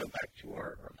 we're going to go back to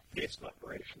our base of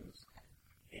operations,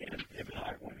 and him and I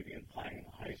are going to begin planning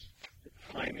the heist, the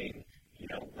timing,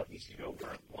 what needs to go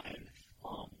where and when.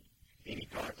 Any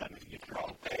guards I need to draw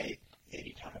away,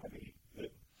 anytime. I'm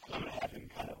going to have him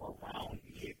kind of around,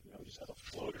 just as a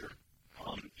floater,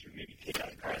 to maybe take out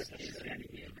guards. Is it any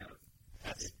note?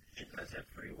 It does have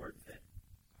 3 words that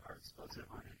are explosive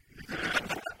on it.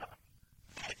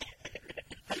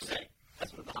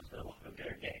 That's what the hospital of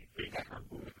their day.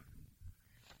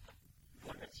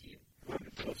 What that's you. We're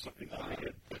going to throw something on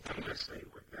it. I'm going to say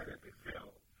with that epic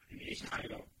fail, I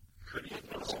couldn't get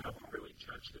close enough to really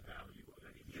judge the value of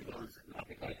any goods. I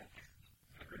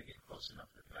couldn't get close enough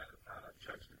to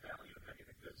judge the value of any of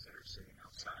the goods that are sitting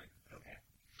outside. Okay.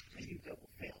 And you double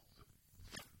fail.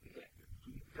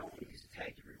 You don't want to use a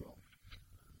tag to reroll.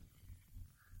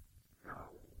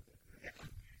 Okay.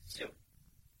 So,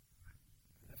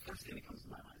 the first thing that comes to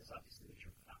my mind is obviously that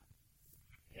you're found.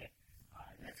 Okay?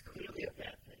 And that's clearly a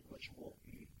bad thing, which will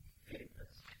be fitting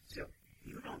this. So,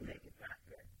 you don't make it back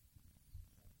there.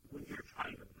 When you're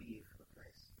trying to leave the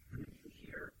place, you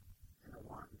hear an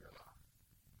alarm go off.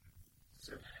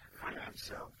 So, find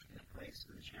yourself in a place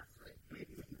in the chancellor,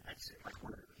 maybe when you exit, like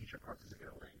one of the feature parts of the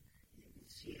building, you can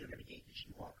see them at a gate that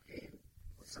you walked in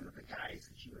with some of the guys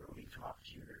that you had already talked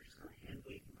to. They're just going to hand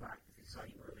wave you by because they saw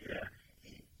you earlier.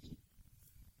 And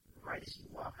right as you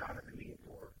walk out of the main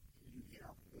door,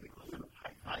 really close to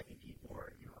high-fiving people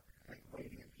or, like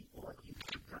waving at people like you've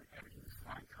done everything with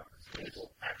flying colors. People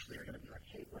actually are going to be like,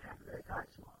 hey, what happened to that guy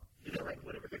tomorrow? Like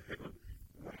whatever they're thinking,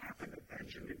 what happened to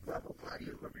Benjamin, blah, blah, blah,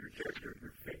 whoever your character,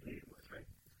 your fake name was, right?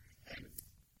 And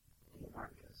the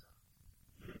alarm goes off.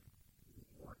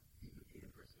 You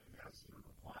person, you don't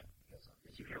know why it goes off.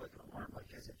 Because you hear like an alarm, like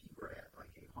as if you were at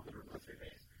like a 100 military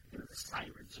base, the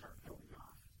sirens start going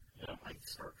off.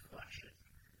 Lights start flashing.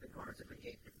 The guards at the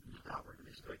gate move outward and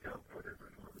they just like, go, whatever,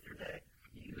 go on with your day.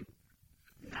 You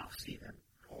now see them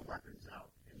pull weapons out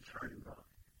and turn and look.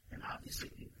 And obviously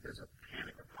there's a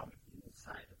panic or probably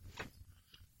inside of them.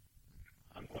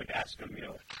 I'm going to ask him,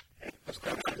 hey, what's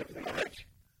going on? Is everything all right?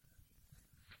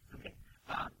 Okay.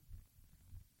 I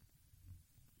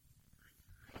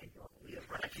can't go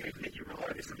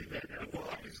If something bad happened, well,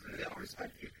 obviously they all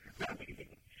respect you. That way,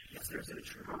 if there's an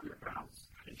intruder on your grounds,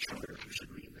 intruder, you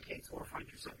should leave the case or find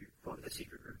yourself, you go to the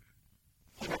secret room.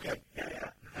 Okay.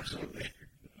 Yeah, absolutely.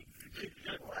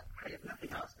 Well, I have nothing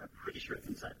else. I'm pretty sure it's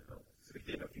inside the building. So we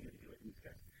did nothing to do with these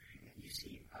guys. And you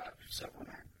see several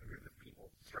men, a group of people,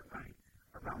 start running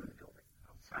around the building,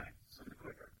 outside, so in the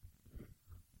courtyard.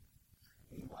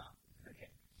 Meanwhile, okay,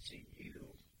 so you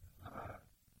are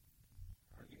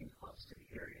getting close to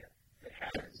the area that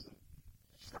has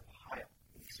just a pile,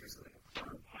 seriously like a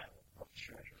firm pile of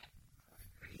treasure, of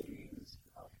paintings,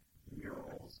 of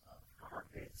murals, of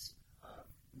carpets, of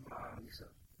mugs,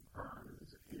 of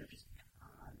urns, of, just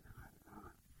on and on and on.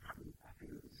 Things,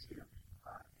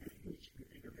 anything that you can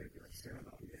think of, there'd be like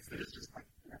ceremony. It's just like,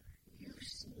 you've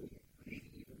seen it,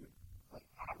 maybe even like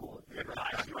Apple, your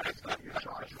eyes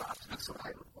drops, and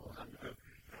saliva falls on you.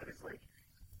 And it's like,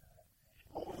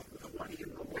 all of the money in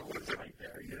the world is right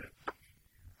there, because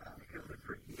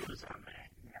for years on that,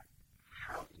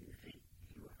 how do you think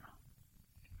you were found?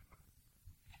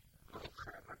 Oh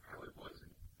crap, I probably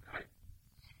wasn't.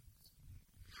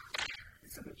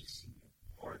 Did someone just see you?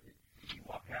 Or did you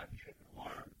walk out and trip an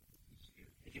alarm?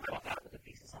 Did you walk out with a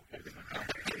piece of something?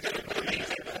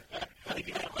 Like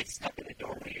you like stuck in the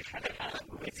doorway, you're trying to kind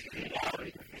of move it to get out, or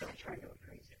you're trying to go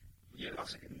crazy. Yeah,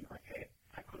 also can be like, hey,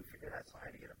 I couldn't figure that, so I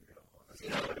had to get up and go.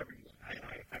 Whatever you want.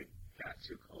 I got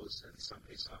too close and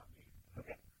somebody saw me.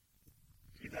 Okay.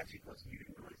 You got too close and you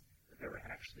didn't realize that there were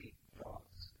actually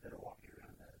dogs that are walking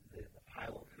around the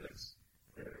pile of goods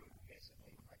that are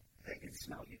basically like, they can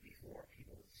smell you before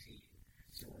people would see you.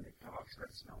 So when the dogs start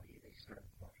smelling you, they start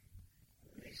barking.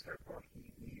 When they start barking,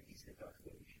 you immediately say, dogs,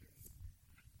 what do you shoot?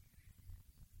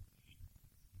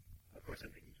 Of course, I'm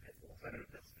thinking pit bulls. I don't know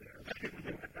if that's fair.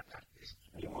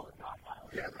 You want a dog pile.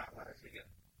 Yeah, Rottweilers, yeah.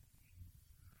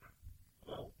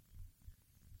 Well,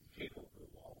 came over the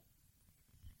wall.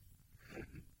 And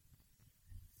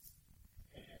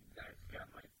I've got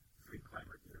my free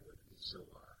climber gear with me, so,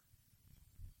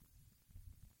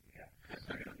 yeah,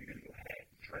 so you're going to go ahead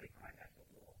and try to climb that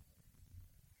wall.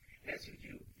 As you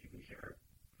do, you can hear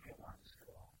the alarms go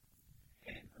off.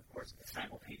 And, of course,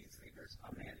 simultaneously, there's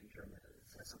a man in German that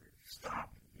says something,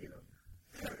 stop,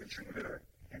 they're an intruder.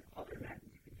 And other men,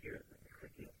 you can hear the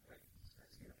clicking of flames.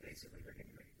 Basically, they're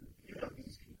getting ready to,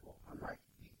 these people, unlike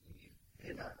you've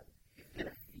been a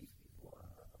thief before,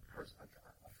 a person,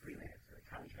 a freelancer, a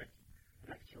contractor,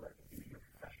 not a killer, but you're a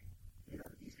professional.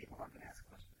 These people aren't going to ask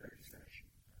questions, they're just going to shoot.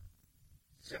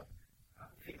 So,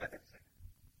 think about that a second.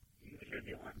 You hear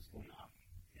the alarms going off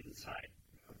inside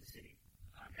of the city,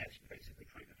 as you're basically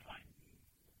trying to find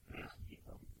the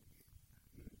people.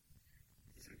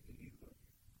 So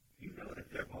you know that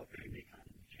they're both going to be kind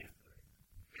of chancellery.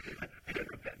 I don't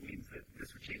know if that means that this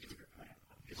would change your plan.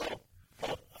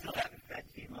 Well, that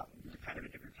came up kind of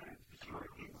at different times, but you were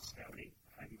in scouting,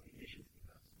 finding munitions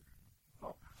because.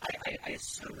 Well, I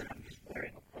assume that I'm just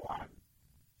wearing a full-on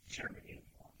German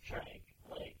uniform,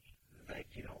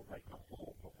 like the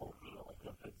whole deal, like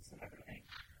the boots and everything.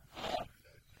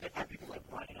 Are people like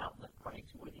running out, like running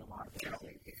to where the alarm is?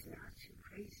 It's not too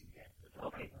crazy yet.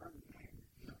 Okay.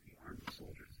 The armed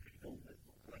soldiers, people that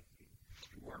look like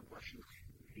who are rushing to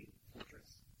the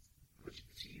fortress, which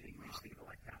to you just think of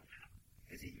like downtown.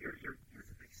 Because you're the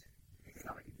big city. It's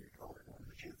not like you're taller than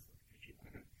the chancellor.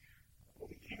 But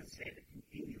we can say that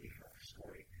conveniently for our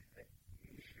story that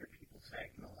you hear people say,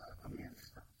 a man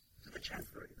stops. So the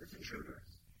chancellor, there's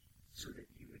intruders, so that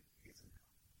you would get some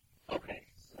help. Okay.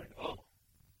 It's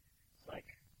like,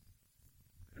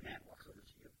 the man walks over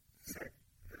to you, said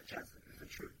to the chancellor, there's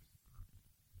intruders.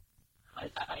 I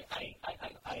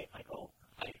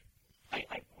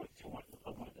point to one of the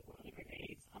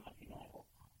grenades. I'm not thinking I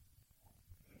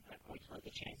point to like the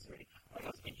chancellery, like I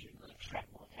was injured in an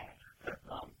shrapnel attack.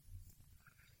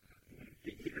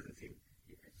 He doesn't seem.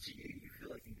 So you feel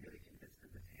like you really convinced him,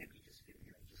 but to him, you just feel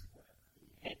just whatever.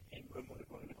 And we're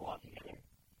going to go out together.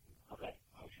 Okay.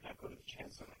 How should I go to the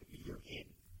chancellor? You're in.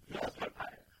 No, that's my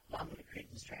plan. Well, I'm going to create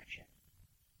a distraction.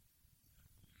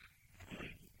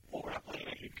 Well, we're not planning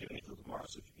on actually doing it until tomorrow,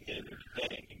 so if you can get in there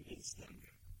today and convince them.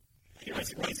 You're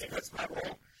basically that's my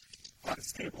role.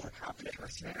 Unstable and confident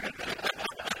person.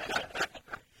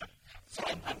 So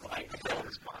I'm going to Well,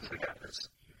 response, we got this.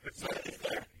 So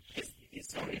is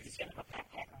somebody just going to have a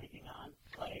backpack or anything on,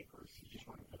 like, or is he just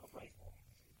running with a rifle?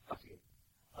 Up to you.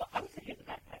 I would say he has a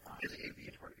backpack on. It's a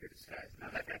part of your disguise. Now,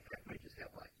 that backpack might just have,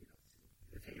 like,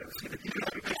 this is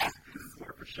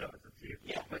more for show. It's up to you.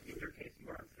 Yeah. But in your case, you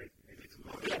are unstable. Maybe it's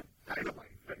more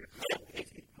dynamite.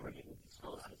 It's brilliant with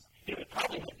explosives. It would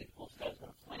probably have the explosives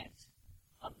on plants.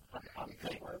 Why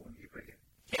wouldn't you bring it?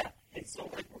 Yeah, and so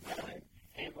like we're going,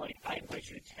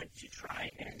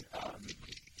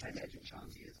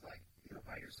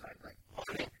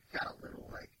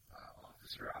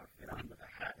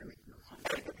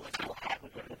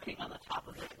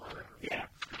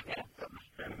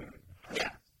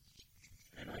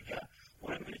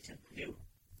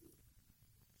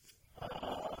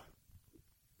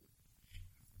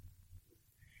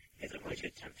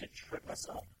 him to trip us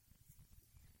up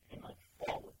and like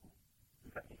fall with him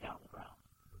and put me down the ground.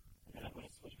 And then I'm going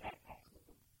to switch backpacks with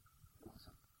him.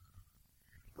 Awesome.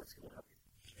 Let's go up.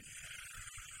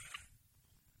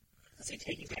 I say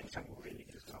taking damage, I'm really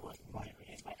just going to like my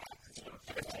accident.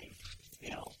 Like,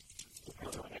 you know,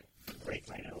 I'm going to break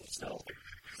my nose. So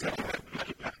what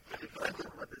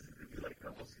this is going to be like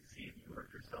almost succeed, you hurt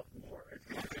yourself more.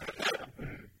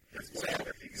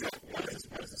 Exactly. One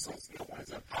is a soul skill, one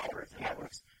is a power, and that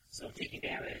works. So taking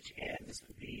damage, and this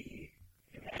would be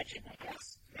imagine, I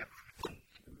guess. Yep.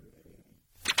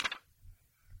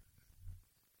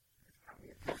 Probably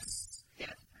a plus,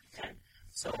 10.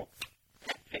 So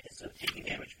taking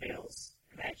damage fails,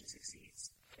 imagine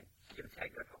succeeds. Give a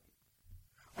tag that help.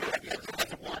 Yeah,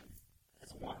 that's a 1.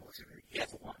 That's a 1. Yeah,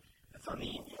 it's a 1. That's on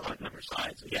the odd number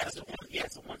side. So yeah, it's a 1. Yeah,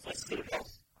 it's a 1. So I see it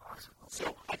goes. Awesome.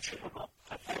 So I trip him up.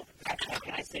 I pull the backpack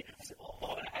and I say,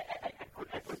 oh, and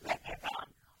I put the backpack on.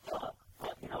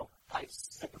 But, you know, I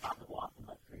set him on the walk in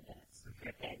like 3 minutes.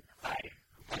 Okay. And I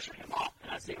push him off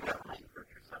and I say, where am I? Hurt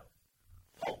yourself.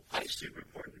 Oh, That's super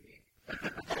important to me.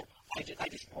 I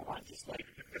just hold on, just like,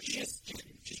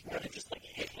 just want to just like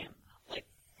hit him, like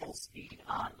full speed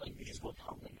on, like you just go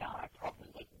tumbling down. I probably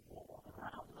like roll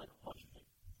around and like a bunch of, like,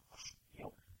 you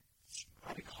know,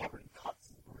 probably covered in cuts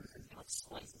and bruises and like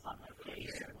slices on my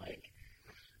face and like,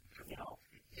 you know.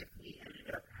 If we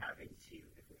ended up having to,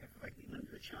 if like we went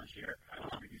to the challenge here, I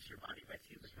want to reduce your body by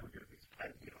 2, but don't do it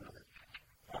because we don't know this.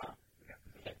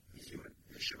 Okay. You see what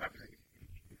the show represents?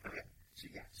 Okay.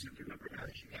 So yeah, so you remember now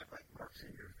that you have like marks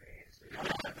in your face.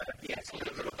 Yeah, so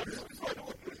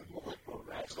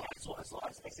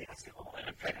I say, oh,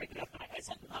 and I'm trying to get up, and I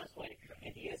send him on his way,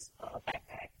 and he has a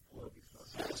backpack full of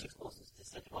explosives to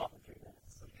set him off in 3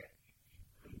 minutes. Okay.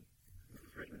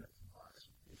 3 minutes.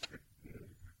 Awesome.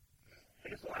 I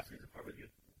guess the last thing is a part with you.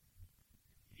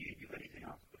 Do you do anything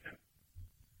else with him?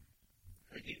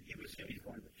 Like you assume he's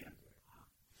going to the gym.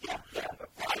 Yeah.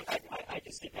 I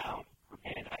just sit down,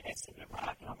 and I sit in a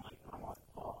rock, and I'm like,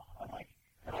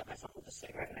 I light myself with a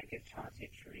cigarette, and I give Chauncey a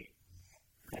treat.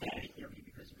 And you know,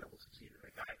 because you double succeeded,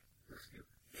 like I listen to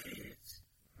idiots,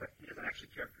 but he doesn't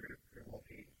actually care for your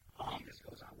well-being. He just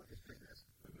goes on with his business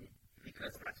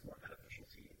because that's more beneficial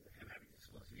to you with him having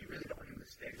explosives. You really don't want him to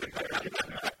stay.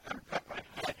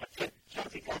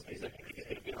 Chauncey tells me that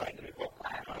it'll be right, and it will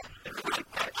plan on it.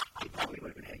 He probably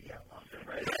would have been hanging out longer,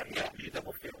 right? Yeah. You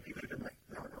double failed. He would have been like,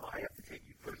 no, I have to take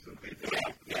you personally.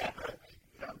 Yeah.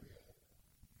 All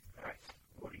right.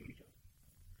 What are you doing?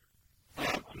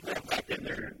 I'm going back in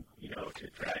there, you know, to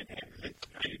try and handle it.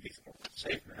 I need to be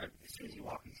safe, man. As soon as you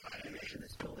walk inside, I imagine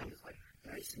this building is like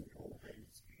nice and open,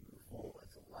 it's beautiful,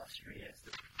 it's illustrious,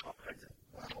 there's all kinds of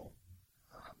level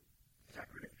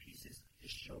decorative pieces to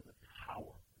show the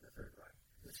power of the Third Reich,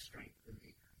 the strength and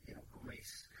the, you know,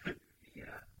 grace, the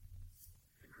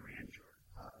grandeur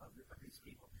of these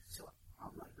people. So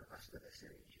unlike the rest of the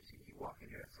city, you walk in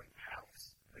here, it's like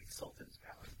palace, like Sultan's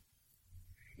palace.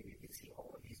 And you can see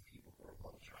all of these people who are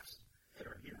well dressed, that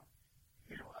are, you know,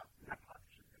 not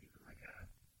politicians, but even like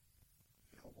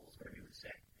nobles, whatever you would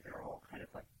say. They're all kind of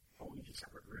like going to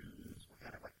separate rooms, or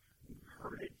kind of like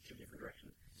herded to different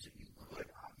directions. So you could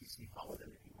obviously follow them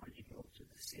if you wanted to go to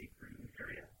the safe room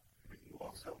area, but you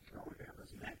also can only have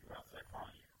those men who are outside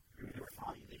following you. I mean, they were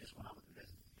following you, they just went on with the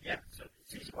business. Yeah, so as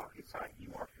soon as you walk inside,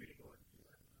 you are free to go and do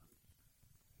that.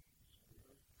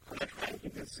 I'm not trying to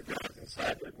convince the guys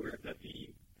inside that the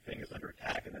thing is under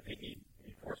attack and that they need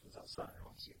reinforcements outside. I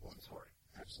want to see one story.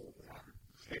 Absolutely.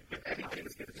 Everything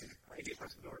is given to you. Maybe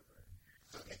across the door.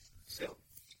 Okay, so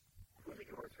we're going to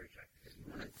make a horse check because we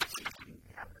want to see if we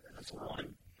can have it. That's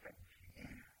one. Okay. And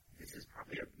this is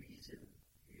probably a reason.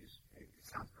 It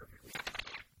sounds perfectly.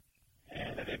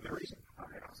 And I have no reason. All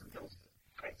right, awesome.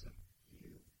 Okay, so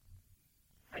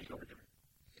how do you go with different?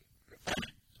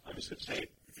 I'm just going to say,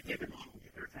 It's a given you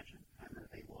get their attention, and then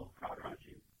they will crowd around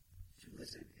you to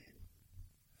listen and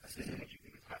assist in what you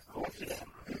think is best. To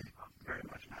them, very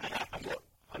much. I'm going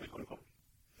to go.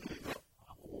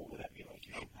 What would that be like?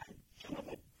 You know,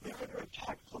 gentlemen, they're under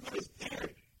attack. Somebody's there.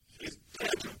 He's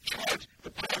dead to charge.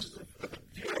 The powers of the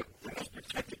Bureau are most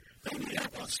protected. They need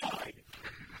help outside.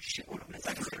 Shit, what am I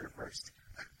saying first?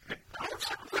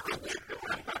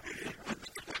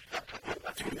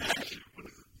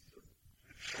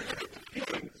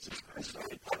 People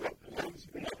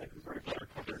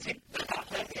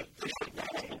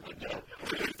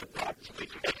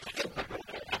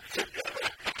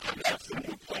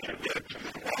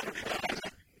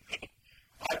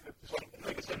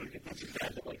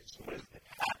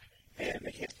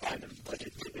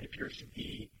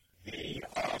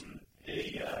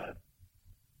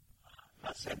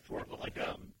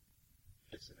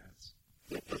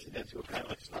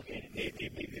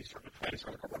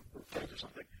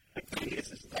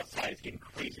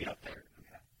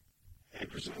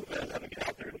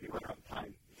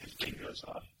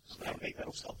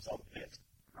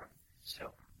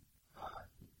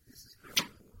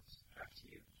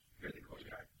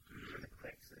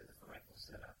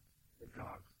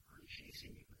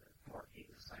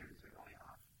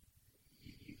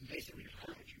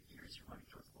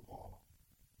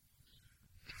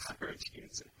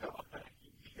and fell back.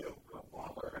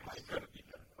 Waller is going to be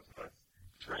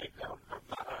dragged down from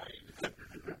behind.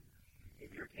 In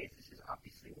your case, this is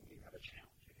obviously when you have a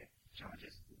challenge. Okay,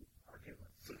 challenges are given.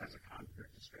 Sometimes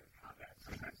they're straight up combat.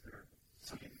 Sometimes they're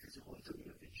something physical, something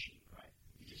a bit cheap, right?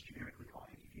 You just generically call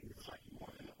anything that's like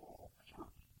more than a whole a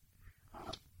challenge.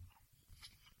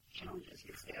 Challenges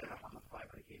get stated up on the fly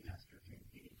by the game master in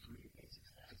three basic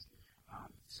steps.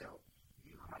 So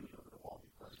you climb over the wall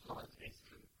because bullets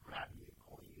basically grab you,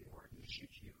 pull you, or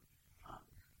shoot you.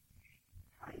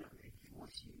 I know that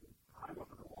once you climb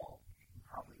over the wall, you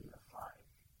probably get a 5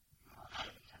 out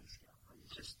of a 10 scale.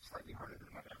 It's just slightly harder than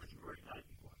what you've already done it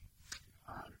before.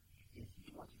 If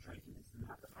you want to try to convince them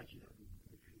not to fight you, that would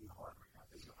be pretty hard right now.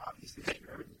 So obviously,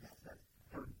 everything has that.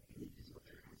 Every physical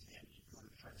therapy advantage if you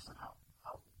want to try to somehow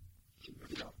out,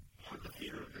 put the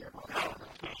fear of their mouth out.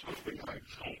 Something like,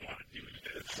 I don't want to do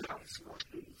this. Sport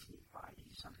maybe sneak by, do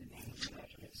something that you can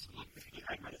imagine it sneak. If you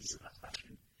try to do that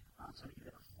fashion, so you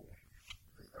get a 4.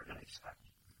 Because they're going to expect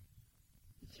you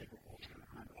to take a roll to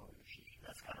kind of over your sheet.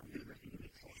 That's kind of the other thing that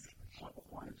makes it level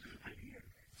 1 and 2 right here.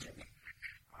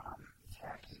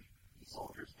 Attacks. These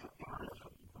soldiers don't want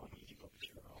to need to go to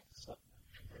 0. So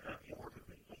they're going to be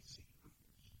orderly, let's see.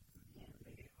 And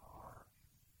they are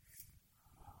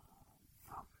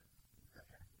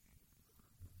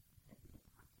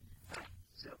okay.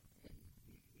 So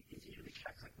you continue the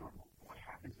checks like normal. What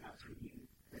happens now is when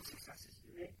the successes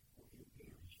you make will do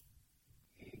damage.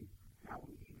 And now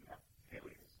when you have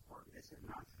failures or this is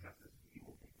non-successes, you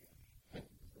will take damage.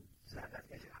 So that's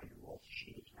basically how your rolls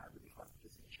change now to reflect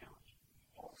this is a challenge.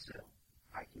 Also,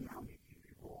 I can now make you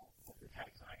re-roll with the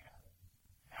tags I have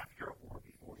after or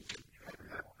before you get to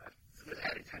that. So there's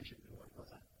added tension to what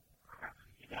goes on. Crap,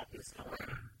 you got this going.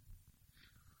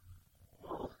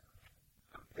 Well,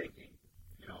 I'm thinking,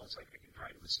 it's like I can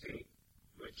try to escape,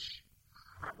 which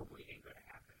probably ain't going to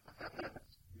happen.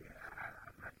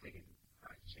 I'm not taking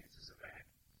my chances of that.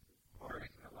 Or I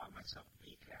can allow myself to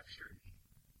be captured.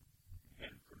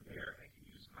 And from there, I can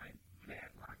use my mad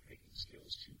lock-picking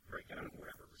skills to break out of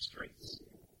whatever restraints.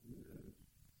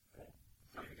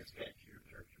 I guess that your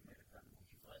character might have done what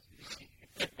you was.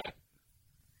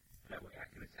 That way I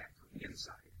can attack from the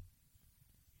inside.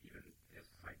 Even if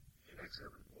I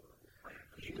accidentally blow the whole plan.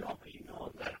 You know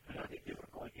that if they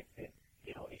were going, if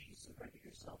you surrender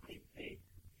yourself, they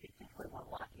definitely want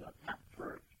to lock you up, not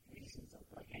for reasons of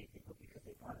like anything, but because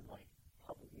they want to like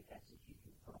publicly execute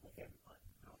you in front of like everybody.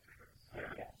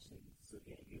 Yeah. So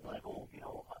you're like, oh,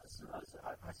 I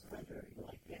surrender. You're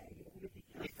like, yeah, we think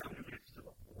they found him next to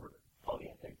the border. Oh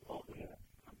yeah, they're probably gonna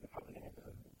have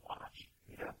to watch.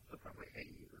 They'll probably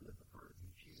hang you under the birds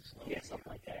and Jesus. Yeah,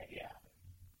 something like that. Yeah.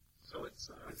 So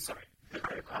it's sorry. They're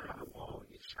right on the wall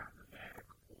and get shot in the back,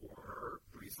 or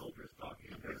 3 soldiers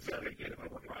talking. They get him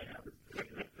on the right out.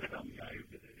 They tell me I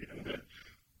did it,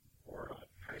 or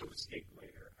try to escape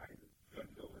later. I'm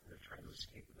going to go with the try to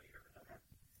escape later.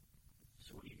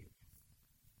 So what do you do?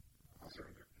 I'll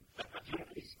surrender. Do you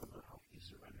have any skill that help you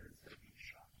surrender instead of being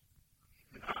shot?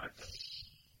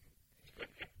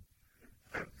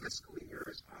 Fiscally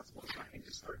irresponsible, so I can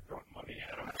just start throwing money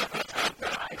at them.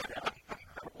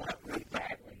 Really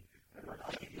badly.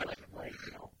 I'll give you like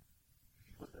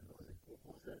what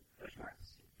was the Deutsche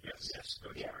Marks? Yes,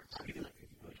 Deutsche Marks. I'll give you like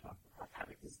 50 Deutsche Marks. I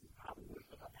think this is probably worth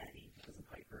like a penny. It doesn't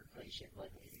pay for inflation,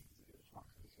 but maybe it's a Deutsche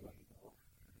Marks. So let me go.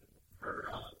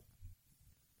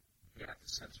 The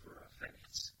sense for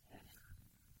offense.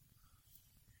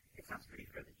 It sounds pretty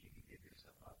fair that you can give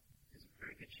yourself up. There's a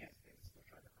very good chance they will still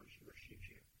try to push you or shoot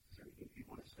you. So if you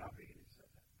want to stop it, you can accept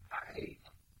that.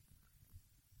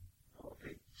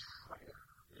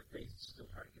 If they still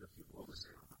try to get a few blows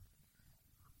in,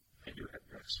 I do have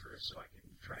extra, so I can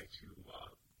try to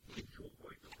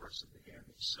avoid the worst of the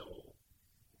damage. So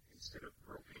instead of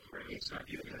broken frames, I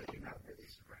do that. You're not really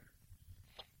surrender.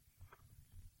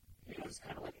 It's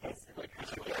kind of like this.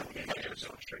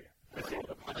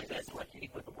 That's like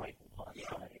hitting with a rifle on the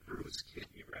side. Bruise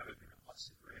kidney rather than a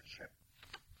busted rib.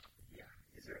 Yeah.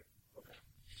 Is there? Okay.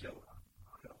 So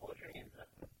I'm going to hold your hands up.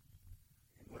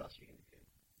 And what else are you going to do?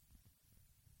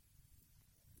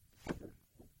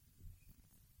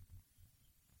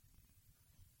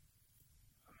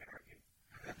 American.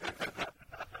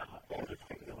 All the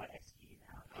things that might execute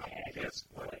now. Yeah, Yes,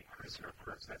 like prisoner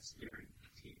first. That's your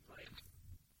team play.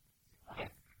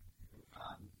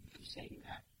 You're saying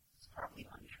that it's probably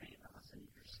untrained unless any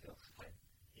of your skills, but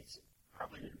it's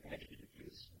probably an advantage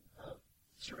use of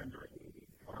surrendering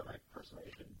or like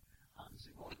persuasion. So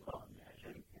going well in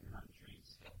magic and an untrained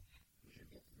skill, you should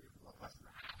get through a lot less than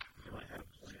that. Do I have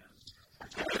plans?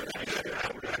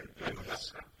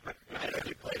 I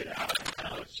already played it out.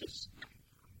 Now it's just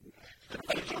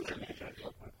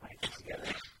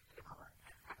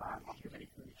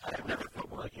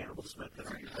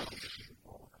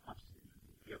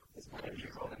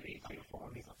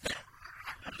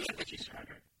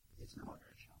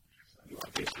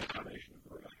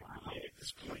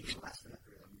this point. Less than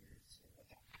 3 minutes.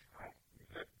 Okay. All right.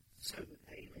 Okay. So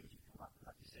they let you come up,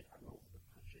 like you said, I roll the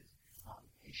punches, and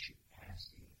shoot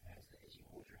past you as you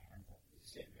hold your hand up. You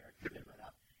stand there, give it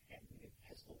up, and you get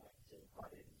pistol went to the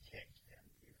butt and kicked, and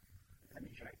let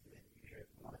me try to then you hear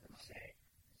one of them say,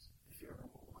 if you're ever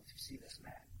want to see this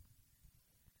man,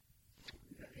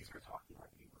 they start talking like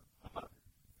you were above him.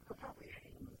 They'll probably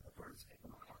hang him with a bird's egg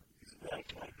on the car. No,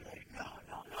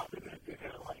 they're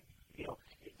gonna like, you know,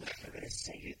 they're gonna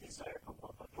say you this are a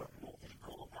molten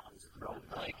gold down his throat,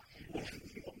 like,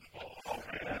 oh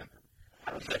man,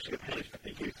 I was actually finished. I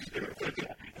think you were thinking,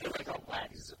 and like all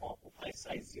that is awful place.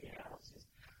 I see it. I was just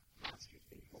monster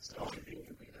people. So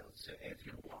immediately though, so as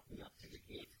you're walking up to the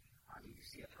gate, you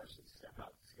see a person step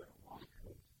out, it's got a long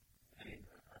coat, and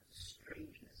a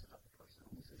strangeness about the person,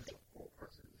 almost as if the whole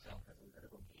person himself has a bit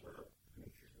of a blur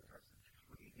nature to the person.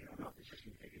 You don't know if it's just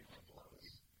you taking all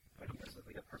blows, but he does look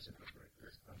like a person with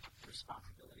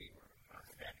responsibility or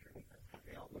stature, because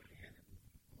they all look at him and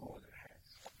lower their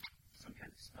heads. Some kind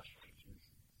of special agent.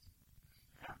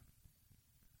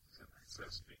 So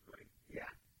speaking. Yeah.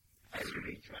 As you're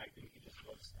being dragged, he just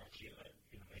looks at you and,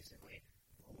 basically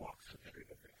walks with every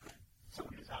bit of time.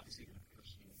 Someone who's obviously going to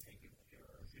push you and take you with your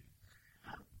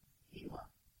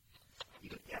you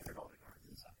get gathered all the guards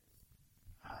inside.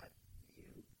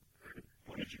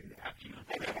 What did you do after you right?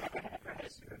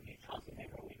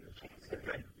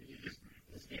 You just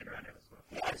stand around and smoke.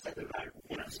 Yeah, I said that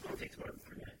smoke takes more than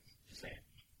 3 minutes. Just saying.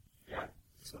 Yeah,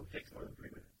 smoke takes more than 3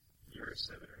 minutes. You're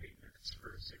 7 or 8 minutes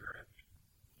for a cigarette.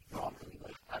 Probably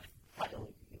like I'd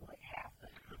only be like half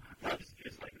that. That's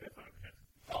just like that.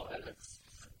 Oh, that's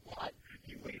what?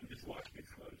 You wait and just watch me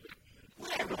slowly. I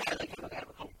have a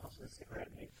couple puffs of the cigarette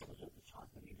and make the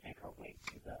chance that we make our way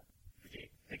to the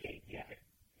gate. The gate, yeah.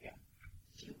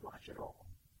 Do you watch it all?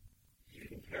 Do you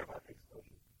even care about the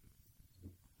explosion?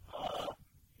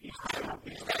 he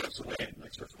drives away and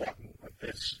like starts walking like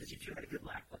this. Because you had a good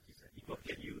laugh, like you said. You both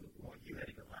get you had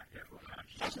a good laugh there for a time.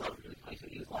 That's not really funny, so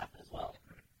he was laughing as well.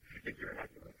 If you're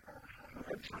happy with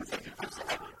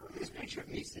This picture of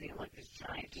me sitting in like this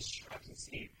giant destruction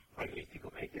scene where I think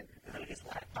will make it, and then I just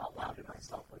laughed out loud to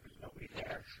myself like there's nobody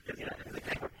there. Because, and the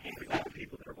camera pans out the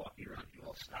people that are walking around, you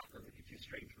all stop and look at you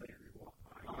strangely as you walk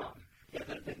by. Yeah,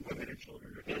 then women and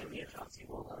children are getting me and Chauncey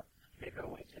will make our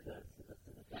way to the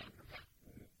thing.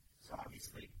 So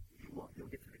obviously, you'll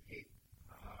get to the gate.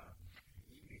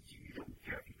 You don't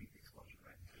care if you beat the explosion,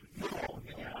 right? No,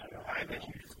 I imagine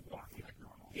you're just walking like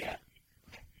normal. Yeah.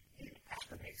 And at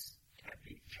the base, at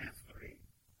the chancellery,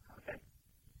 okay?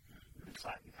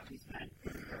 Inside, you have these men.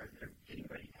 They're getting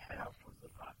ready to head out towards the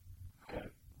front. Okay.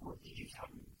 Or did you tell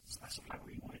them, specify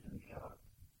where you wanted them to go?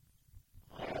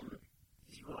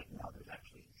 Because you were like, no, there's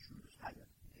actually intruders hiding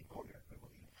in the courtyard. They're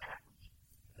looking to attack.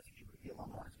 That's what you would be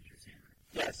along the lines of what you're saying, right?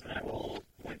 Yes, and I will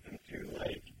point them to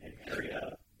like an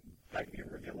area back near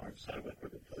where the alarm sounded, like where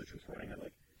the village was running. I'm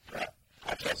like,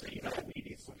 I tell us that we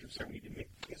need some troops there. We need to get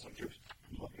some troops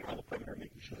looking around the perimeter,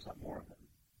 making sure there's not more of them.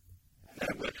 And then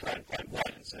I'm going to try and find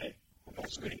one and say, I'm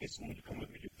also going to get someone to come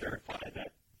with me to verify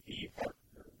that the art,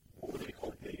 or what would they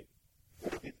call it?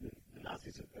 The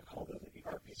Nazis have called those like the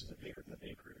art pieces of paper that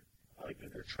they created, like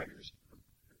they're treasures.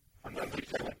 I'm going to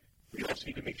say, like, we also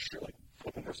need to make sure, like,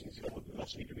 what the person is going to look, we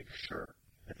also need to make sure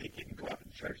that they didn't go after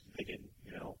the treasures, that they didn't,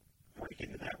 break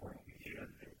into that room.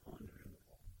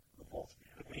 The vault.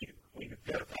 We need to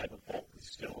verify the vault is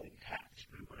still intact.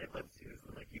 What I'd love to see is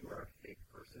like you were a fake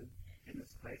person in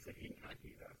this place that he might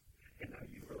be of, and now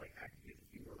you were like acting as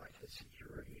if you were like the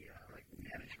security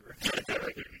manager,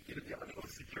 like the other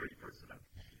security person.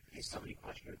 If somebody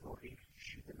questioned authority,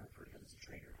 shoot them for him as a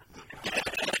traitor.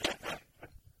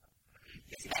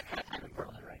 See that kind of time in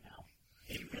Berlin right now.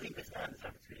 You really missed out on this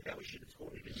opportunity that we should have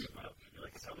totally been about. You're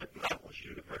like, so like, I will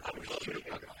shoot a person. I will shoot a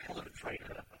hell of a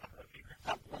traitor.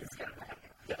 Let's get him back.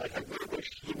 Yeah, like, I really wish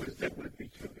he was there with me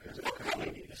too, because it was kind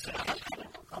of neat to say. Yeah, he's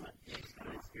kind of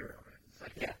in spirit already. It's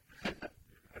like, yeah.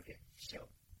 Okay, so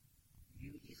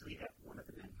you easily have one of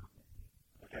the men come with you.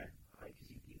 Okay. Because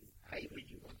I would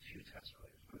you roll 2 test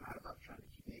failures. I'm not about trying to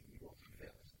keep making you roll 2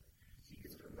 failures. So you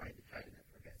can sort of ride the tide in that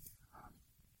for a bit.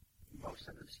 Most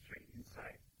of the security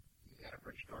inside, you got a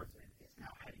bridge guardsman is now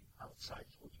heading outside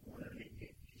towards one of the main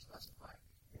gates you specified,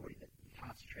 where the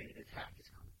concentrated attack is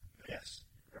coming. Yes.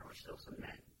 There are still some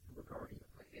men who are guarding the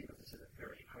place. This is a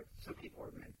very hard. Some people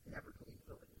are meant never to leave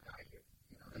the building and die here.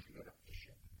 They can go down the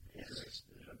ship. Yes. So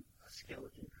there's a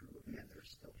skeleton crew of men that are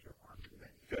still here armed and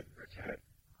ready for attack.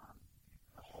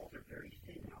 The halls are very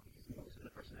thin now because most of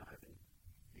the personnel have been,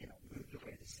 moved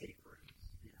away to safe rooms.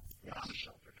 Bomb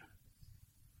shelter kind of.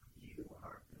 You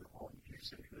are in the hall and you hear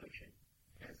some commotion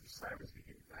as the sirens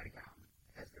begin to die down.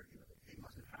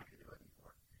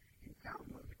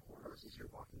 course, as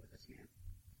you're walking with this man,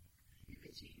 you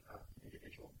can see an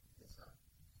individual that's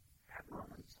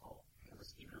abnormally tall,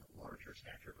 almost even a larger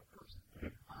stature of a person.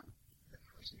 The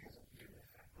person has a weird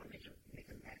effect. When they make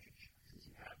a magic check, since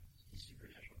you have these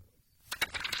supernatural abilities.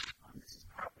 This is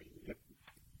probably a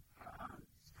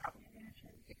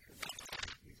mansion. It could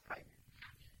be fighting.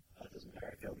 It doesn't matter.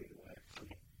 I failed either way.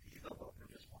 Okay. You go vote for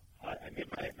just one. I made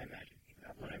my magic.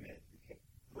 When I made it. Okay.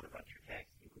 What about your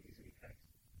text? You could use any text.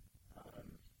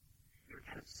 You're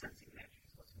kind of sensing magic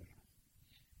is what's going on.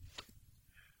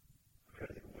 I'm trying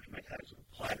to think of which of my tags would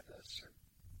apply to this.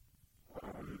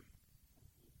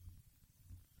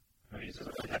 I mean, it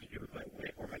doesn't really have to do with my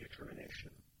wit or my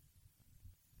determination.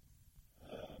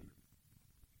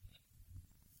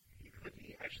 You could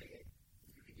be actually,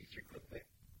 you could use your quick wit.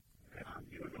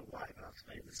 You don't know why, but I'll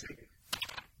explain it in a second.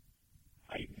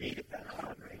 I made it that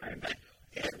hard, right? And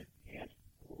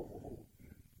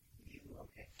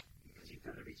okay, because you've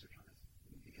done the research on this.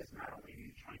 Because not only are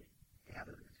you trying to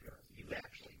gather the materials, you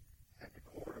actually, at the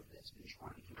core of this, been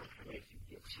trying to work your way to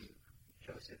get to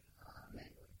Joseph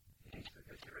Mengele.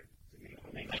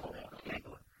 Mengele.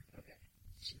 Okay.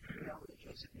 So you know that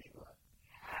Joseph Mengele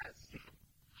has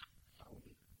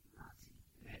Nazi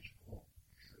magical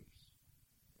troops.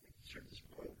 Sort of this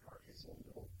royal part, his own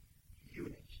little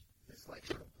unit, this like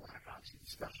sort of black ops,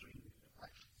 special unit of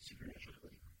like supernatural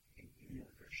ability. And you know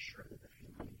for sure that the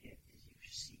feeling you get is you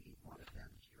see one of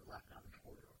them to your left on the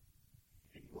corridor.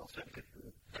 And you also have to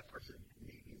feel that person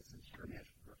maybe in some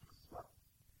supernatural purpose as well.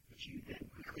 Which you then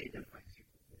quickly identify as your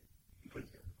quick. You put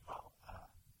it there,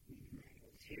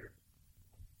 Mengele is here.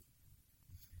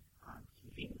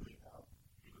 Conveniently though,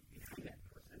 behind that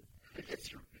person, it gets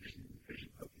your vision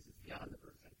focus is beyond the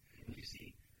person. And you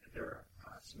see that there are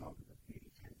a small group of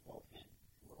maybe 10, 12 men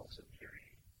who are also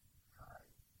carrying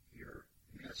your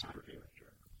cyber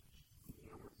director.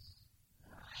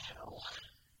 Hell.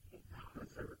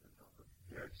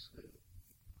 Derek Slew.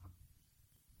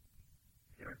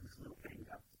 Derek was a little banged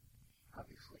up.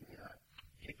 Obviously,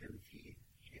 kicked in the teeth,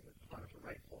 hit with the butt of a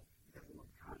rifle. He doesn't look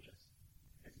conscious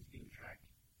as he's being tracked.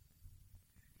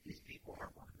 These people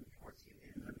are walking towards you,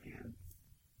 and the man,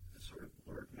 the sort of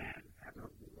blurred man,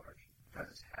 abnormally large,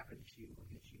 does happen to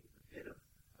look at you with a bit of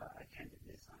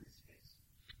attentiveness on his face.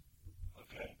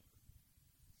 okay.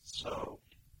 So,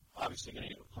 obviously, going to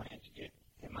need a plan to get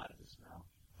him out of this now.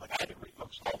 Like, I had to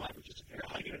refocus all my efforts to figure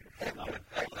out how to get him to pull out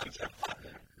all the things that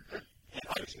happen. And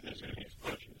obviously, there's going to be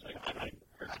explosions. Like, I'm not even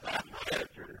prepared for that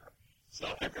character.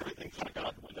 So, everything's going to go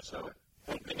out the window. So,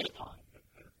 one thing at a time.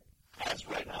 As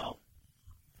right now,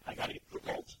 I got to get the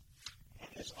bolt. And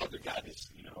this other guy,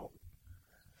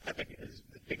 I think is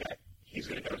the big guy, he's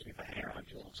going to notice me if I hang around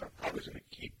too long. So, I'm probably going to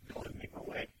keep going and make my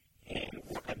way and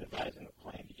work on devising a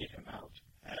plan to get him out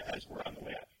as we're on the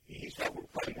way out. He said we're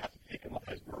probably going to have to pick him up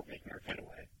as we're making our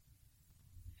getaway.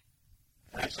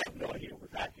 And I still have no idea where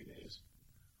that dude is.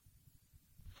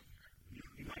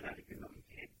 You might not even know he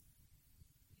came.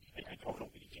 I don't know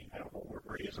if he came. I don't know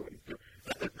where he is or what he's doing.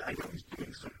 But I know he's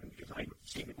doing something because I've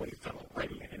seen what he's done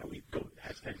already. And I know he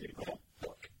has tendency to go,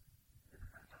 look.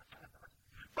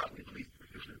 Probably the least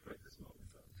proficient at this moment.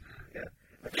 So. Yeah.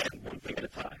 Again, one thing at a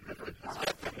time. That's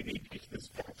what we need to get to this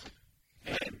point.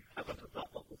 And I love the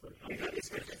thought bubble. It's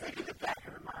good to think in the back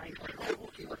of the mind, like, oh,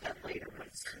 we'll deal with that later, but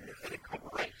it's going to come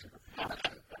right to the front.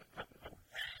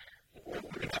 We're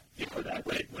going to have to deal with that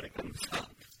when it comes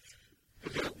up.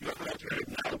 Because the alternative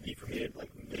now would be for me to,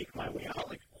 like, make my way out,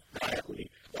 like, quietly,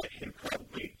 let him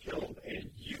probably get killed, and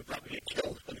you probably get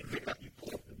killed, and then pick up you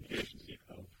pull up the munitions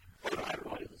depot. Or I don't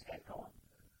know where this guy going.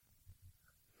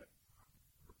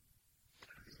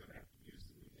 He's going to have to use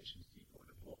the munitions depot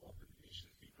to blow up the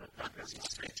munitions depot. Because he's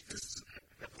strange.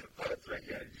 That's right,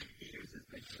 yeah. He uses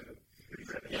big food.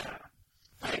 Yeah.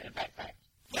 In fact,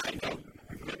 yeah, I know.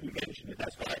 You mentioned it.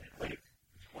 That's why, like,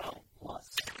 12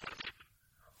 plus.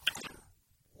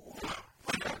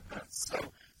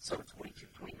 So 22,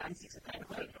 29 sticks of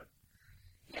dynamite.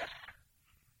 Yeah.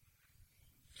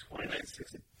 29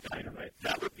 sticks of dynamite.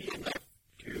 That would be enough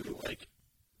to, like,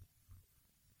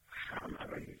 how am I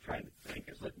going to try to think?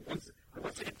 Because, like, once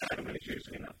they get dynamite, it's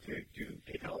usually enough to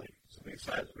take out, like, something the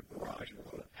size of a garage and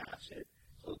load it past it.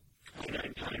 So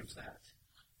 29 times that.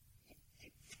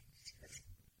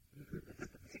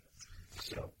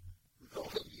 So, with all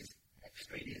of these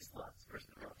extraneous thoughts, first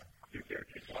of all, your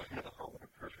character is walking down the hall with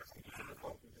a purpose, and you see the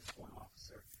bulk of this one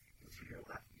officer. And to your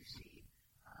left, you see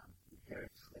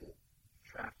Derek Slew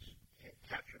trapped,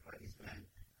 captured by these men,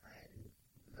 and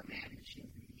the man who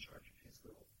seems to be in charge of his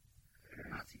little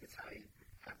Nazi battalion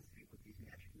happens to be with these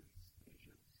magic knights.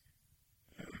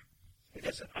 Like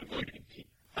I said, I'm going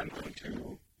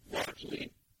to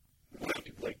largely,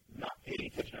 like, not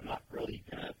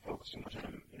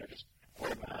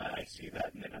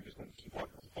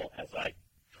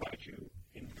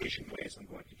case I'm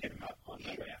going to get him out on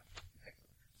my way out.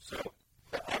 So,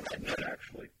 on that note,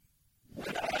 actually,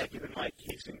 when I, given my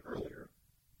casing earlier,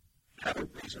 have a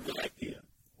reasonable idea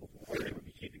of where they would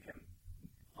be keeping him,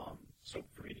 so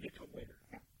for me to get to it later.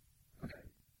 Okay.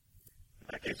 In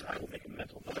that case, I will make a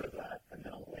mental note of that, and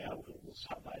then on the way out, we'll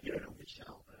stop by. You don't know which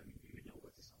cell, but I mean, you would know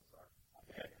what the cells are.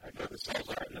 Okay. I know the cells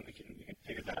are, and then we can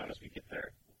figure that out as we get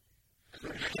there. Because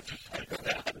we're going to have to cycle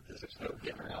down, but there's no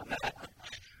getting around that.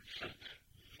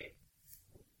 Okay.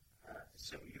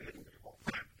 So you're hitting the vault.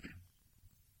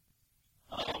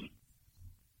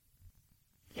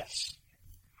 Yes.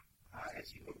 As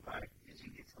you go by, as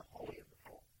you get to the hallway of the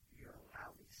vault, you hear a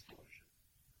loud explosion.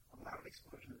 A loud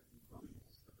explosion that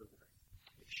rumbles the building.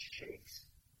 It shakes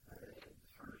the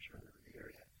furniture in the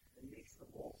area. It makes the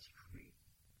walls creak.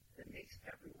 It makes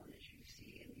everyone, as you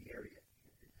see in the area,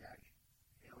 in the deck,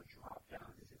 drop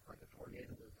down as if like a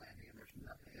tornado was landing, and there's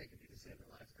nothing they can do to save their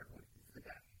lives. Everyone hits the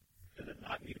deck. Did it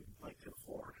knock me like to the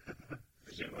floor?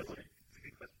 Presumably. It's a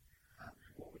good question.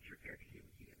 What would your character do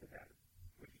when you get the deck?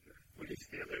 Would you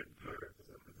stand there and put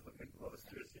something close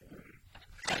to his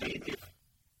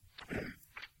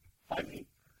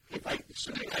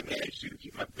assuming I manage to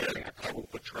keep my bearing, I probably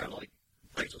would try to like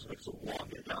brace those legs a little long,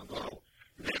 get down low,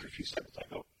 and then every few seconds I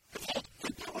go,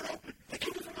 the door open, I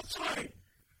came from outside.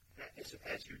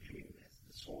 As you're doing this,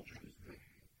 the soldier who's with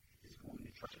you is going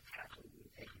to try to tackle you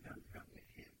and take you down the ground with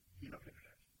him. You know,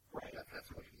 right?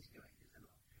 That's what he's doing.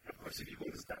 And of course, if you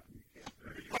want to stop him, you can.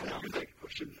 Or you want to like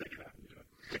push him, think about him.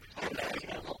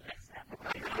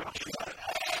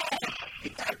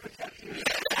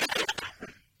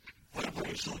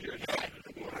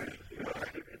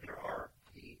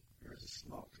 There's a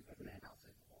smoke of men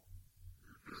outside the wall.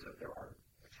 So there are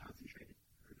a concentrated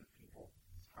group of people.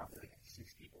 It's probably like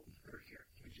 6 people that are here.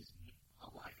 Which is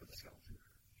alive with a skeleton.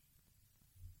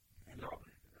 And they're all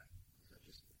connected, right? So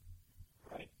just,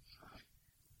 right?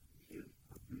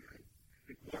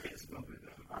 The glorious moment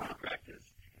of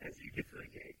practice as you get to the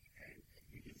gate and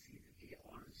you can see that the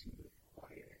alarms seem to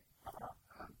quiet.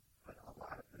 But a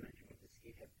lot of the men who at this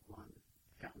gate have run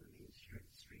down the main street.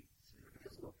 So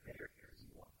there's a little better here as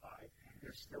you walk by.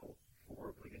 There's still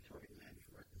 4 obligatory men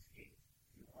who are at this gate.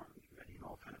 You armed, ready, and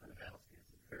all kind of in a battle stance.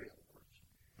 It's very alert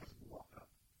as you walk up.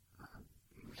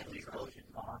 The explosion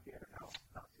on the other house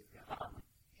about to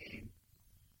and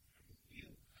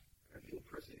are you a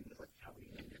person who was like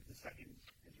counting in the seconds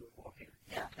as you were walking?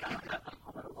 Yeah, I'm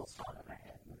a little song in my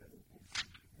head.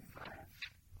 5,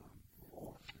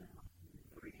 4,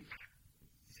 3,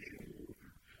 2,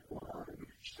 1.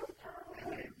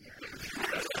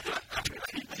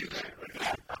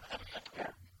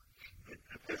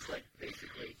 It's like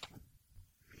basically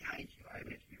behind you. I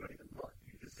imagine you don't even look.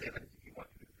 You just say that if you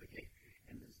walk through the gate,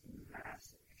 and this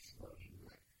massive explosion,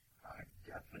 like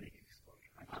deafening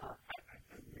explosion.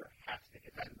 You're half to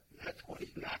get that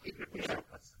 20 not even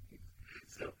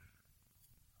so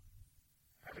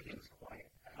everything was quiet.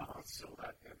 It's so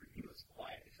loud. Everything was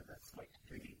quiet. So that's like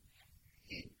bringing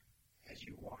in as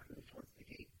you walk towards the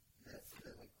gate. That's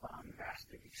the like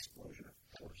bombastic explosion of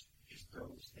force just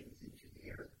throws things into the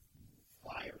air that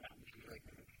fly around you like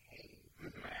hay,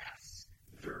 grass,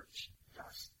 dirt,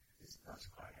 dust. This dust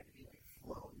cloud had to be like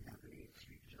floating down the main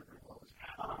street. You're very close.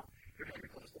 You're very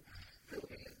close to the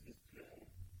building.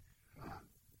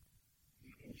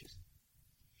 You can just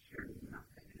hear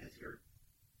nothing. And as you're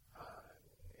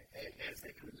as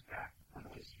it comes back, I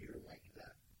always hear like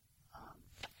that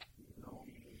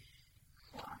moaning,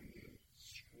 crying,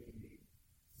 screaming,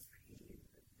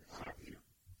 pain,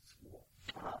 school.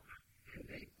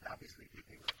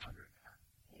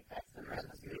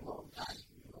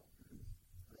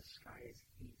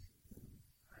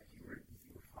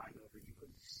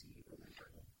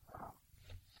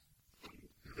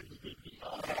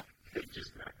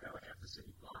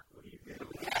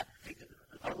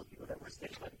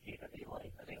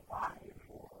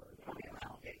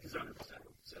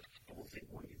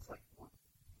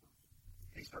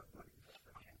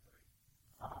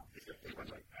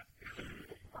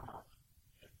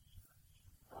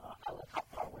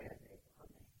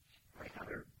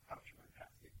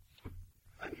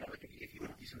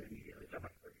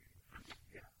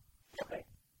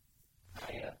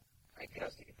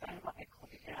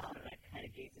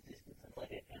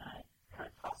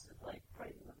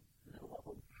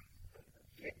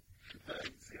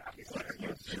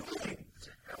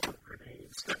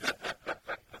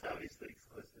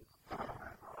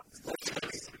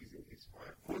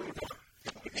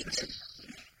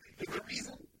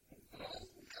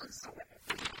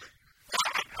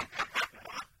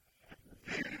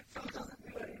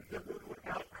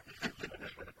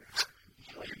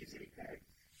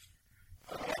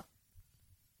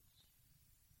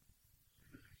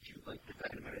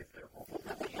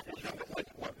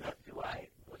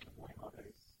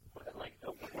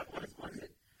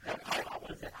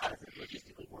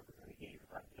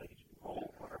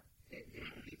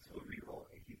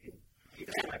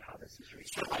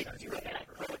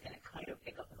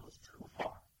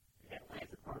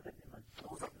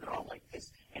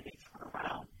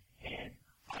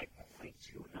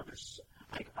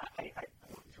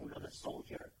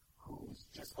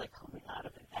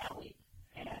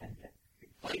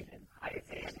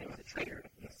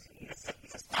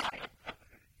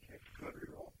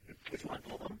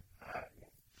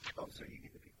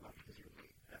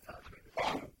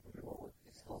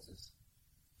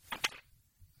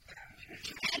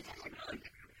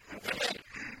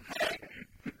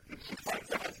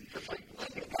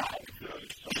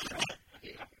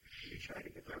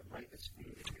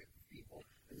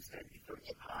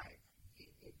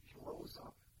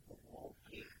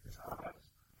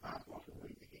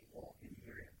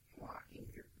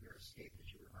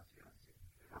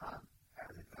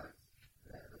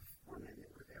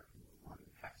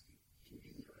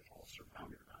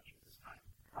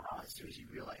 as soon as you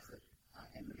realize it,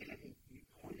 and the man you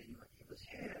pointed, you like, it was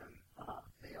him,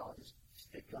 they all just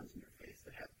stick guns in your face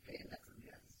that have bayonets on the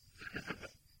ends.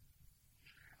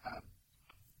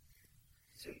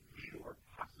 So you are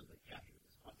possibly captured at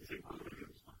this point. This is one of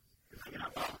your response. It's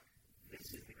like, well, this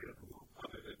is the critical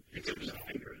moment. It's a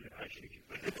finger in your eye, shoot you.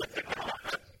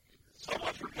 So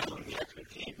much for killing the X-Men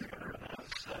team there,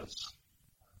 says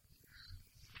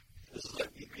this is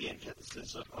like the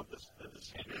antithesis of this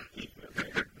standard thief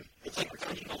movie. It's like we're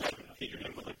trying to like figure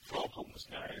in with like 12 homeless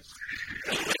guys.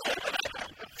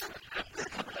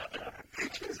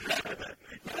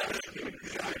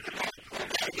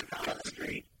 Out on the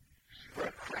street for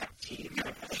a crap team.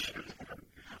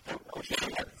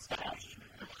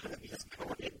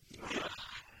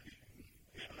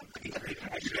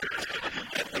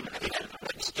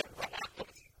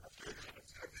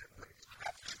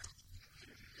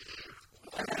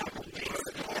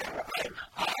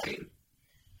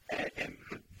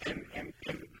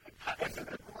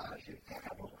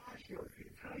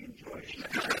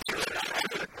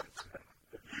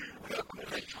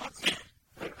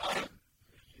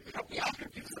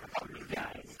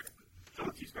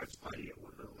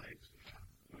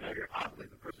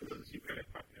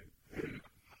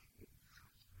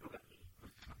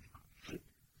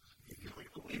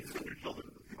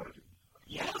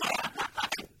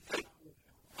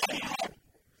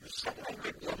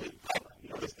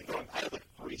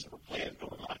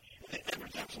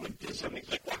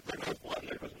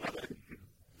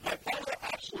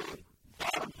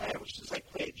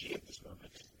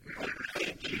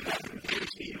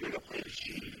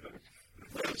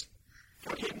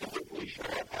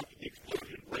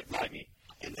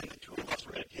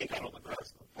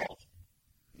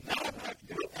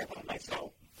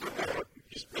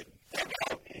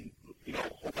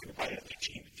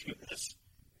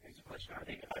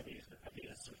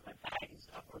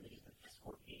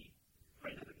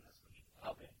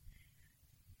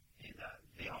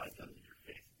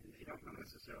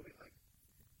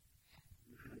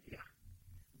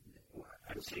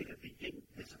 Say that they didn't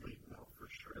visibly know for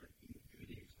sure that you knew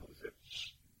the explosive,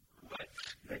 but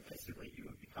that basically you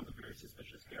would become a very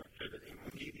suspicious character that they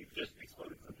believe you've just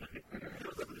exploded something. It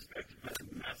was unexpected, that's a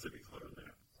massive explosion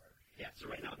there. Yeah, so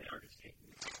right now they are just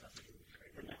taking the stuff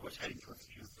and of course heading towards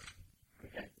the cancer.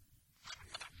 Okay?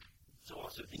 So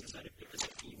also think about it, because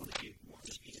even if you will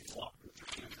just be walking with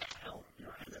your hands up hell,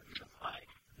 hands up real high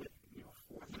with,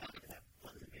 4 men that have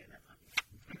guns and bayonets on you.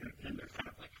 And they're kind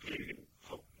of like, you can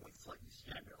hope it's like you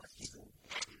stand there like people.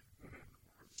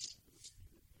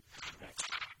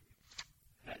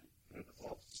 Head, move the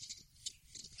ball.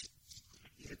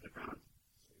 You hit the ground.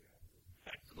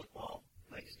 Back to the ball,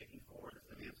 legs sticking forward as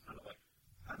the man's kind of like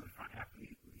on the front half of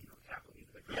you, tackling you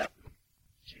to the ground.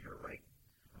 To your right,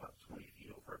 about 20 feet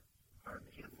over, are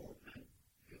the handful of men.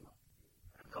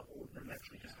 A couple of them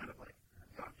actually just kind of like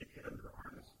got hit under the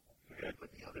arms.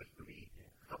 But the other 3,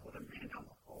 a couple of them ran down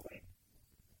the hallway.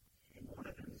 And one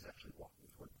of them is actually walking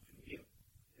toward you.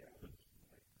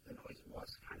 The noise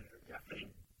was kind of deafening,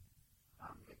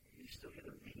 but you still hear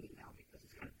them ringing now because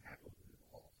it's kind of echoing through the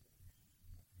walls.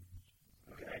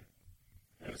 Okay.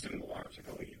 I'm assuming the alarms are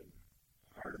going even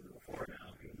harder than before now.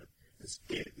 I mean,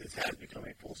 this has become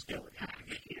a full-scale attack.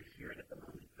 You can't hear it at the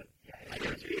moment, but yeah, I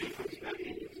guarantee you, if you back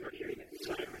in, you'll start hearing it.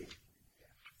 Siren.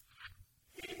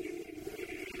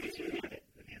 You're shooting at it,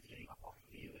 the man's getting up off of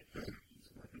you, and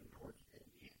he's moving towards it, and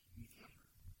you can't.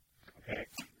 Okay.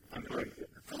 I'm going to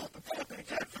fill up the vault and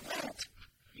attack the vault.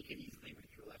 You can easily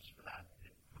make your legs for that.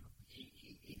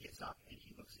 He gets up and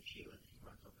he looks at you and he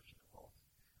runs over to the vault.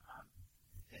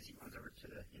 As he runs over to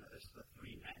there's the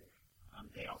 3 men.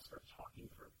 They all start talking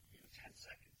for 10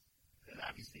 seconds. And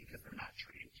obviously, because they're not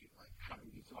trained to like how to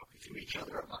be talking to each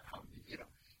other about how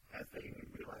as they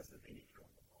realize that they need to go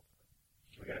in the vault.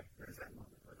 Okay. There's that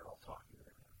moment where they're all talking to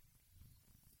their men.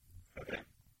 Okay.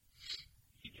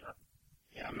 You get up.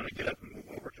 Yeah, I'm going to get up and move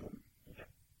over to him. Okay.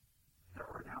 There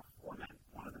are now 4 men.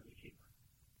 One of them you keep.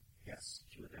 Yes.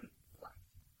 2 of them left.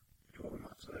 2 of them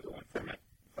left, so there's only 4 men.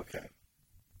 Okay.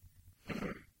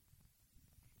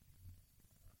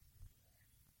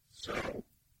 So,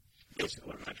 basically,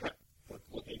 what I'm going to try,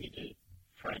 what they need to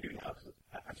try and do now, because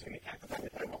I'm saying attack the vault,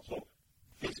 but I'm also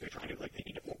basically trying to, they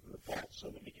need to open the vault so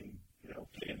that we can,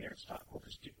 get in there and stop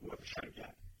whoever's trying to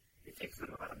attack. It takes them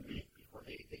about a minute before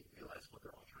they realize what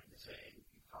they're all trying to say, and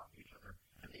you talk to each other,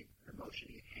 and they're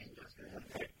motioning a hand gesture, and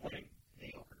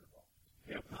they open the vault.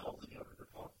 Yep. Not only they open the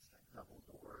vault, it's like double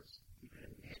doors. You can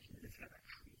imagine it's got that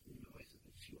creaking noise of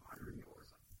the 200 doors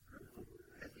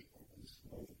as they open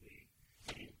slowly,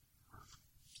 and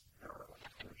there are like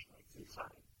torchlights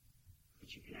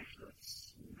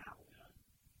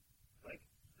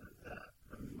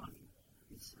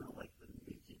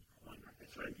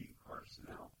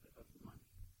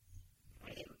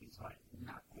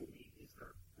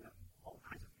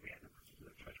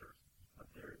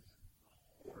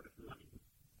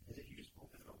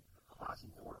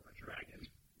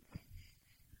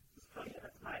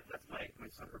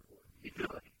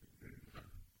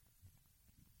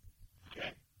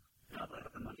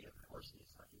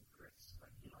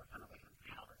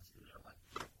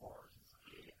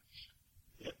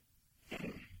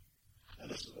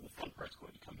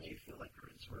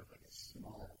a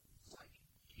small, like,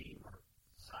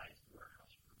 gamer-sized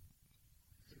warehouse room.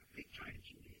 It's like a big, giant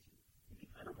gymnasium.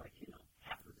 And kind of like,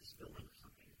 half of this building or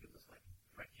something, if it was like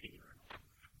rectangular.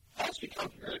 As we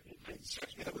come here, it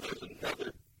strikes me that there's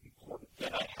another important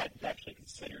thing I hadn't actually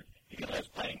considered because I was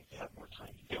planning to have more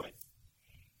time to do it.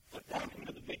 But now I'm coming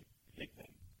to the big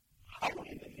thing. How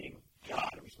in the name of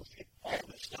God are we supposed to get all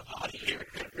this stuff out of here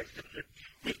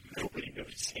with nobody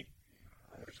noticing?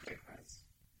 There's great friends.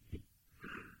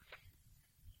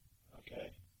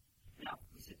 Okay. Now,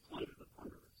 you said point of the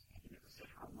plunderers. You never said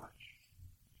how much.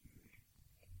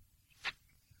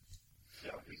 So,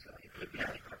 it could be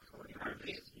like $40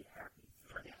 you have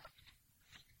for that.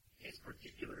 His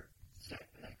particular set,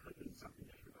 that could mean something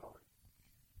different color.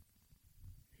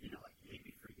 Like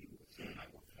maybe for you, say, I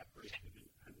want the Declaration of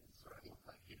Independence, or I want,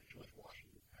 like, George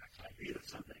Washington facts. I read of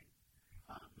something.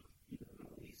 The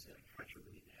Mona Lisa, French are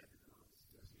really mad,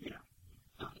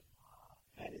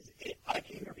 That is it. I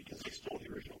came here because they stole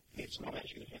the original. It's not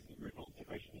actually the original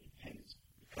Declaration of Independence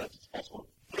because it's also,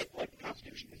 like the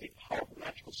Constitution, is a powerful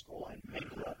magical scroll, and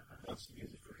Mengele wants to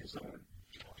use it for his own,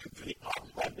 for the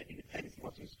opposite of independence. He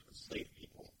wants to use it to enslave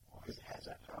people because it has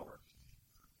that power.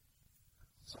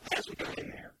 So as we go in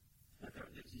there,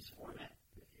 there's these format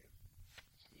with you.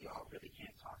 You all really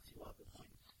can't talk to you all the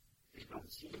point. They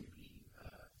don't seem to be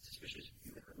suspicious of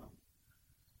you at the moment.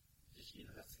 Just,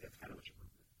 that's kind of what you're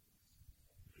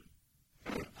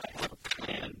I have a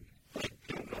plan, but I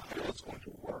don't know how it's going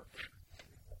to work.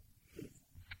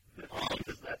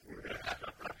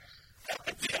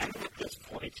 At this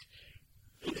point,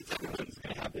 everyone's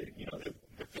going to have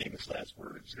the famous last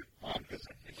words because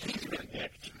he's been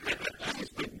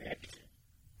nicked.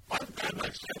 I've got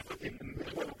myself in the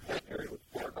middle of a port area with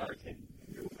 4 guards and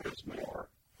numerous more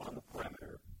on the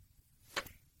perimeter.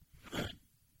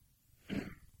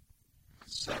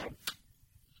 So,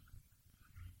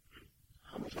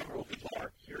 how much of our opens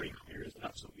are hearing clear is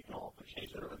not so we can all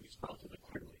change that or at least relatively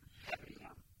clearly.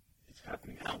 It's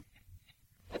happening now.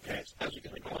 Okay, so as we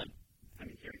can go on. I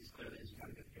mean, hearing as clearly as you got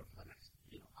to get to for the next,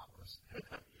 hours. You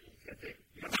got to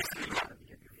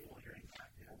get your full hearing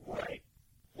back. Right.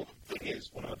 Well, the thing is,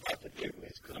 what I'm about to do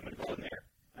is, because I'm going to go in there,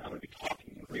 and I'm going to be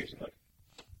talking and reasoning like,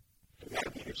 we got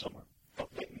to be here somewhere. But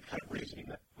then kind of reasoning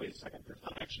that, wait a second, there's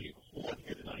not actually a hole in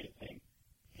here, there's not anything.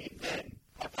 And then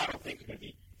our final things are going to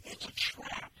be, it's a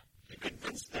trap to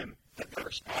convince them that there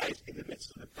are spies in the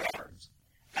midst of the guards.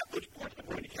 At which point, I'm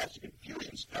going to cast a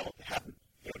confusion spell to have them,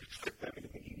 to trick them into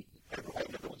thinking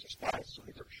everyone's are spies, so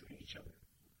they start shooting each other.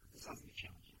 It sounds like a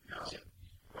challenge. Now,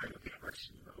 quite a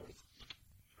question,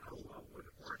 how well would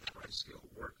my skill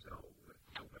work, though, with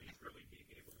nobody really being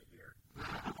able to hear?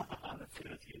 That's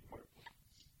the important point.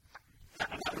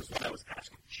 That was what I was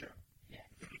asking. Sure. Yeah.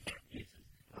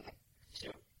 Okay.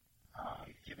 So,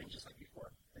 given just like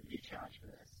before, the new challenge for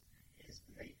this is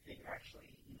they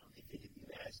actually, they think of you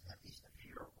as at least a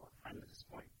peer or friend at this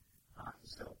point.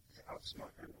 So to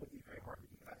outsmart them would be very hard to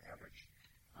do that average.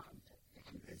 To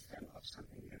convince them of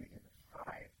something you're going to get a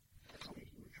 5. That's only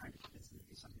if you were trying to convince them to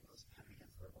do something that was 10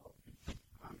 against their will.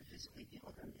 Physically deal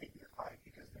with them, maybe a 5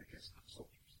 because they're just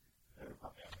soldiers. They're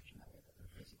above average in that way that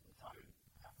they're physically tough and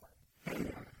athletic.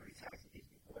 The 3 tags that these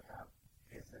people would have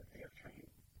is that they are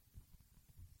trained.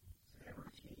 So they have a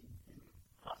routine and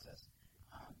process.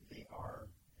 They are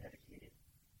dedicated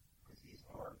because these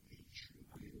are the true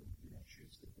blue,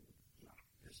 troops that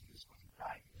they're supposed to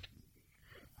die for the community.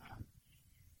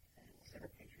 And so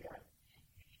they're patriotic.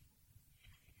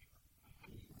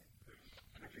 And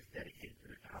they're just dedicated to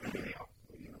their job. And they also,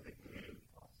 they believe in the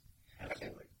cause. And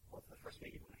so, what's the first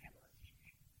way you want to handle that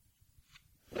situation?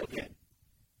 Well, again,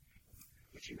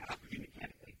 Which you have to do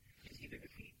mechanically is either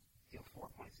defeat, deal 4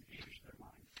 points of damage to their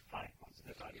mind, 5 points to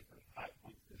their body, 5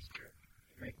 points to their spirit,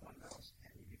 break one of those,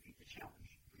 and you defeat the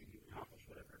challenge, and you accomplish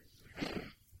whatever it is.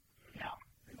 Now,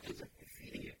 in terms of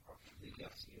defeating it or completely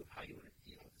up to you, how you want to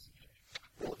deal with the situation.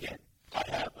 well, again, I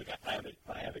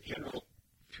have a general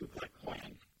 2-point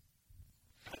plan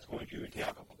that's going to entail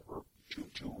a couple of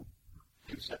two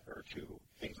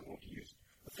things I'm going to use.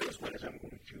 The first one is I'm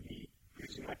going to be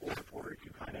using my oratory to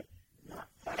kind of not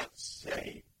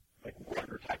say like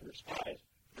whatever type of spies,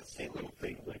 but say little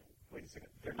things like, wait a second,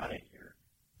 they're not in here.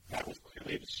 That was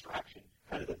clearly a distraction.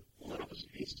 Kind of the little bits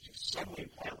and pieces to suddenly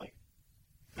implant like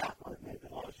that might have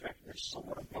been a lot of distraction. There's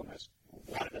someone among us who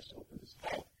wanted us to open this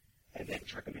vault, and then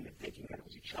trick them into thinking that it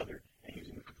was each other and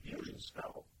using the confusion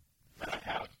spell that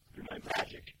I have through my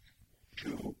magic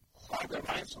to clog their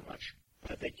minds so much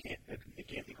that they can't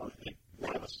think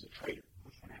one of us is a traitor.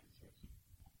 Which one happens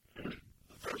first?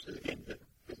 The first is again that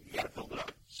you got to build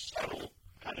up subtle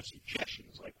kind of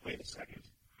suggestions like, wait a second,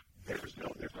 there's no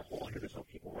hole here, there's no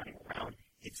people running around.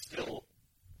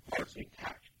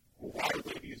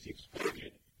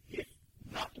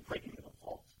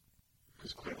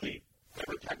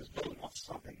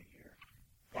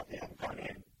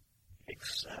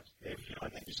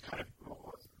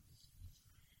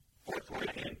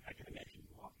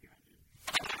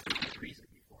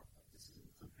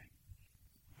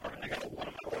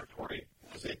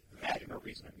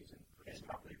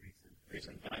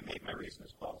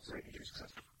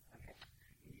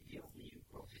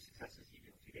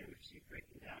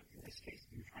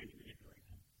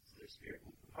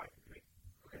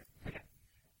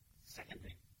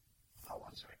 ending. Oh,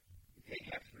 I'm sorry. They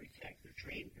have 3 tags. They're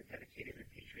trained, they're dedicated, they're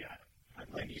patriotic.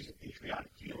 I'm going to use a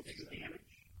patriotic Deal to damage.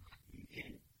 You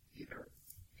can either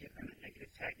give them a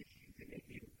negative tag that you can make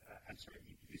you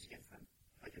use against them.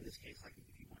 Like in this case, like if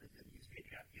you wanted them to use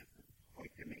patriotic against them, or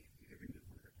you can either remove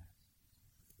one of their tags.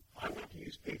 I want to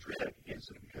use patriotic against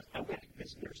them because I want to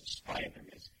convince them there's a spy in their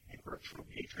midst, and for a true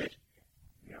patriot,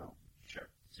 Sure.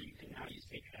 So you can now use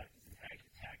patriotic as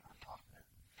a tag on top of that.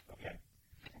 Okay.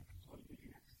 So what do you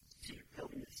do next? So you're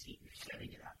building the scene, you're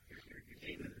setting it up, you're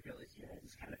getting them to realize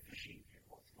it's kind of fishy here,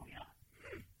 what's going on.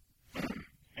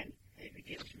 And they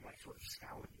begin to sort of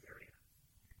scour the area.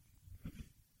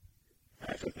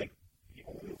 I actually think the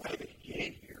only way they can get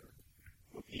in here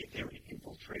would be if they were to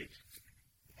infiltrate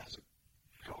as a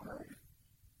guard.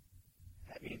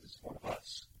 That means it's one of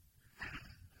us.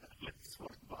 It's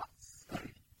one of us.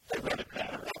 They run a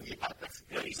pattern. That's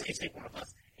good. You say one of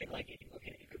us, and like, it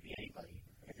could be anybody.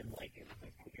 And then, like,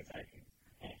 because I think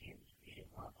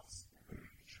one of us.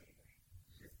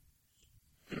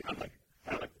 I'm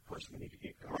like the person who needs to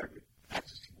get guard with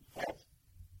access to the vault.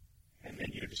 And then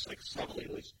you're just like subtly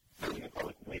at least feeling the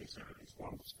public, wait a second, it's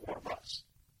one of us.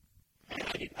 And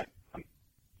I'm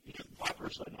my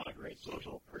person, I'm not a great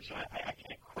social person. I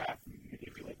can't craft and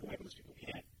manipulate the way most people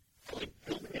can. So like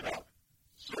building it up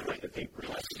so that they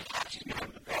realize she's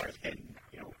becoming the guard and,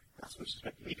 that's what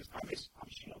suspect me because I'm just, I'm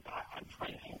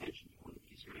trying to manage and you want to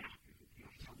use your magic.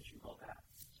 How did you roll that?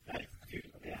 Magic, dude,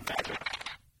 magic.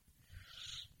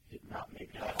 Did not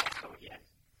make that. So yes,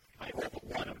 I rolled the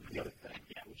 1 of the other thing.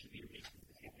 Yeah, which is the erasing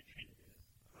the damage trained it is.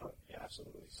 Yeah,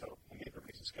 absolutely. So I made a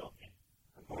erasing skill.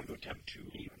 I'm going to attempt to.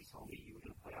 You already told me you were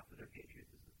going to play off of their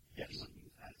patriotism. Yes. You want to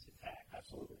use that as a tag.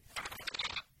 Absolutely.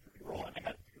 Roll and I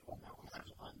had to roll now.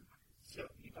 That's one. So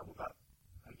you doubled up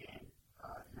again.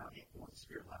 Now they have 1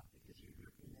 spear left because you're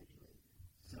manipulated.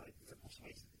 So it's a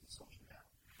persuasive and social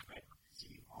battle. Right? So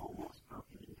you've almost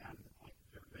broken them down to the point that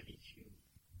they're ready to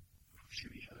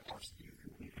shoot each other or steal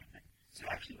from anything. So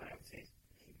actually what I would say is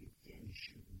they begin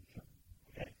shooting each other.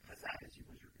 Okay? Because that is your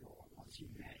goal. Once you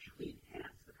magically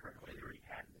enhance the current way they already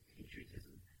had, the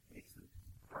patriotism makes them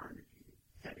burn and be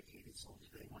dedicated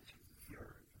soldiers they want to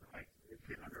for the right. They've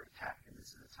been under attack, and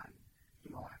this is the time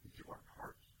we all have to do our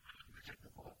part to protect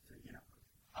the vault.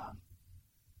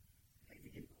 They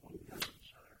begin pointing guns at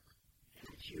each other and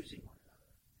accusing one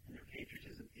another. And their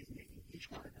patriotism is making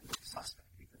each one of them a suspect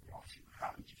because they're all too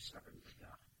proud and too stubborn to the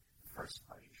first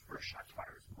shot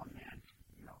fires. One man,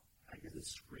 I guess it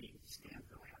screams, he stands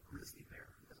there like a grizzly bear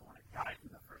who doesn't want to die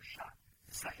from the first shot.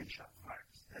 The second shot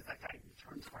fires. As that guy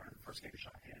returns fire, the first guy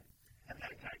shot him. And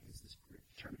that guy gives this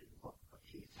determined look of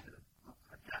he's to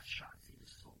a death shot. He was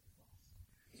so lost.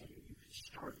 So you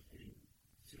started hitting to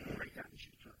break down and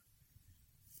shoot each other.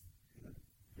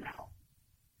 Now,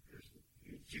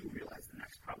 you do realize the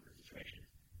next problem of the situation is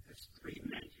there's 3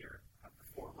 men here of the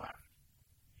 4 left.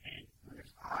 And when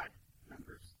there's odd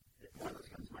numbers, one of those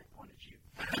guns might point at you.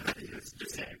 It's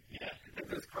just saying, yeah, if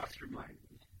those cross your mind,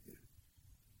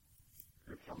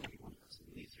 they're probably one of those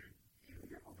at least you're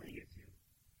opening it to.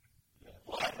 Yeah.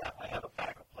 Well, I have a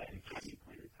backup plan in case you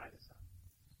plan to tie this up.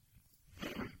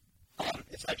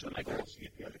 It's actually my goal is to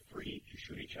get the other 3 to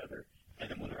shoot each other, and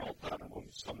then when they're all done, I'm going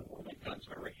to summon one of my guns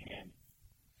in my right hand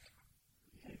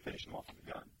and finish them off with a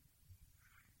gun.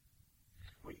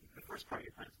 Well, the first part of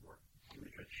your plan is work. You're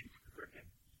going to try to shoot the third guy.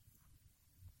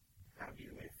 That would be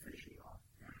the way of finishing you off.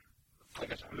 Like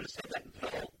I said, I'm going to say that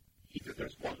until either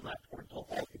there's 1 left or until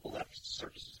all people left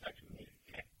start to suspect me.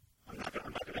 Okay. I'm not going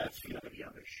to have the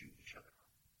other shoot each other.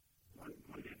 One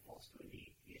man falls to a knee,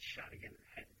 he gets shot again in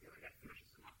the head, and the other guy finishes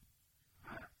him off.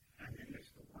 And then there's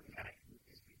the one guy who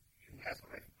has a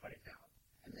rifle pointed down.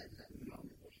 And then that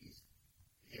moment where his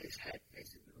head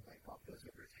basically the light bulb goes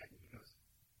over his head and he goes,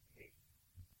 hey,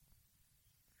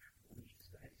 what did you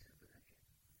just go ahead and say for that guy?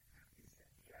 Is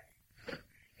that guy?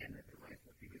 And then the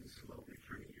rifle begins slowly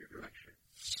turning your direction.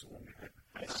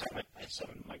 I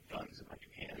summon my guns in my 2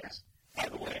 hands. Yes. By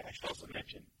the way, I should also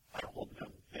mention, I don't hold them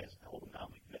down like this. I hold them down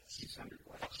like this. You summoned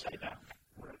what? Upside down.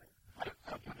 What are they?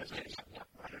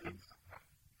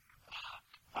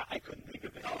 I couldn't think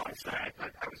of it. Oh, I'm sorry.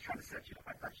 I was trying to set you up.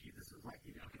 I thought this was like,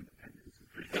 independence.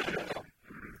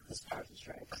 The Stars and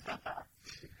Stripes. I'll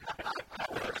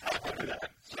do that.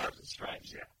 Stars and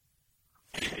Stripes. Yeah.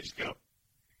 Anyway, just go.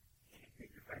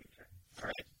 Make your fighting check. All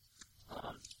right.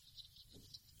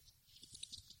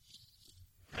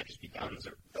 Can I just be guns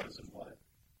or guns and what?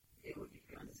 It would be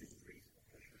guns and reason.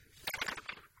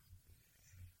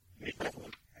 Make both of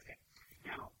them. Okay.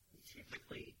 Now,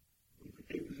 typically,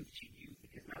 they move to you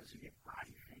because now this would be a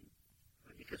body thing.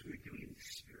 But because we were doing it in the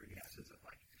spirit essence of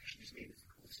like, she just made it as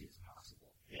cool as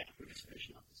possible. Yeah. We're just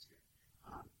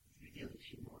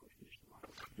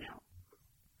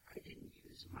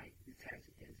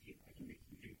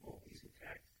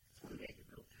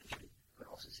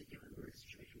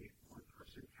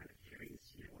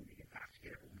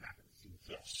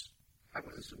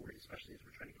especially as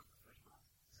we're trying to get to the first month.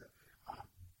 So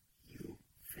you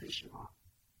finish them off.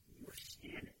 You are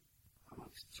standing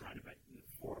surrounded by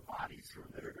 4 bodies who are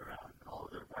littered around, and all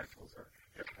of their rifles are,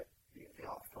 they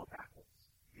all fell backwards.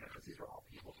 Because these were all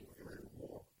people who were in a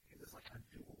war. It was like a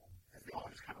duel, as they all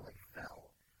just kind of like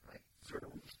fell, like sort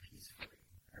of almost peacefully.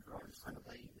 And they're all just kind of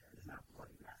laying there. There's not a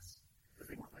bloody mess.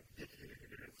 Because they weren't like, it's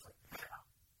like,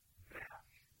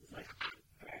 it's like,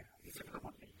 except for the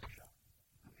one thing you shot.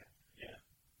 Okay. Yeah.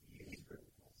 These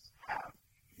criminals have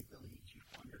the ability to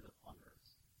plunder the plunderers.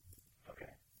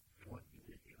 Okay. What you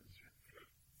did do is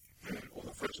well,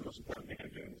 the first and most important thing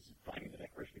I'm doing is finding the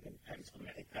decoration again and so I'm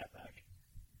going to take that back.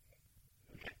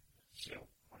 Okay. So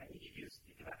what I need you to do is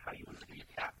think about how you want to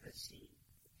recap this scene.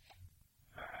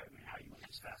 How you want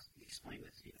to explain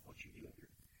the scene of what you do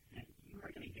here. And you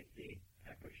are going to get the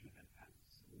Declaration of Independence.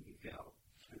 So when you go,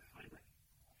 you're going to find like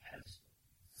a pedestal,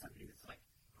 something that's like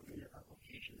put in a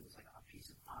location that was like a piece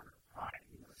of honor, pride.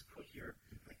 Let's put here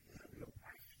like a real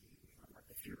refuge from like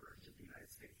the Führers of the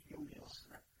United States. The only else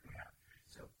that we have.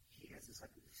 So he has this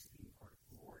like esteem part of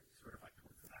glory, sort of like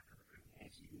towards the back of the room.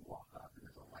 And as you walk up, and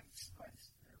there's a light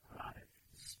spice that are put on it,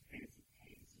 this fancy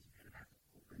haze, you kind of have to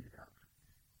open it up.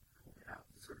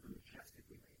 It's sort of a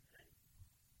majestically laid thing.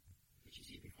 Did you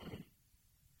see it before?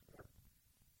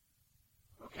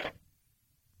 Okay.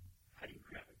 How do you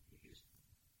grab it? You just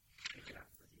pick it up.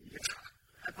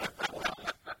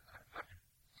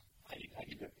 I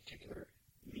need a particular.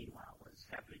 Meanwhile, what is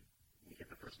happening? You get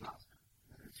the first milestone.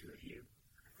 And the 2 of you,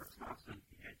 the first milestone,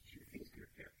 you add 2 things to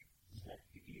your character.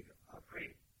 You can either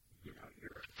upgrade, your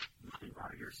mind,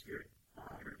 body, your spirit,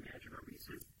 your imaginary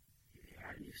reason. You can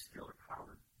add a new skill or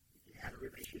power. You can add a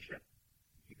relationship.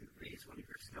 You can raise one of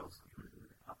your skills to the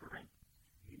upper rank.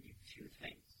 You can do 2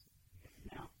 things.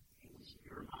 Now, it was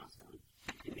your milestone.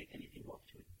 You can make anything go up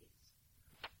to an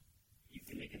 8. You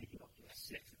can make anything go up to a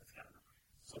 6 if it's got a number.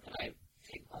 So can I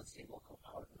take unstable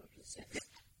co-power to up to 6?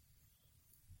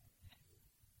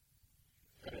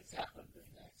 That's exactly what I'm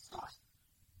doing next. Awesome.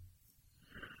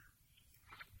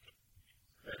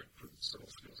 That improves social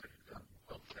skills I can done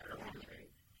well better on the way.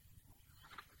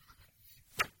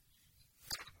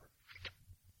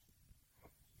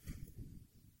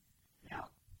 Now,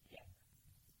 yeah.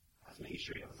 I was making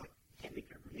sure I was like, can't make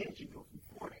your managing go from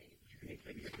 4 to 8. You can make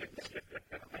maybe right.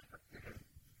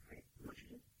 What you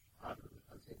do?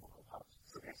 Unstable co-power.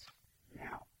 Okay.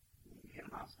 Now, when you hit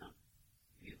a milestone,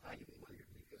 you evaluate whether your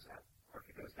belief goes up or if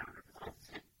it goes down or if it stays the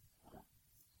same.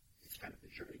 It's kind of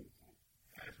the journey.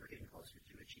 As we're getting closer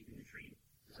to achieving the dream,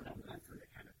 there's an momentum that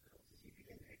kind of builds as you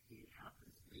begin to gain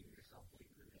confidence, believe in yourself,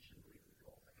 believe in the mission, believe in the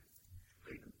goal,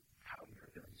 believe in how your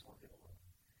abilities will get along.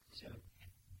 So,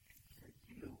 for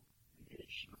you, you did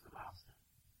achieve the milestone.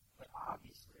 But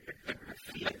obviously, you're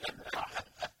defeated in the process.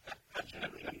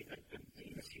 Generally, you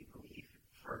gain to believe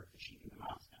for achieving the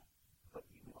milestone. But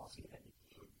you would also get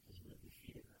negated because you were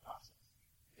defeated in the process.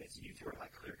 Okay, so you two are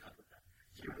like clear cut with that.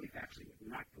 So your belief actually would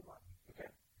not go up. Okay?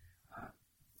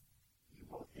 You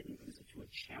both didn't lose it to a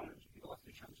challenge. If you lost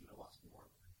the challenge, you would have lost more.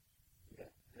 Okay?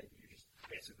 Then you're just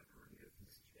basically removed from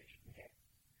the situation. Okay?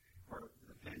 Or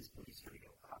the Ben's belief's going to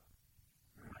go up.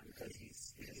 Because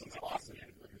he's awesome.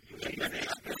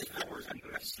 Powers and you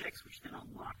go to 6, which then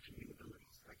unlocks new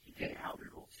abilities. Like you get out, you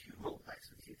roll 2 roll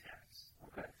dice with 2 tags.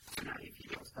 Okay? So now if he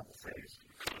rolls double failures, you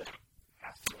could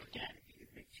have to roll again if you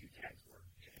could make 2 tags work.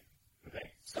 Okay?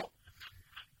 So,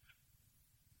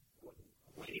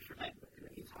 waiting for that, but in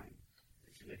the meantime,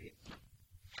 the 2 idiots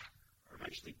are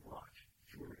eventually brought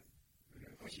to a room.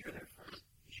 Of course, you're there first,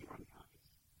 because you run copies.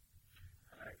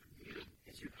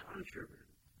 As you're drawn to a room,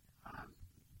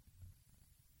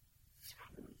 it's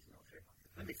probably one of these military boxes.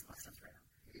 That makes a lot of sense right now.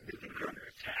 They're under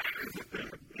attack.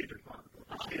 They're vulnerable.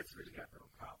 Chancellor's got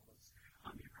little problems.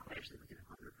 You're probably actually looking at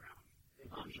underground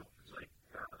bomb shelters, like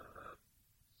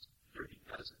 30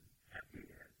 dozen at the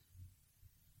end.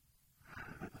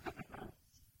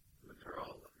 But they're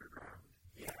all underground.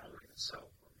 Yeah, like a cell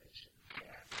formation.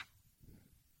 Yeah.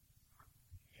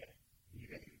 You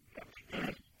gotta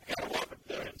walk up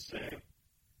there and say,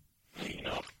 hey,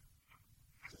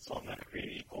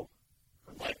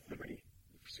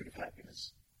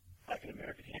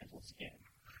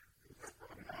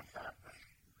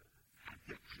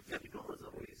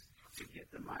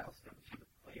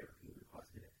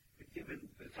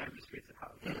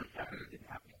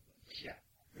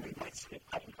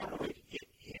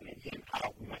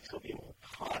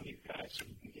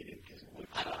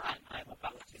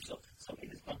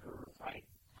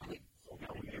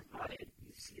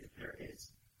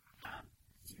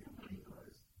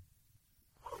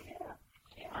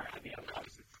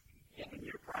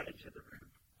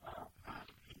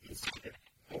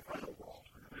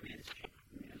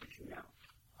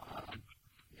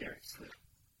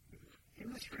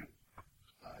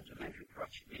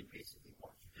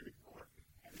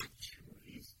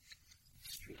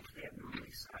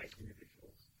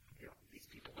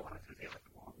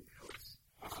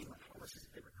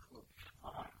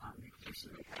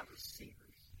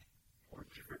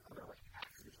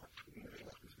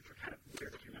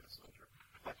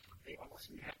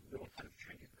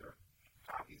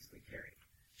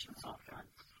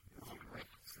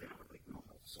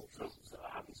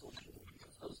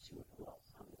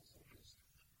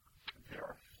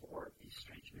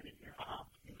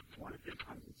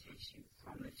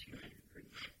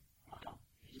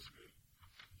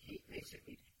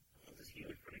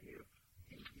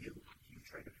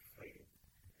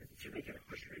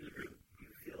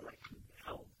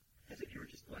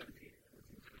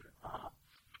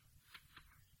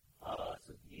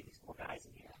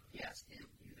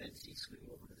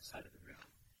 basically over to the side of the room.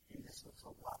 And this looks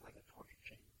a lot like a torture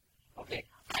chain. Okay,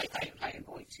 I am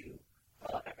going to,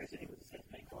 everything with the same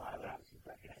ankle, I would obviously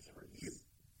recognize a review.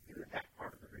 You're that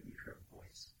part of the review her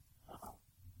voice.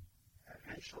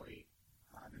 Eventually,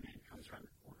 the man comes around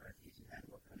the corner, and these men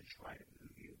will going to try to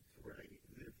move you to where they need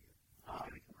to move you.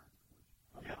 They come around the corner.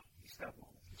 Now, you stop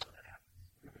moments until that happens.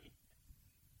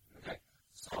 Okay,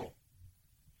 so,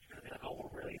 you're going to go,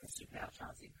 we're really in the soup now,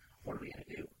 Chauncey. What are we going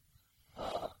to do?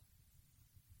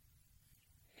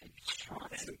 And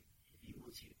Chauncey, if you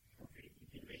want to, you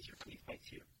can raise your fleet by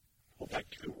 2. Well, by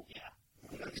 2? Yeah.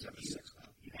 You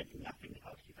had nothing to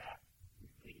help you back.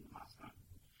 You're completing the milestone.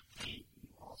 And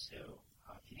you also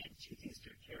can add 2 things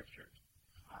to your character.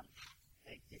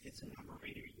 If it's a number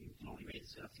rater, you can only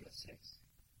raise it up to a 6.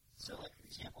 So, like, for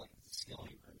example, like the skill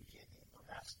you could get in the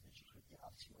rest, that you could get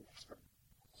up to an expert.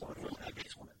 So, if I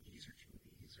base one of these or 2 of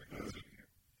these, or anything here.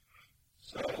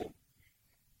 So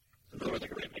those are like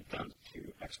going to make down to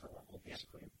expert level,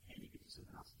 basically. And you could do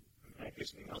something else. And I do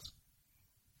something else.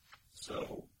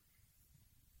 So,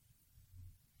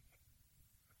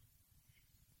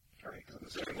 all right, because I'm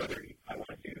considering whether I want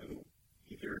to do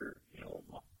either,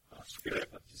 spirit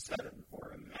up to 7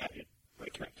 or imagine.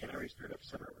 Wait, can I raise spirit up to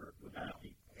 7 or would that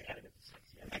be added up to 6?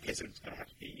 Yeah, in that case, it's going to have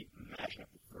to be imagine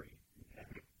up to 3.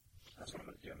 Okay. That's what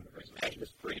I'm going to do. I'm going to raise imagine to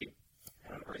 3,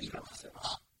 and I'm going to raise it up to 6.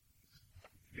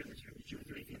 You're the two or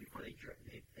three things before they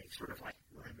sort of like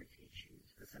levitate you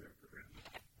to the center of the room.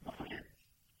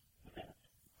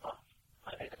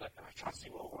 I try to say,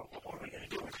 well, what are we going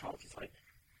to do? And Charles is like,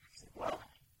 well,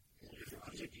 he's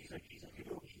like,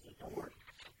 don't worry.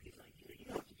 He's like, you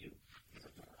know what to do. He's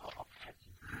like, I'll protect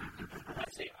you. And I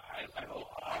say,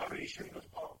 are you sure? He goes,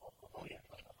 oh yeah.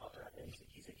 And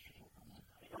he's like,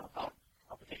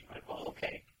 I'll protect you. I'm like, well,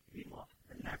 okay. Meanwhile,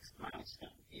 the next milestone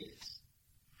is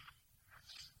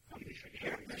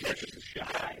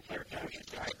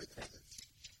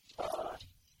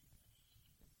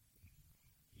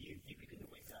you begin to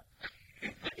wake up.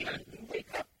 You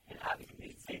wake up and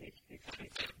obviously say that you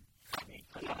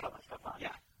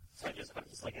yeah. So I'm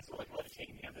just like, it's like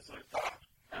levitating me. I'm just like,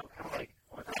 I'm kind of like,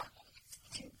 oh my God.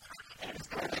 And it's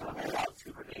kind of like allowed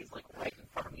 2 grenades like right in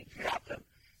front of me and drop them.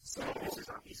 So this is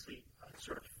obviously a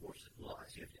sort of force of law.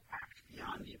 So you have to act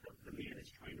beyond the man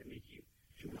is trying to make you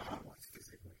do what he wants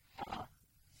physically.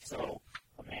 So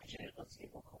imagine it. Let's see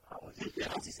what powers. He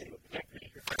said he would protect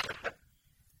me.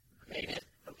 Made it.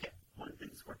 Okay. One thing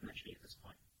that's worth mentioning at this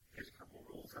point. Here's a couple of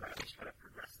rules that I always try to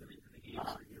progress them into the game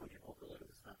so you don't get overloaded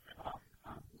with stuff.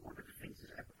 One of the things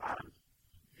is at the bottom,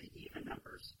 the even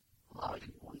numbers allow you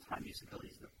one-time use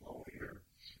abilities that lower your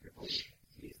ability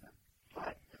to use them.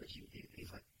 But if you do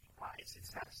things like buy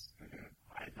success,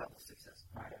 buy double success,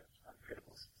 buy a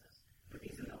critical success. But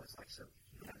even though it's like, so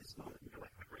if you have this moment, you're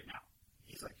like right now.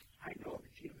 He's like, I know the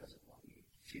GM doesn't want me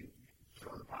to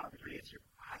throw the bottom of the answer.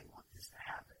 I want this to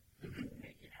happen. You can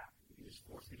make it happen. You can just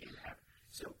force the game to happen.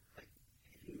 So, like,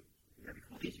 if you every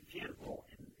couple days you can roll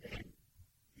and then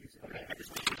use it. Okay, I just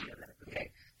want you to know that.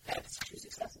 Okay, that's 2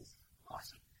 successes.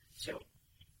 Awesome. So,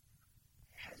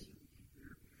 as you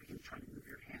begin trying to move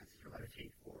your hands as you're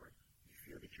levitating forward, you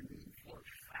feel that you're moving forward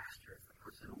faster. The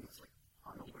person almost like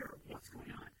unaware of what's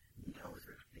going on, knows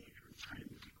there's danger and trying to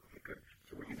move you quicker.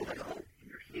 So where you go in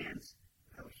your hands,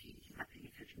 he's not paying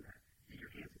attention to that. In your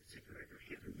hands in particular, your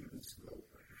hands are moving slowly,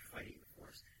 like you're fighting the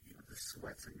force. You know, the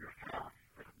sweat's on your head,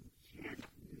 but you can't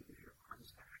move your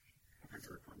arms back. And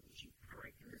to the point that you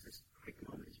break, and there's this quick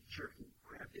moment as you jerk and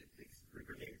grab the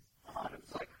grenades. And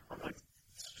it's like,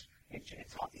 and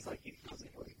Chauncey's like, he feels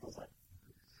like,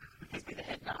 gives me the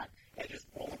head nod, and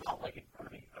just roll them out like in front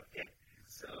of me. Okay,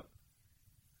 so,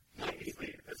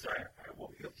 sorry, I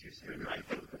woke you up too soon, right?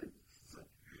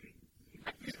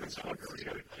 He's been so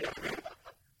good.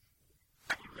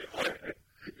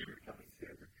 You're coming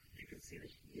soon. You can see that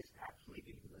he is actually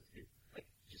being lifted, like,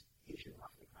 just inches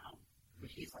off the ground. But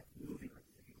he's, like, moving like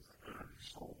as if he was, like,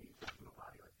 slowly moving the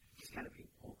body. Like, he's kind of being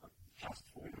pulled up just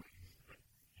forward.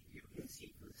 You can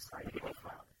see from the side of the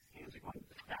profile that his hands are going to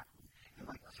the back. And,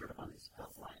 like, sort of on his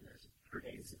belt line, there's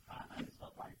grenades on his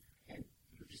belt line. And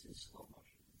you're just in slow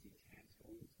motion. You see his hands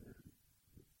going to them.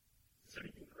 Is there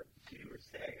anything you like to do or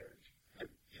say, or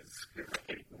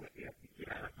anything with you?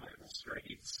 Yeah, my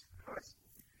straights. Of course.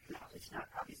 No, it's not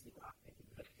obviously lockpicking,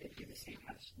 but they do the same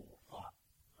kind of school of thought.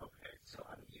 Okay, so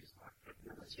I would use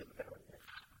lockpicking unless you have a better idea.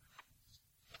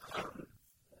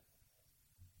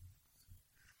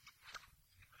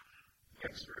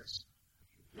 Extras.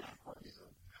 Yeah, what is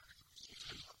it?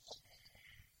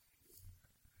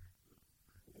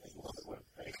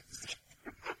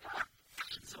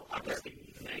 So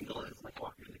obviously the angle is like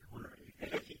walking in the corner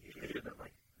and you hear the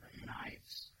like the knife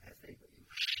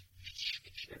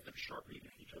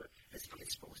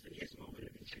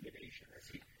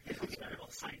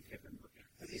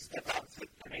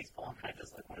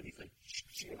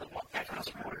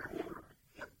house water.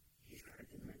 He's got a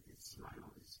demented smile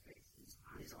on his face. His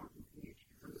eyes aren't moving.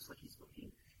 It's almost like he's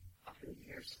looking up in the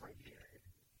air slightly ahead,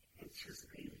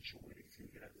 anticipating the joy that he's going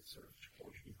to get out of this sort of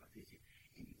torture he's about to do.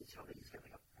 And you can tell that he's got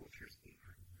like a butcher's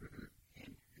apron.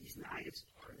 And these knives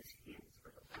are in his hands,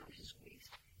 but around his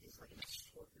waist is like an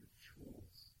assortment of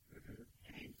tools.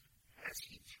 And as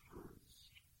he turns,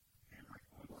 and like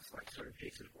almost like sort of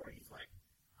Jason Voorhees, he's like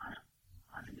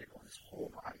on a nickel, and his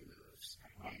whole body moves.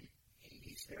 And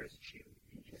he stares at you,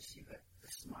 and you just see the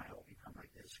smile become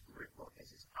like this grit look as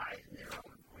his eyes narrow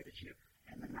and point at you,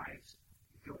 and the knives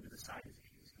go to the side as if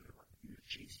he was going to like,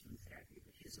 chase you and stab you.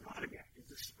 But his not react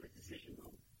is a split decision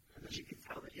moment. And you can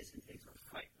tell that his instincts are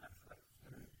fight, not flight.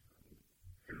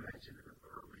 Imagine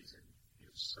for a reason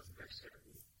it's such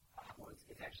dexterity. Well, it's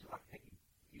actually like taking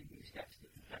you use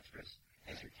dexterous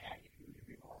as your tag if you would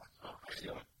reroll.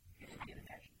 So you can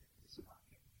imagine this is about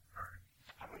you. All right.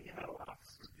 I'm going to get out of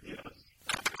box. Yes.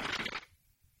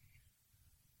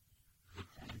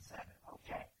 10 and 7.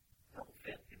 Okay. Double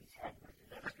fit. Give me 10 with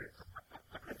the dexterous.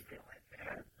 Let's get like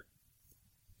that.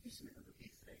 You submit the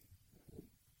piece thing.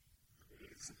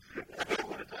 I don't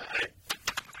want to die.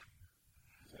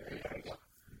 There you go.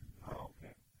 Oh,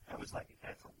 okay. I was like, if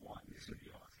that's a 1, this would be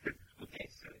awesome. Okay,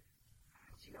 so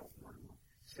you got 1.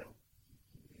 So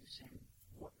you saying,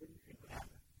 what would you think would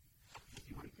happen? If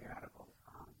you want to get out of both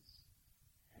arms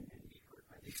and then be hurt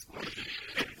by the explosion,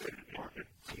 or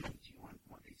do you want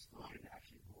the explosion to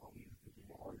actually blow you through the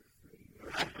wall or free?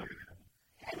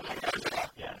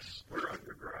 Yes. We're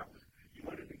underground. You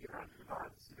wanted to get out of the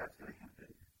box, so that's going to happen.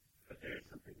 But there's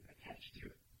something attached to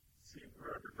it. See,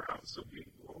 we're underground, so being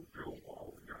blown through a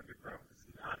wall when you're underground is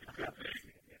not a good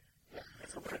thing.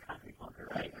 That's what we're concrete bunker,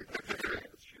 right?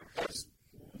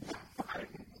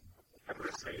 I'm going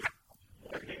to say,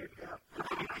 one hand gap.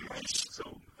 So,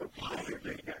 the higher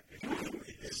they get,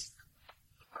 is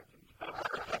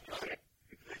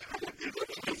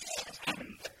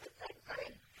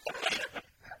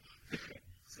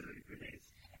so the grenades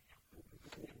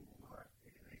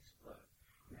explode.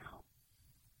 Now,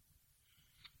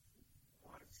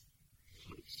 what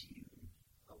keeps you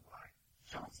alive?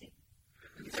 Chauncey,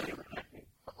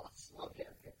 slow down.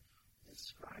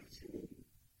 Describe to me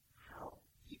how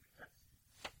deep that's.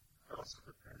 It also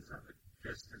depends on the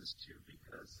distance, too,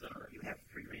 because You have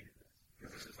free reign of this.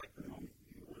 Because this is like the moment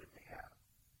you wanted to have.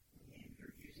 And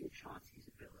you're using Chauncey's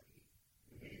ability.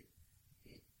 And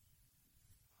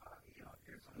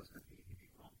there's almost nothing you can do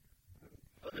wrong.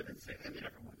 Other than say,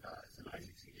 everyone dies, and I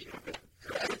succeed. So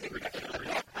everything we kind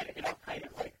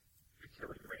of like. the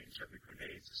killing range of the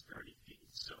grenades is 30 feet,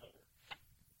 so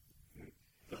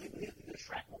The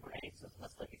shrapnel grenades, so it's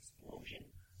less like explosion.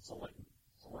 So like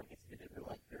it's they're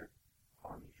like their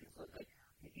army troops. Like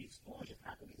the explosion is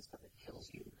not going to be the stuff that kills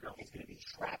you. It's going to be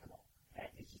shrapnel, and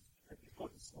it's just like your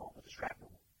foot is small, but the shrapnel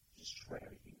will destroy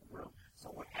everything in the room. So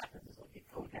what happens is like they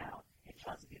go down, and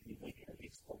Chauncey gets me like they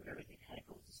explode, everything kind of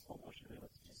goes to slow motion. And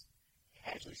it's just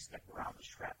casually step around the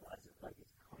shrapnel as if like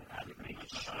it's coming out of me,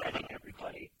 just shredding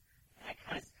everybody.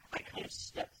 And I kind of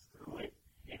step through it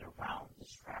and around the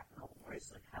shrapnel where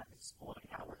it's like kind of exploding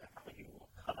outward. I'm like a little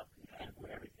cut up and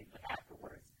where everything, but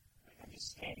afterwards, like I'm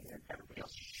just standing there and everybody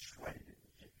else just shredded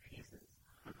into pieces.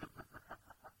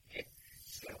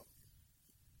 So,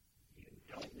 you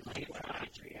don't really want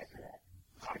to react to that.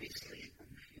 Obviously,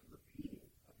 you feel the pain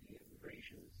of the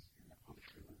abrasions and the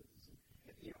puncture wounds. And,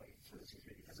 so this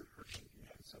really doesn't hurt you. You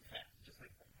know, it's so fast, just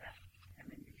like that. And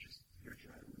then your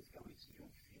adrenaline is going, so you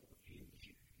don't feel the pain.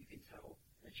 You can tell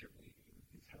that you're bleeding. You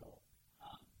can tell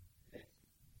that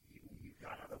you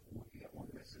got out of one. You got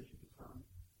one resolution confirmed.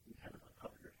 You kind of like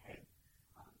covered your head.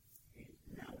 And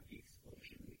now with the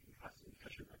explosion, you can possibly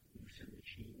touch your like loosen the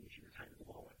chain as you were tied to the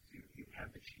wall. You have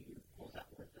the chain that pulls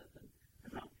out with the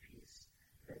mouthpiece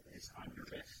that is on your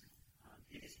wrist.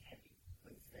 It is heavy,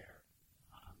 but it's there.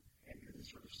 And there's this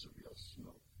sort of surreal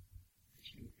smoke that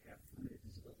you have limited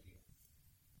visibility of.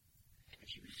 But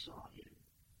you saw him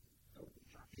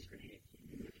drop his grenade.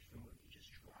 You knew that he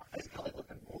just dropped. I just kind of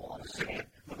look at the wall and say,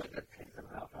 look at the pins in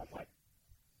the mouth. I was like,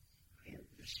 and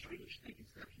the strange thing is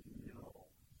there's no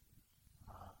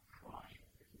crying,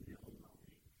 there's no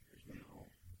moaning, there's no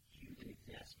human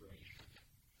exasperation.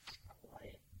 It's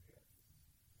quiet.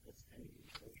 That's kind of the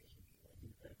soldiers would be like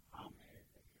the prominent,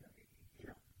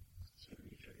 sort of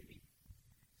nature to be.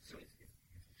 So it's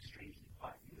strangely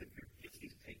quiet. You live here, it's easy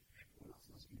to take. Everyone else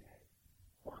must be dead.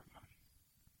 Horrifying.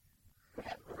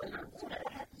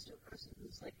 what happens to a person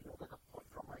who's like, like a foot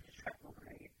from like a shrapnel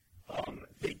grenade?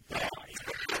 They die.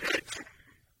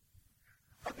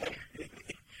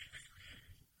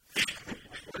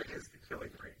 what is the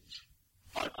killing range?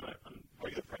 On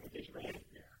regular fragmentation range.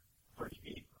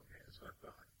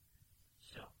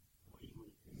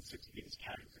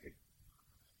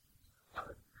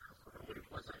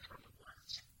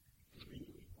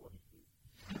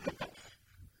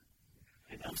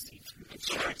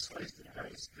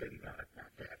 it's good, not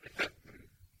bad.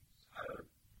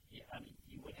 Yeah, I mean,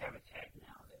 you would have a tag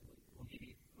now that we'll give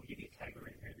you a tag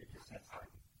right here that just says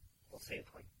like, we'll say it's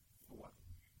like what.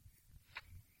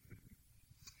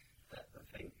 The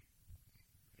thing,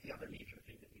 the other major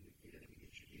thing that we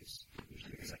introduce,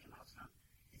 usually the second milestone,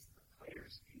 is the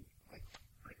players who like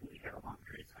when you have a long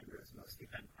period of time where it's mostly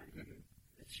event planning,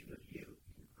 the two of you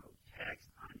wrote tags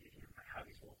onto him by how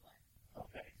he's role playing.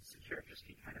 Okay, so characters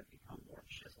can kind of become more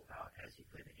chiseled out as you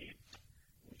play the game,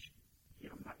 which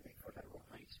might make for a better role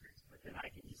playing experience. But then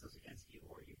I can use those against you,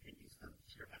 or you can use them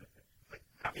to your benefit. Like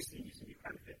obviously, using your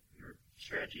benefit, your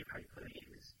strategy of how you play the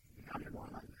game is becoming more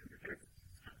in line with your character.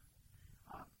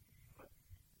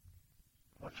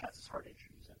 One shots is hard to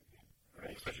introduce in the game,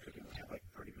 right? Especially if you have like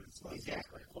 30 minutes left.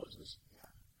 Exactly. It closes. Yeah.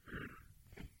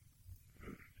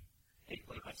 They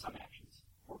play by some actions.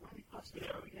 Or really possibly.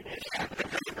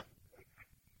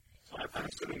 So I'm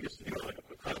assuming just to do like a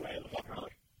quick runway of the walk around,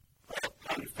 like,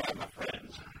 I'm find my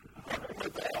friends. I don't know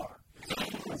where they are.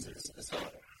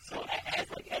 So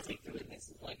as they do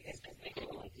this, is like as they go,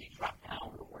 like they drop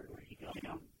down or where do you go?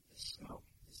 The smoke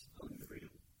is filling the room.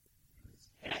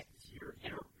 And you're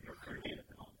currently at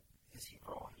the moment. Is he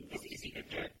rolling? Is he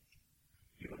good?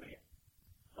 You want to get?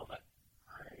 Okay.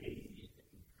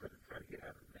 For the try to get out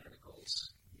of the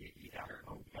manacles, you got her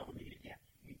own element. Yeah.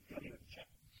 You don't even check.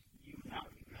 You have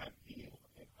the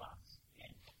big box,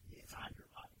 and it's on your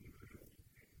body.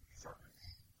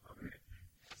 Okay.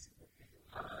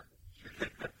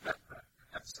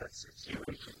 That's that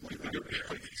situation. We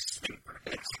really sleep.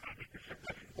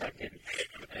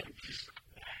 And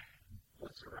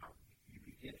what's around? You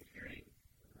begin hearing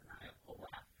maniacal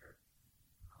laughter.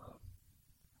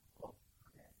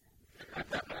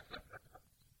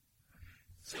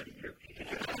 So you're picking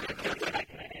up.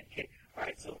 Okay. All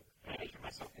right. So can I enter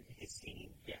myself into his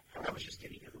scene? Yeah. I was just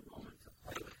giving him a moment to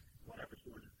play with whatever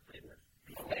you wanted to play with.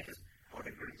 Because one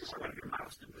of your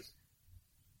milestones was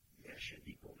you should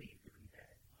be believed to be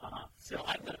dead. So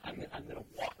I'm gonna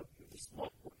walk up through the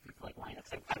smoke with like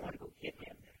lineups. I want to go hit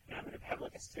him, and I'm gonna have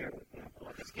like a stare with him.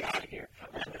 Let's get out of here.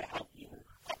 And I'm gonna help you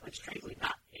up, like strangely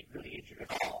not really injured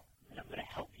at all. And I'm gonna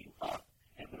help you up.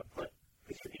 And I'm gonna put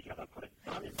a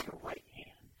gun in your right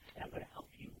hand, and I'm gonna help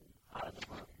you out of the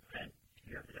room. And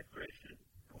you have the declaration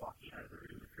walking out of the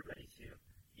room if you're ready to.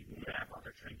 You can grab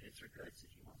other trinkets or goods if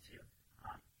you want to.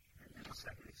 And then the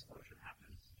second explosion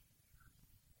happens.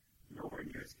 Nowhere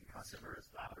near as concussive or as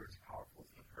loud or as powerful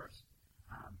as the first.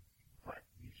 But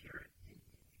you hear it, and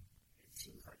it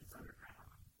seems like it's underground.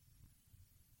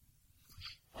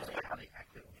 That's how they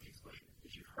activate when the explosion is.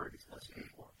 Because you've heard explosions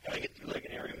before. Gotta get through like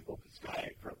an area with open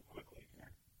sky fairly quickly. Yeah.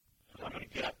 So I'm going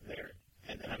to get up there,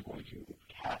 and then I'm going to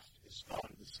cast a spell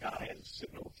into the sky as a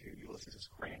signal to Ulysses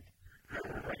Grant.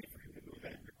 We're ready for him to move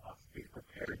in. Be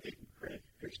prepared, they can print.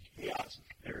 There's chaos.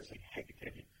 There's like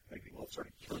hectic. Like people have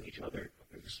started killing each other.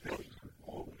 There's explosions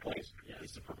all over the place. Yeah.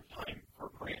 It's the perfect time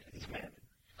for Grant and his men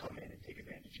to come in and take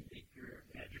advantage and make your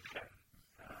magic check.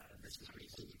 This is where you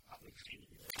see probably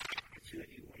exchanging the two of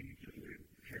you. What are you doing?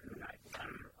 You're the night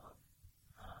founder of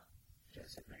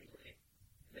Joseph Melee.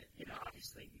 That,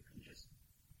 obviously you can just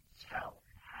tell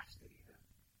it has to be them.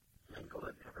 Lingo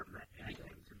had never met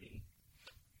anything to me.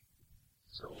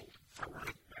 So I want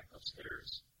to get back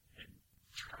upstairs and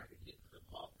try to get to the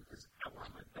vault because I want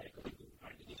my bag of legal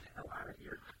to get the hell out of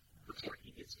here before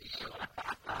he gets me killed.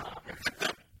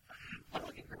 I'm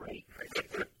looking great.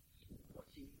 What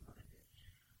do you want to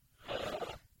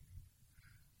do?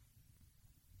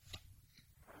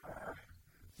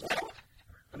 Well,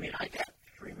 I mean, I got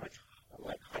pretty much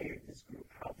hired this group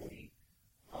probably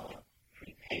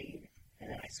prepaid, and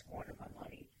then I squandered my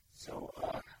money. So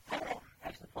I don't know,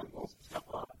 have some fun, blow some stuff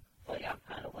up. But I'm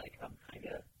kind of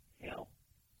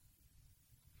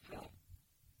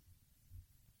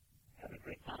having a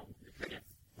great time.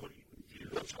 What do you do?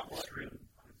 Let's walk through the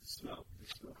smoke. The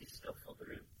smoke is still filled the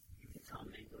room. You can tell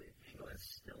Mango is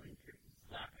still in here.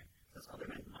 He's laughing. Those other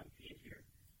men might be in here.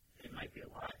 It might be a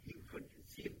lot. You couldn't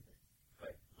conceive of it.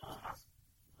 But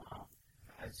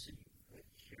as you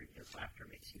hearing his laughter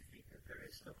makes you think that there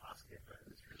is still possibly a threat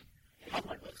in this room. How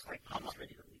much looks like he's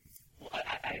ready to leave. Well,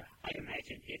 I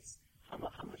imagine it's how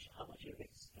much of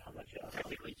it's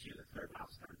technically to the third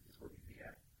milestone is where we'd be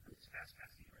at. I'm just fast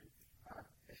passing right.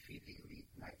 Defeat the elite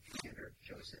knight commander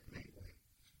Joseph Melee.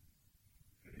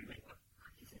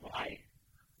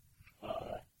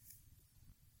 Well,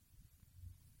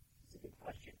 it's a good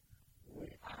question.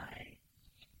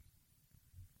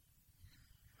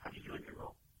 How did you end your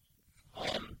roll?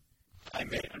 I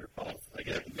made it under both. Like,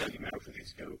 it doesn't matter if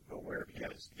these go where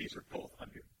because these are both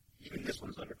under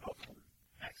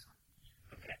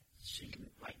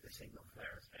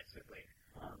specifically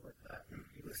with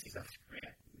Ulysses S.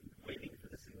 Grant waiting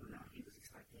for the signal. Now he was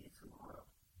expecting it tomorrow.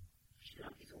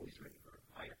 He's always ready for a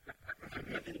fight.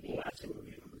 Nothing to be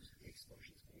absolutely news. The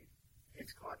explosions made.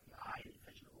 It's caught the eye and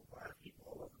attention of a lot of people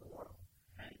all over the world.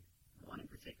 And one in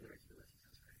particular is Ulysses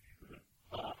S. Grant.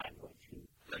 I'm going to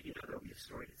let you know there'll be a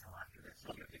story to tell after this.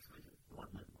 I'm going to explain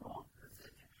what went wrong.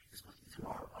 It's going to be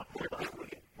tomorrow. We're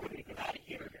going to get out of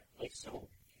here. Like, so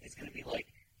it's going to be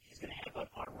like he's going to have an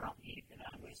arm around me, and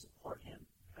I'm going to support him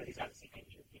because he's obviously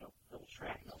injured, little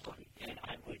track, nobody. And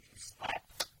I'm going to slap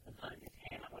the gun in his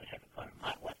hand. I'm going to have the gun in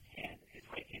my left hand, his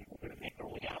right hand. We're going to make our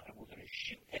way out, and we're going to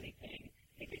shoot anything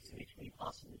that gets in between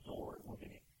us and the door, and we're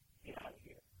going to get out of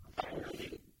here. I'm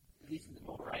really releasing the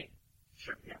door, right?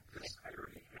 Sure, yeah. Because I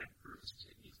already had Bruce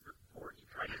Kidneys before he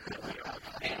tried to kill me.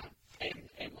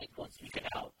 And like once we get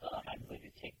out, I'm going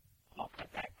to take off my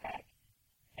backpack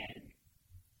and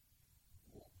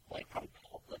like probably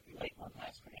light one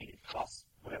last grenade and toss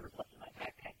whatever's left in my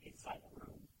backpack inside the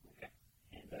room. Okay.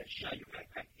 And now your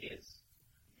backpack is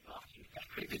off. You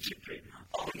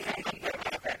oh yeah,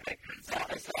 my backpack. So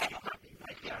you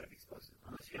might be out of explosive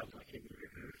unless you have like a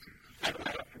I don't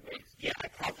know your ways. Yeah, I'm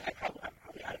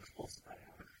probably out of explosive by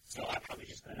now. So I'm probably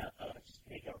just gonna just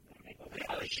make a way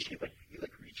out of shit, but you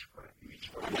like reach for it.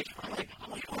 I'm like,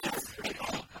 oh,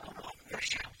 there's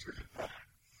shelter.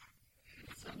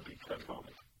 It's an incredible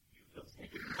moment. You feel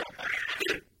safe.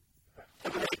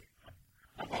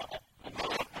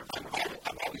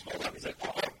 I'm always well up. He's like,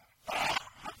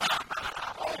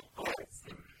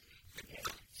 okay,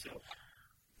 so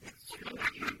two of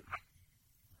you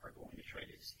are going to try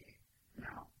to escape.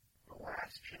 Now, the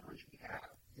last challenge we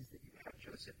have is that you have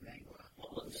Joseph Mengele.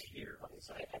 Well, let's hear.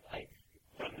 So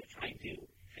what I'm going to try and do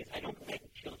is I don't think I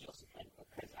can kill Joseph Mengele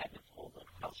because I've been told of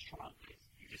how strong he is.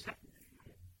 You just have to defeat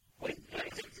him. Wait,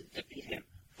 to defeat him,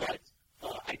 but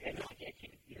I know I can't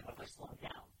defeat him if I slow him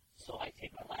down. So I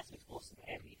take my last explosive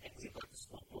heavy and we let the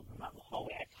smoke blow him out the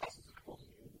hallway. I toss his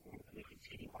explosive in the room and we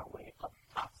continue our way up the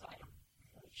top side,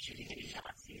 shooting any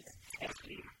Nazis as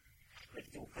we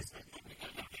do as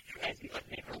we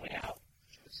make our way out.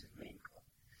 Joseph Mengele.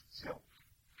 So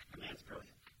the man's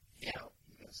brilliant. He's got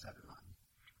a 7 on.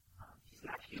 He's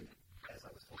not human, as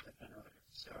I was told by Ben earlier.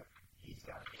 So he's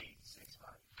got a 6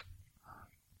 body.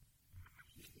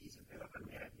 He's a bit of a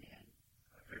madman,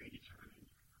 very determined.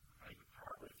 You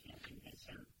probably can't convince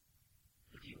him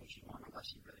to do what you want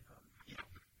unless you really put him,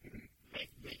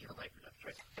 make your life enough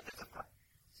choice. But that's a 5.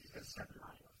 So he's got a 7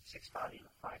 on, a 6 body, and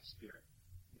a 5 spirit.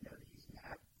 You know that he's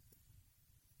mad.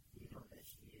 You know that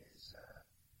he is a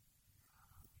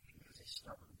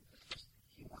stubborn.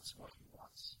 He wants what he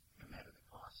wants, no matter the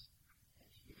cost. And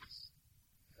he's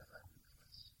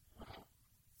relentless.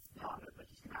 No, but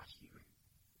he's not human.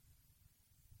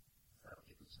 That'll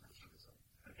give him some nice result.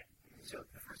 Okay. So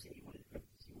the first thing you want to do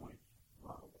is you want to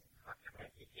run away. Okay.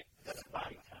 That's a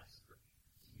body test. Do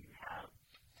you have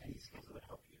any skills that would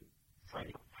help you try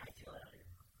to hightail out of here?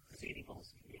 Proceeding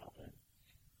goals can be helping.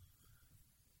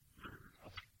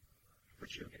 But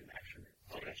you'll get an action.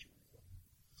 Action.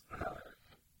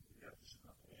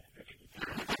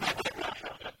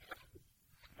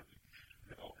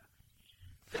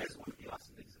 That is one of the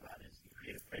awesome things about it is you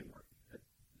create a framework.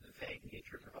 The vague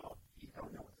nature of it all, you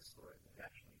don't know what the story would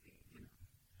actually be.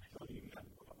 I don't even know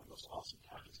what one of those awesome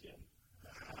targets again.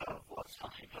 What's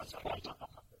fine? I've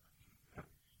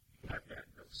got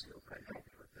no skills right now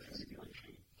for the stealing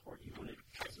tree, or you want to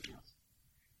try something else.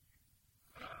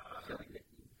 Feeling that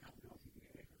you don't know if you can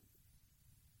get away from it.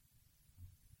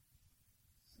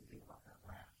 Something about that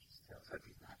laugh just tells us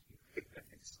he's not here.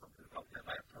 It's something about that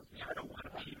laugh tells me I don't want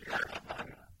to be here.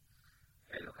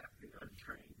 It'll have to be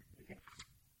untrained. Okay.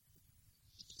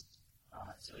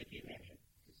 So it'd be a mansion.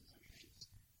 This is untrained.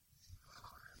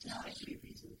 Now, it should be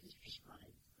reasonable because you're just running.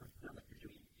 Not like you're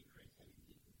doing anything crazy.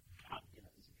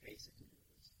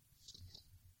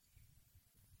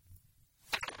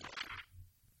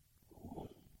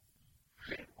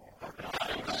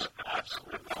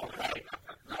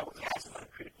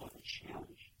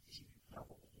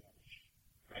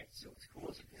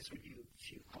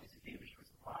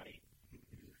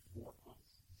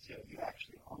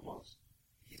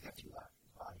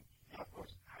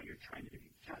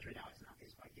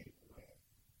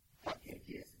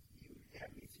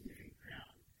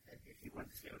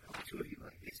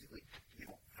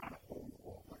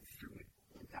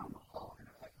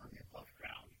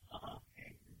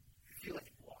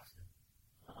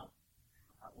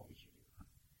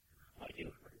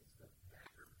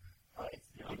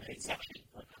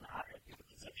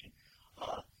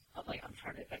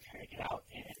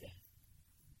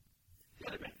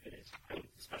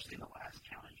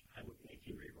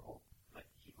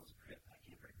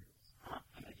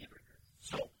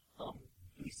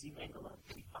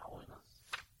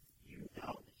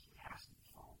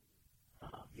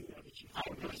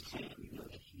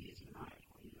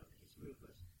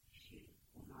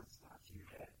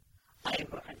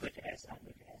 guess I'm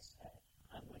going to ask that.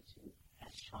 I'm going to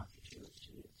ask Chauncey to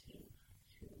reveal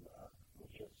the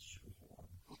true form.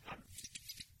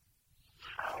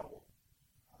 How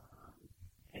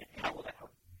will that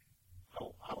help?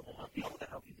 How will that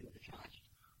help you do the challenge?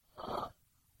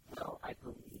 Well, I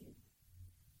believe,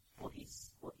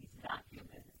 he's not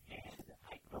human, and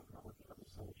I don't know what the other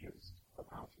soldiers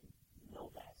around him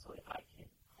know that. So if I can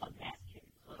unmask him,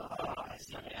 I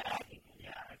see that.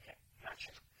 Yeah, okay,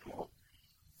 gotcha. Cool.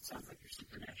 Sounds like your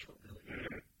supernatural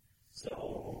ability.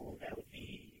 So that would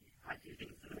be, I do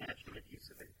think it's an imaginative use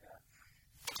of it.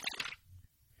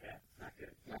 Yeah, not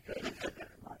good. Not good.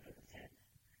 Not good. 10.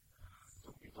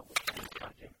 Don't be double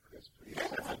contact, Chris, please.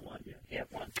 That's one. Yeah,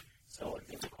 one. So in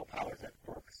physical powers that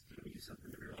works, you use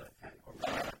something to realize that or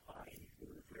modify anything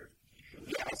with your.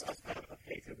 Yeah, I was kind of a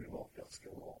faith every roll,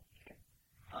 skill roll. Okay.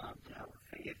 Now with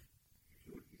faith, if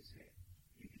you would use it,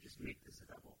 you could just make this a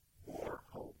double. Or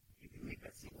hope you can make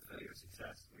that single failure a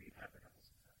success, or you have a double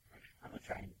success. I'm going to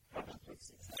try and play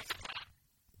success.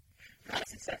 Not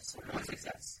success, one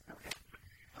success. Okay.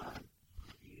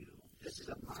 This is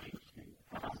a mind thing.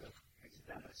 It's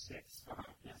down to 6.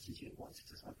 Now, since you had 1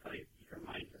 success, I'll tell you, your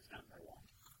mind goes down by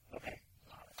 1. Okay.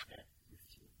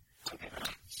 Okay.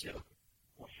 So,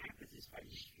 what happens is by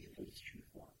just feeling his true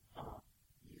form,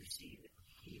 you see that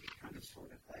he becomes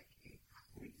sort of like a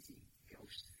crazy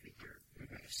ghost figure,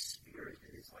 like a spirit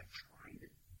that is like trying to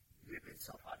rip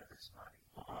itself out of this body.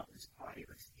 This body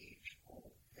that's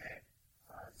aged-old, dead,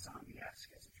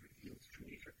 zombie-esque as it's revealed its true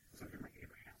nature, something like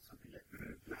Abraham, something that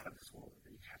not of this world, but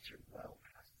been captured well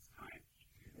past its time.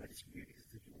 But it's weird because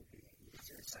it's a human being.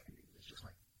 It's in a second, it's just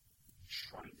like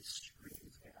trying to scream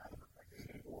its way out of it, like this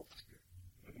wolf spirit.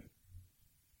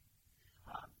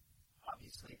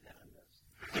 Obviously, that knows.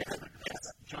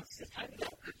 John says, kind of,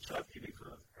 John, give me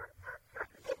close.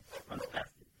 Runs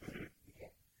past it.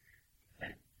 Okay.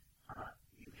 Then,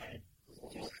 you had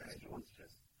 2 successes. 1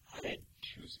 success. I had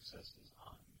 2 successes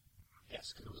on,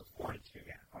 yes, because it was a 4 and 2.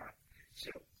 Yeah, alright. So,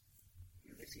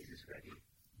 Ulysses is ready.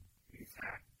 In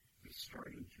fact, it's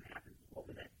starting to happen. What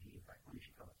would that be? Like, why don't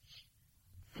you tell us?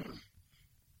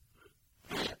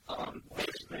 What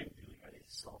is Graham doing? Are they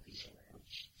salty?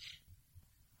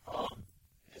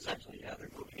 Essentially, yeah,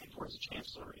 they're moving in towards the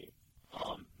chancellery.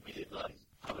 We did, I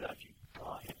would actually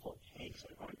draw a handful of tanks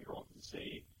that are going to be rolling to the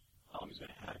city. He's going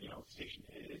to have, station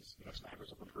his, snipers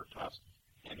up on the rooftops,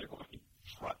 and they're going to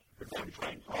try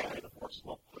and draw away the forces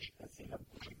while pushing that thing up,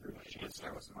 pushing through the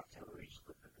chancellor with some artillery, just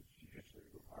put the judiciary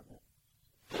department.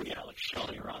 Yeah, like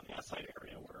shelling around the outside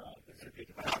area where there's a big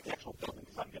about the actual building,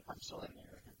 because I'm still in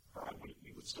there, or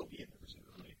we would still be in there,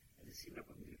 presumably. And to see what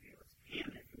we're going to do is pan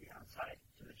it from the outside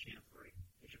to the chancellery,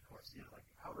 which of course, like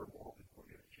the outer wall before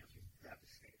the chancellery is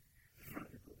devastated. The front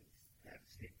of the building is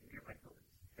devastated. The nearby building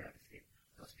is devastated.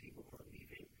 Those people who are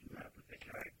leaving,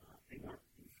 they weren't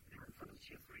in front of the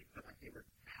chancellery, but like they were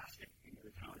past it into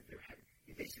the town that they were headed.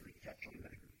 They basically captured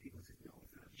another group of people and said, no,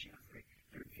 it's not the chancellery.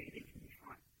 They're invading from the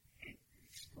front, and it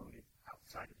exploded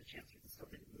outside of the chancellery. It still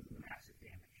did massive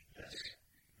damage.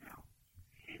 Now,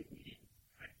 handing it in,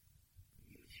 right?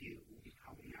 You two will be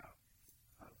coming out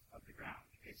of the ground,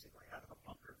 basically, out of a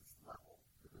bunker that's level.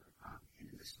 And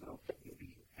in the smoke, you'll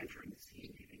be entering the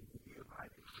scene, leaving nearby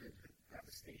the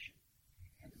devastation.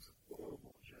 And this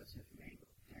horrible Joseph Mengele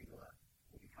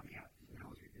will be coming out. And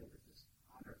now is revealed as this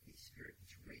unearthly spirit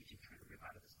that's raging, trying to rip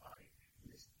out of this body.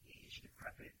 And this aged,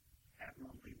 decrepit,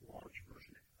 abnormally large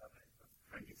version of a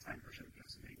Frankenstein version of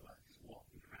Joseph Mengele is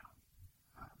walking around.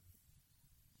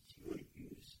 So you want to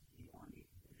use the army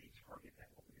when they target that,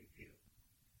 what would they do?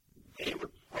 They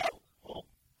would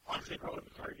honestly, probably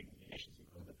be targeting the nations,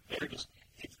 but they're just,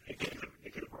 they could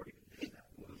have already been doing that.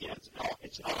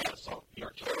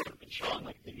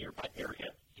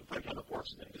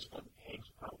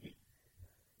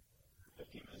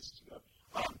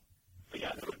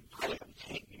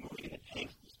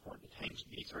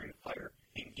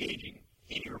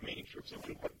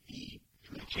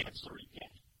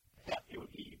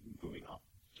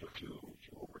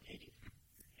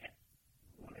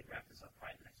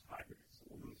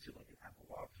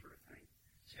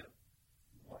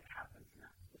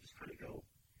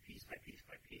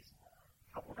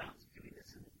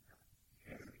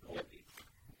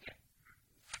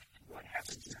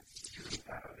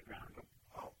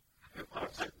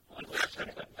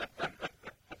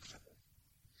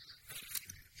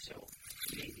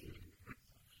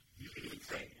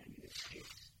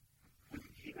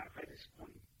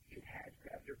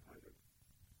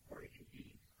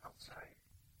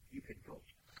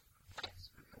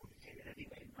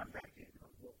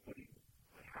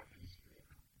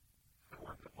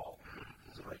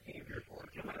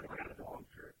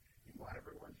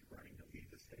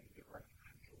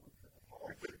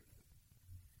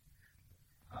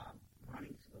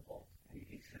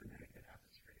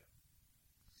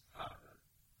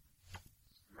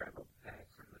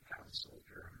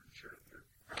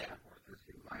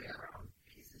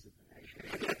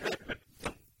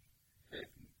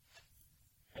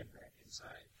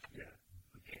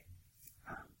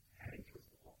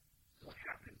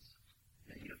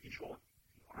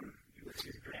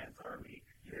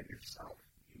 yourself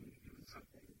doing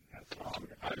something.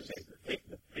 I would say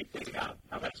the big thing now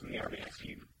that's in the army, I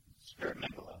see Spirit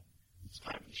Mangala. It's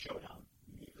time for the showdown,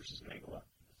 me versus Mangala.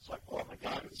 So I pull out my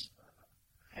guns,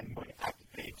 and I'm going to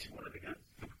activate one of the guns.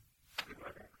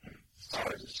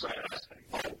 Stars is trying to ask me,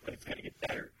 but it's going to get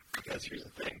better, because here's the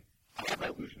thing. I have my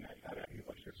illusion magic, I got a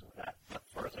bunch of with that. But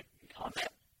as far as like in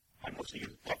combat, I mostly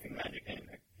use buffing magic, and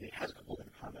it has a couple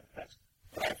different combat effects.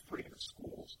 But I have 3 different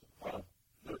schools of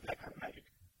that kind of magic.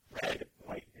 Red,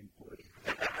 white, and blue.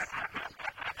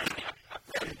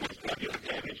 Red is based around dealing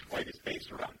damage, white is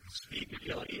based around speed and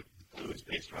agility, blue is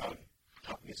based around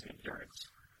toughness and endurance.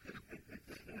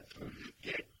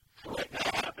 So right now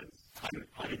what happens,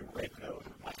 I'm in red mode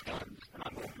with my guns, and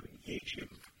I'm going to engage you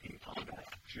in combat,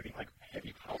 shooting like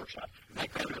heavy power shots. My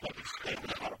guns are like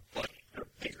extending about a foot. They're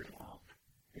bigger now.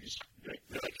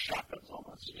 They're like shotguns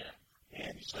almost. Yeah.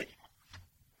 And just like,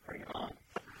 bring it on.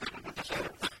 So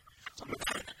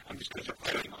I'm just going to start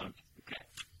fighting on. Okay.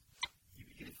 You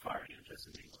begin firing on just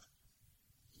as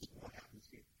what happens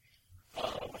to you?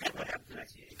 What happens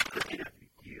next? It could be nothing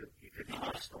to you. It could be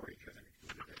more story driven.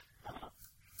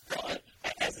 Well,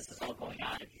 as this is all going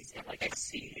on, like I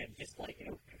see him just like,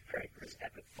 preparing for his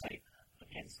epic fight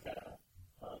against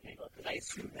Mangala, because I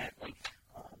assume that like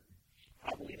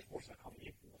probably the force are coming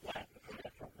in from the west,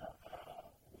 from the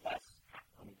west,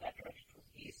 coming that direction towards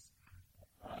the east.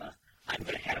 I'm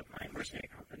going to have my mercenary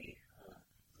company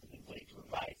willing to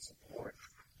provide support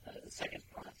the second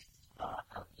front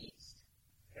out east.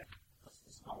 Okay. That's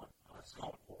the smaller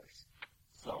force.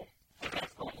 So if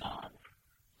that's going on,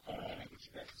 I get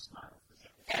you guys to smile for a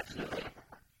second. absolutely.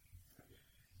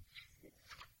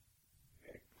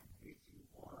 Okay. 3, 2,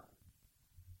 1.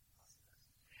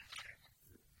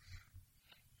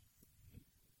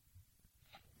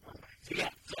 So yeah,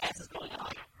 so as this is going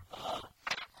on,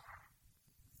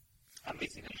 I'm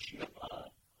basically going to shoot up a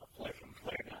flare from a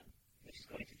flare gun, which is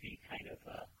going to be kind of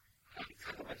I think it's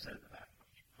the website in the back.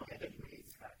 Okay, then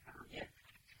yeah,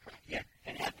 yeah,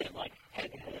 and have them like have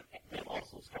them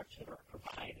also start to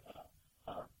provide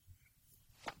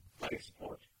fire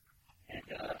support, and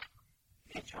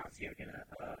me and Chauncey are gonna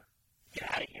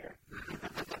get out of here.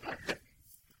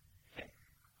 Okay,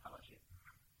 how about you?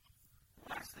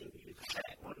 Last thing you need to say.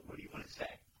 What do you want to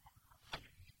say?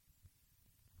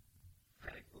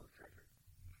 Bag full of treasure.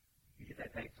 You get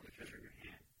that bag full of treasure in your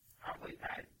hand. Probably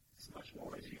add as much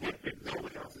more as you get. If no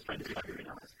one else is trying to figure it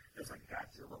out, there's like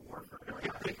Godzilla Warfare.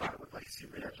 They thought it was like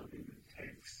supernatural mutant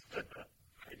tanks.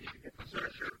 I need to get the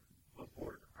treasure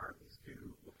before the armies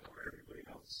do, before everybody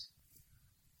else.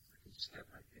 So I can just have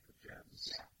my pick of gems.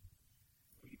 Yeah.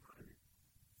 What do you put in it?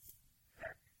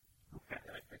 Back. Okay.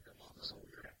 That I picked up on the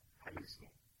soldier. How do you see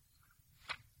it?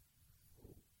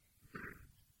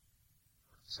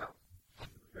 So,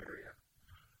 very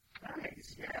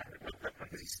nice, yeah.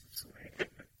 He's away.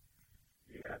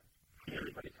 You got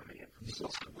everybody coming in from the east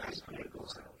and west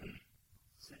angles out.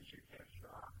 Sends your cash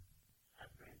draw.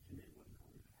 I've granted it when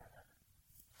going to have.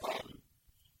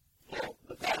 Well,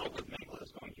 the battle with Mangala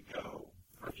is going to go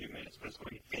for a few minutes, but it's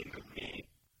going to end with me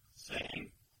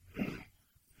saying,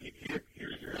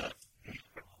 here's your,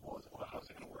 how was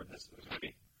I going to word this? It was going to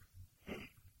be,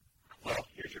 well,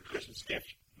 here's your Christmas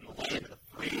gift in the land of the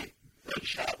free red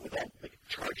shot with that like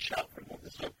charge shot from one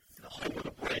pistol. In the home of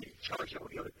the brain, charge it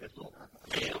with the other pistol.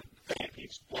 Bam, bam, he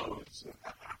explodes.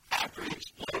 After he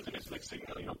explodes and it's like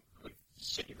signal, like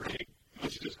disintegrating,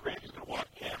 Mr. Grant is going to walk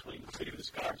casually in the city of the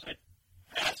scars and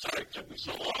sorry it took me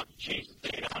so long to change the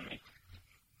date on me.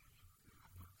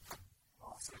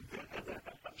 Awesome.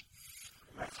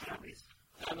 That's families.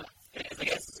 I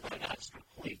guess it's going on just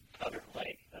complete utter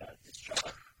like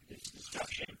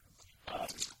destruction.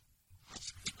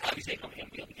 Obviously, I'm going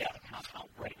to be able to get out of the compound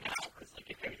right now because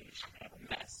like everything is just kind of a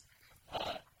mess.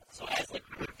 So as like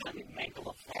we're done in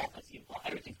Mangala fall, as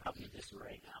everything's probably in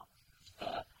disarray now.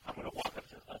 I'm going to walk up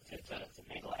to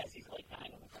Mangala as he's like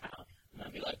dying on the ground, and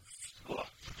I'll be like, "Ugh,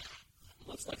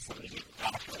 looks like somebody needs a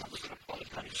doctor." And I'm just going to pull the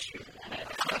gun and shoot him in the head.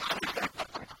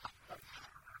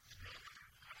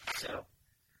 So,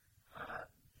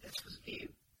 this was a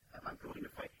game of I'm going to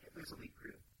fight Hitler's elite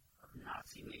group of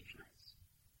Nazi mage knights.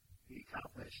 We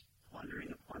accomplished plundering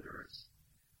the plunderers,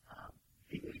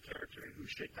 being the character who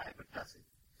should die but doesn't,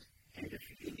 and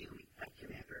defeating the elite knight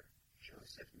commander,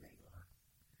 Joseph Mangala.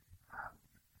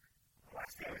 The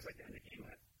last thing I always like to end the game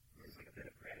with is like a bit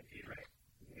of gratitude, right?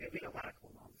 We had a lot of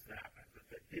cool moments that happened,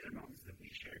 but these are moments that we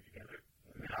shared together.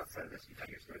 I mean, outside of this, you tell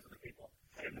your stories